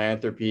did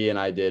philanthropy and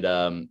I did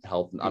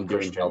health. I'm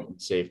doing health and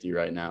safety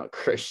right now.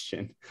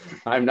 Christian,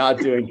 I'm not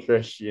doing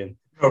Christian.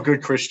 Oh,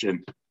 good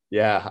Christian.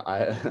 Yeah,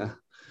 I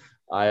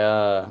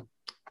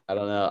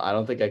don't know. I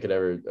don't think I could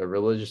ever. A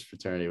religious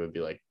fraternity would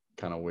be like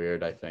kind of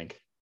weird, I think.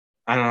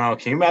 I don't know.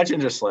 Can you imagine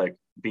just like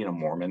being a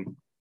Mormon?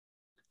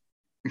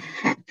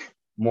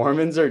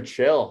 Mormons are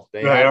chill.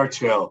 They are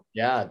chill.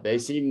 Yeah, they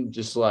seem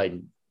just like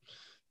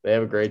they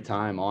have a great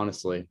time,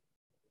 honestly.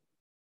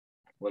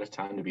 What a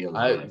time to be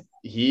alive.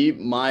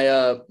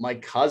 My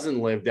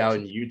cousin lived out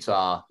in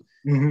Utah,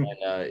 and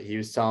he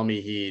was telling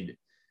me he'd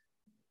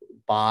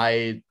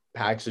buy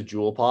packs of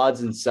Juul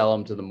pods and sell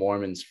them to the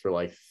Mormons for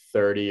like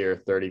 30 or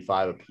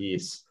 35 a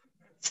piece.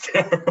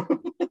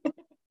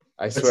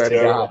 I swear to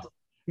God.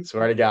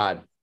 Swear to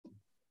God.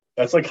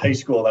 That's like high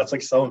school. That's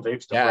like selling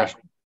vapes to Yeah.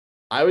 freshmen.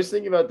 I was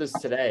thinking about this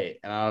today,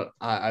 and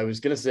I was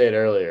gonna say it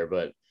earlier,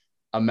 but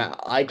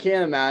I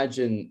can't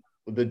imagine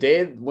when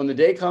the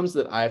day comes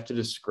that I have to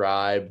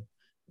describe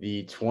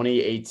the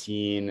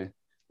 2018,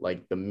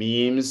 like the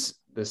memes,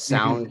 the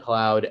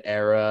SoundCloud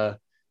era,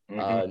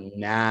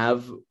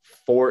 Nav,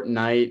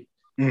 Fortnite,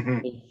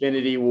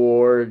 Infinity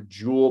War,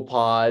 Jewel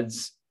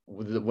Pods.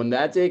 When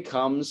that day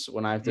comes,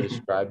 when I have to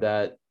describe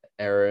that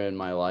era in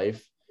my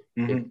life,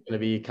 it's gonna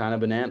be kind of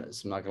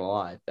bananas. I'm not gonna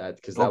lie.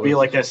 It'll be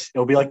like this.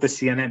 It'll be like the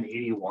CNN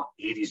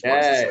 80s.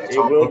 Yeah, ones. it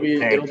will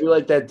be. It'll be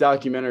like that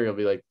documentary. It'll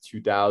be like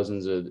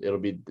 2000s. It'll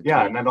be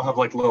and then they'll have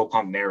like Lil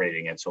Pump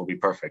narrating it, so it'll be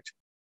perfect.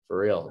 For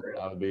real.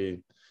 That would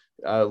be.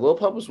 Lil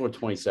Pump was more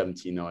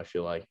 2017 though. I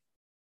feel like.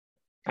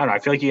 I don't know. I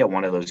feel like you get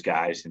one of those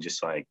guys and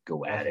just like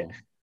go at it.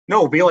 No,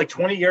 it'll be like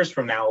 20 years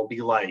from now. It'll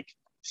be like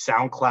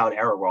SoundCloud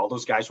era where all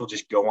those guys will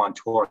just go on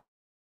tour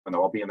and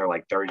they'll all be in their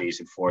like 30s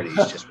and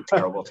 40s just with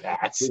terrible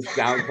tats.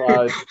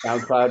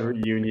 SoundCloud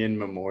reunion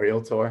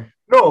memorial tour.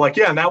 No, like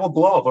and that will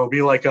blow up. It'll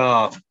be like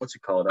what's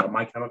it called?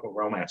 My Chemical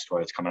Romance tour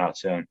that's coming out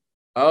soon.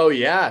 Oh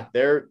yeah,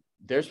 they're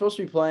supposed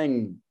to be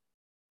playing.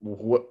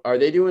 What are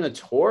they doing a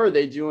tour? Are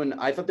they doing?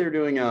 I thought they were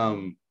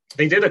doing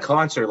They did a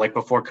concert like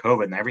before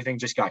COVID and everything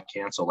just got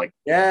canceled. Like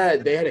yeah,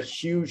 they had a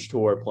huge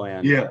tour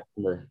planned. Yeah.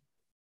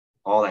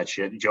 All that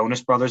shit.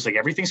 Jonas Brothers, like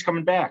everything's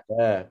coming back.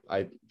 Yeah,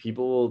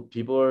 people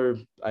are.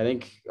 I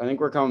think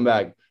we're coming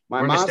back.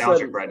 We're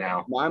nostalgic right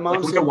now. My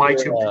mom look at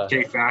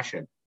Y2K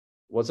fashion.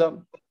 What's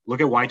up?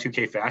 Look at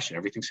Y2K fashion.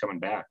 Everything's coming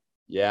back.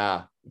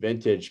 Yeah,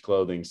 vintage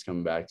clothing's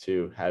coming back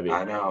too. Heavy.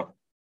 I know.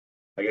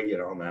 I gotta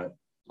get on that.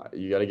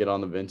 You got to get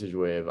on the vintage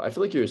wave. I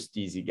feel like you're a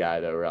steezy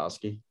guy though,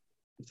 Rowski.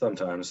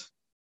 Sometimes,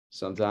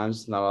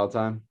 not all the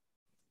time.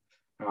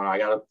 I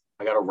got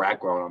a rat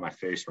growing on my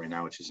face right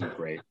now, which isn't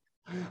great.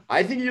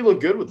 I think you look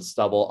good with the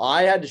stubble.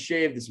 I had to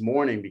shave this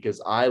morning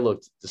because I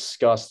looked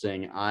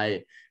disgusting.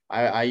 I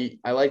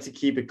like to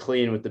keep it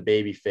clean with the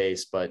baby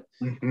face, but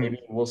maybe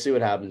we'll see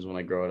what happens when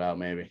I grow it out.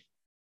 Maybe.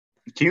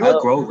 Can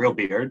you grow a real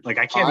beard? Like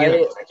I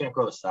can't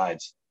grow the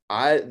sides.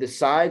 The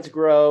sides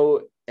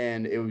grow,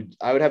 and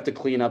I would have to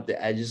clean up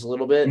the edges a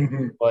little bit.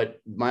 But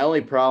my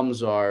only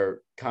problems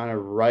are kind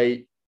of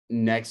right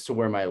next to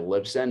where my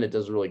lips end. It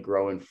doesn't really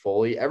grow in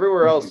fully.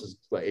 Everywhere else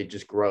it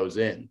just grows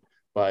in.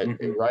 But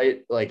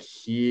right, like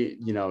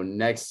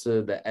next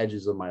to the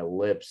edges of my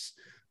lips,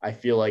 I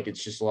feel like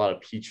it's just a lot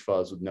of peach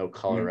fuzz with no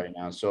color right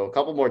now. So a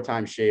couple more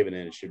times shaving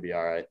it should be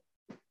all right.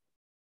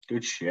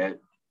 Good shit.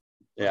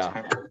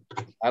 Yeah.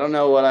 I don't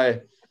know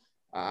what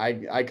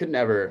I could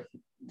never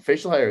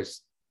facial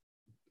hairs.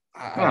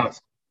 I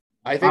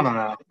think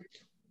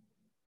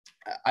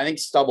I think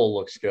stubble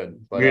looks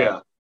good,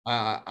 but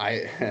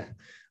I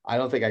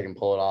don't think I can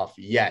pull it off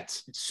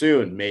yet.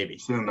 Soon, maybe.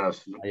 Soon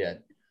enough. Not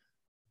yet.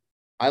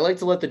 I like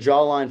to let the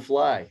jawline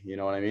fly. You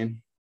know what I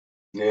mean?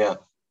 Yeah.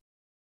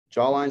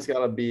 Jawline's you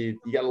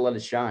gotta let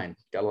it shine.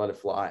 Gotta let it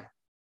fly.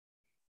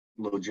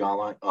 Little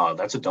jawline. Oh,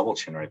 that's a double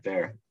chin right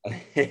there.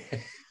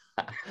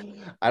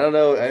 I don't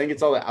know. I think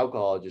it's all the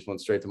alcohol. It just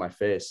went straight to my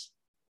face.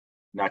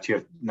 Not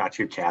to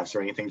your calves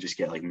or anything. Just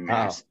get like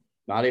mass.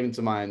 Not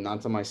to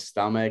my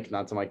stomach,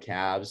 not to my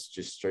calves,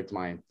 just straight to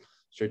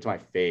my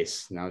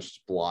face. Now it's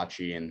just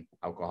blotchy and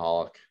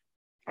alcoholic.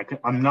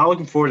 I'm not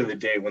looking forward to the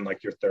day when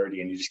like you're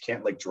 30 and you just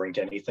can't like drink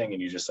anything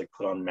and you just like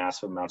put on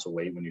massive amounts of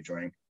weight when you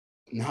drink.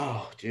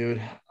 No,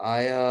 dude.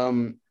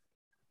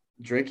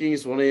 Drinking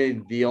is one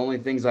of the only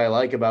things I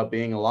like about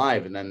being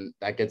alive, and then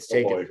that gets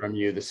taken from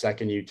you the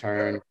second you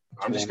turn.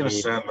 I'm just gonna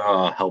send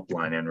a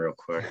helpline in real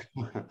quick.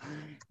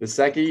 The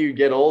second you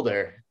get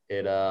older,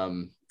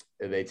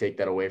 they take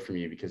that away from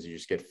you because you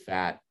just get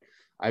fat.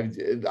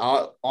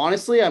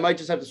 Honestly, I might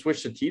just have to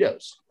switch to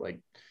Tito's, like,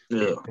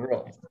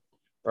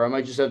 or I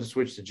might just have to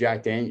switch to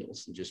Jack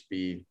Daniels and just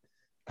be.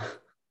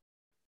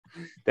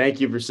 Thank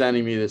you for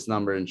sending me this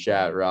number in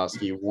chat,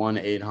 Rowski.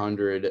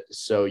 1-800.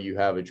 So you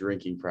have a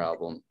drinking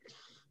problem.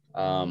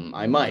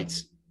 I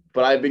might,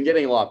 but I've been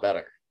getting a lot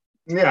better.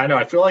 Yeah, I know.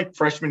 I feel like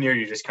freshman year,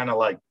 you just kind of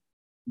like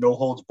no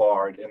holds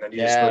barred, and then you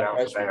just go down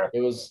from there.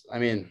 It was.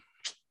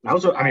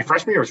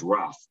 Freshman year was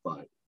rough, but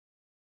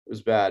it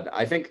was bad.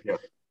 I think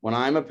when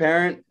I'm a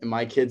parent and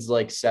my kid's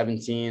like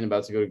 17,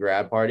 about to go to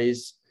grad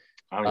parties,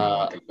 I don't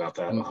even think about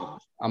that.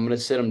 I'm gonna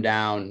sit them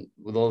down.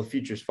 With all the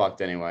future's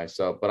fucked anyway.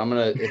 So, but I'm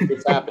gonna if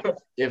this happens,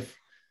 if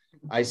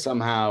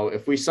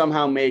we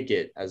somehow make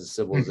it as a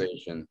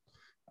civilization,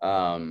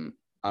 I'm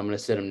gonna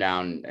sit them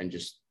down and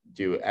just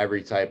do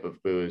every type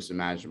of booze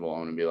imaginable.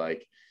 I'm gonna be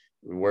like,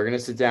 we're gonna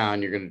sit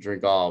down. You're gonna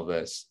drink all of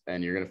this,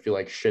 and you're gonna feel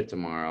like shit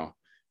tomorrow.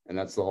 And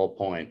that's the whole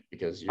point,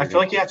 because I feel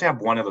like you have to have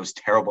one of those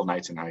terrible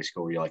nights in high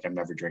school where you're like, I'm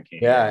never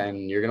drinking. Yeah,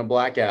 and you're gonna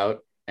black out,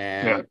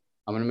 and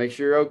I'm gonna make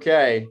sure you're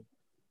okay.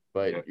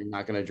 But you're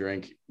not going to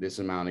drink this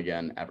amount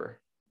again ever.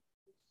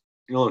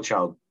 You're a little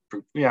child.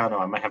 Yeah, no,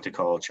 I might have to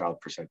call Child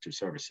Protective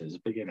Services,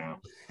 but No,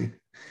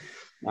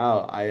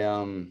 I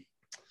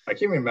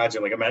can't even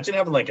imagine. Like, imagine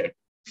having like a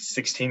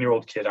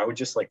 16-year-old kid. I would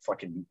just like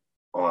fucking.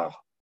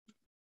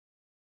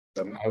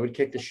 I would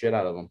kick the shit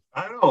out of them.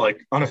 I don't know,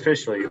 like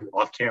unofficially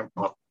off camera,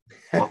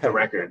 off the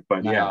record,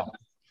 but No. yeah.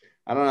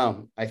 I don't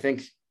know. I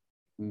think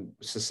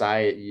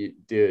society,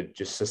 dude,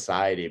 just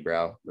society,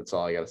 bro. That's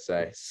all I gotta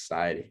say.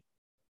 Society.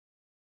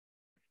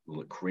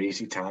 What a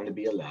crazy time to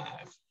be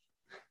alive.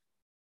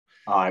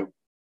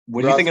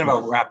 What are you thinking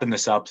about wrapping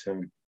this up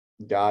soon?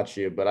 Got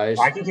you, but I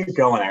can keep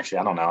going. Actually,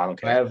 I don't know. I don't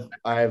care.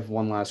 I have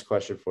one last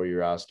question for you,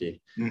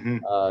 Roski. Mm-hmm.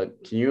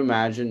 Can you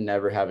imagine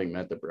never having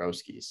met the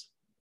Broskis?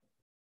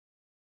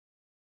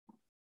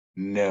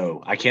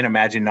 No, I can't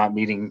imagine not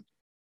meeting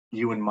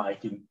you and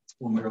Mike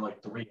when we were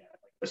like 3 at like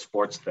the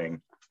sports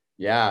thing.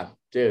 Yeah,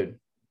 dude.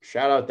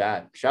 Shout out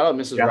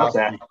Mrs.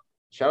 Roski.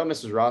 Shout out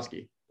Mrs.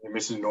 Roski. And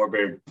Mrs.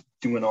 Norberg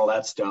doing all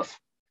that stuff.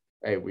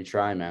 Hey, we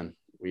try, man.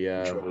 We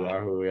are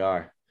who we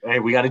are. Hey,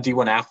 we got a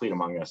D1 athlete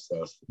among us,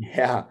 though.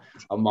 Yeah,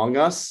 among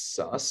us,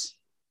 sus.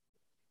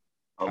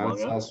 Among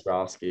Kinda us, sus,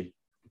 Roski.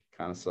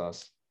 Kind of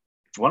sus.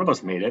 one of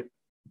us made it.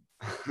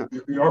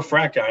 You're a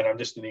frat guy, and I'm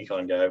just an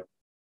econ guy.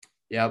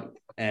 Yep,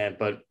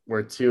 but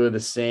we're two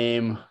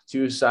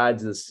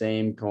sides of the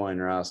same coin,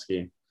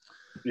 Roski.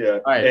 Yeah.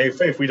 right. Hey,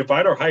 if we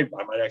divide our height,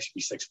 I might actually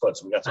be 6 foot,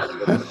 so we got something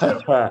good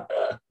to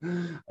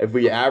show. If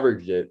we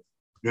averaged it,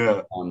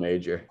 Yeah. on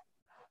major.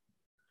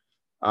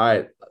 All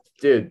right,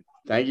 dude.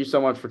 Thank you so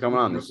much for coming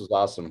on. This was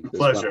awesome.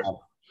 Pleasure.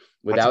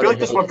 Without I feel like a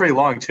this hitch- went pretty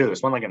long too.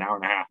 This went like an hour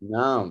and a half.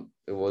 No,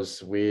 it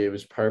was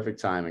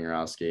perfect timing,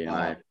 Roski, and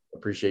I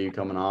appreciate you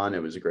coming on.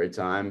 It was a great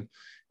time,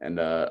 and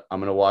I'm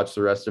gonna watch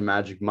the rest of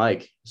Magic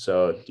Mike.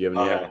 So, do you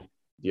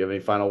have any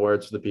final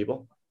words for the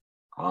people?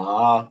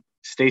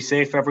 Stay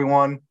safe,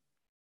 everyone.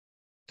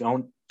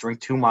 Don't drink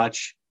too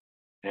much,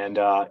 and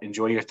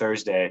enjoy your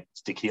Thursday.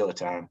 It's tequila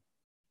time.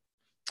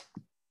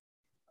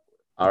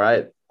 All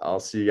right, I'll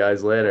see you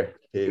guys later.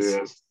 Peace.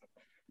 Cheers.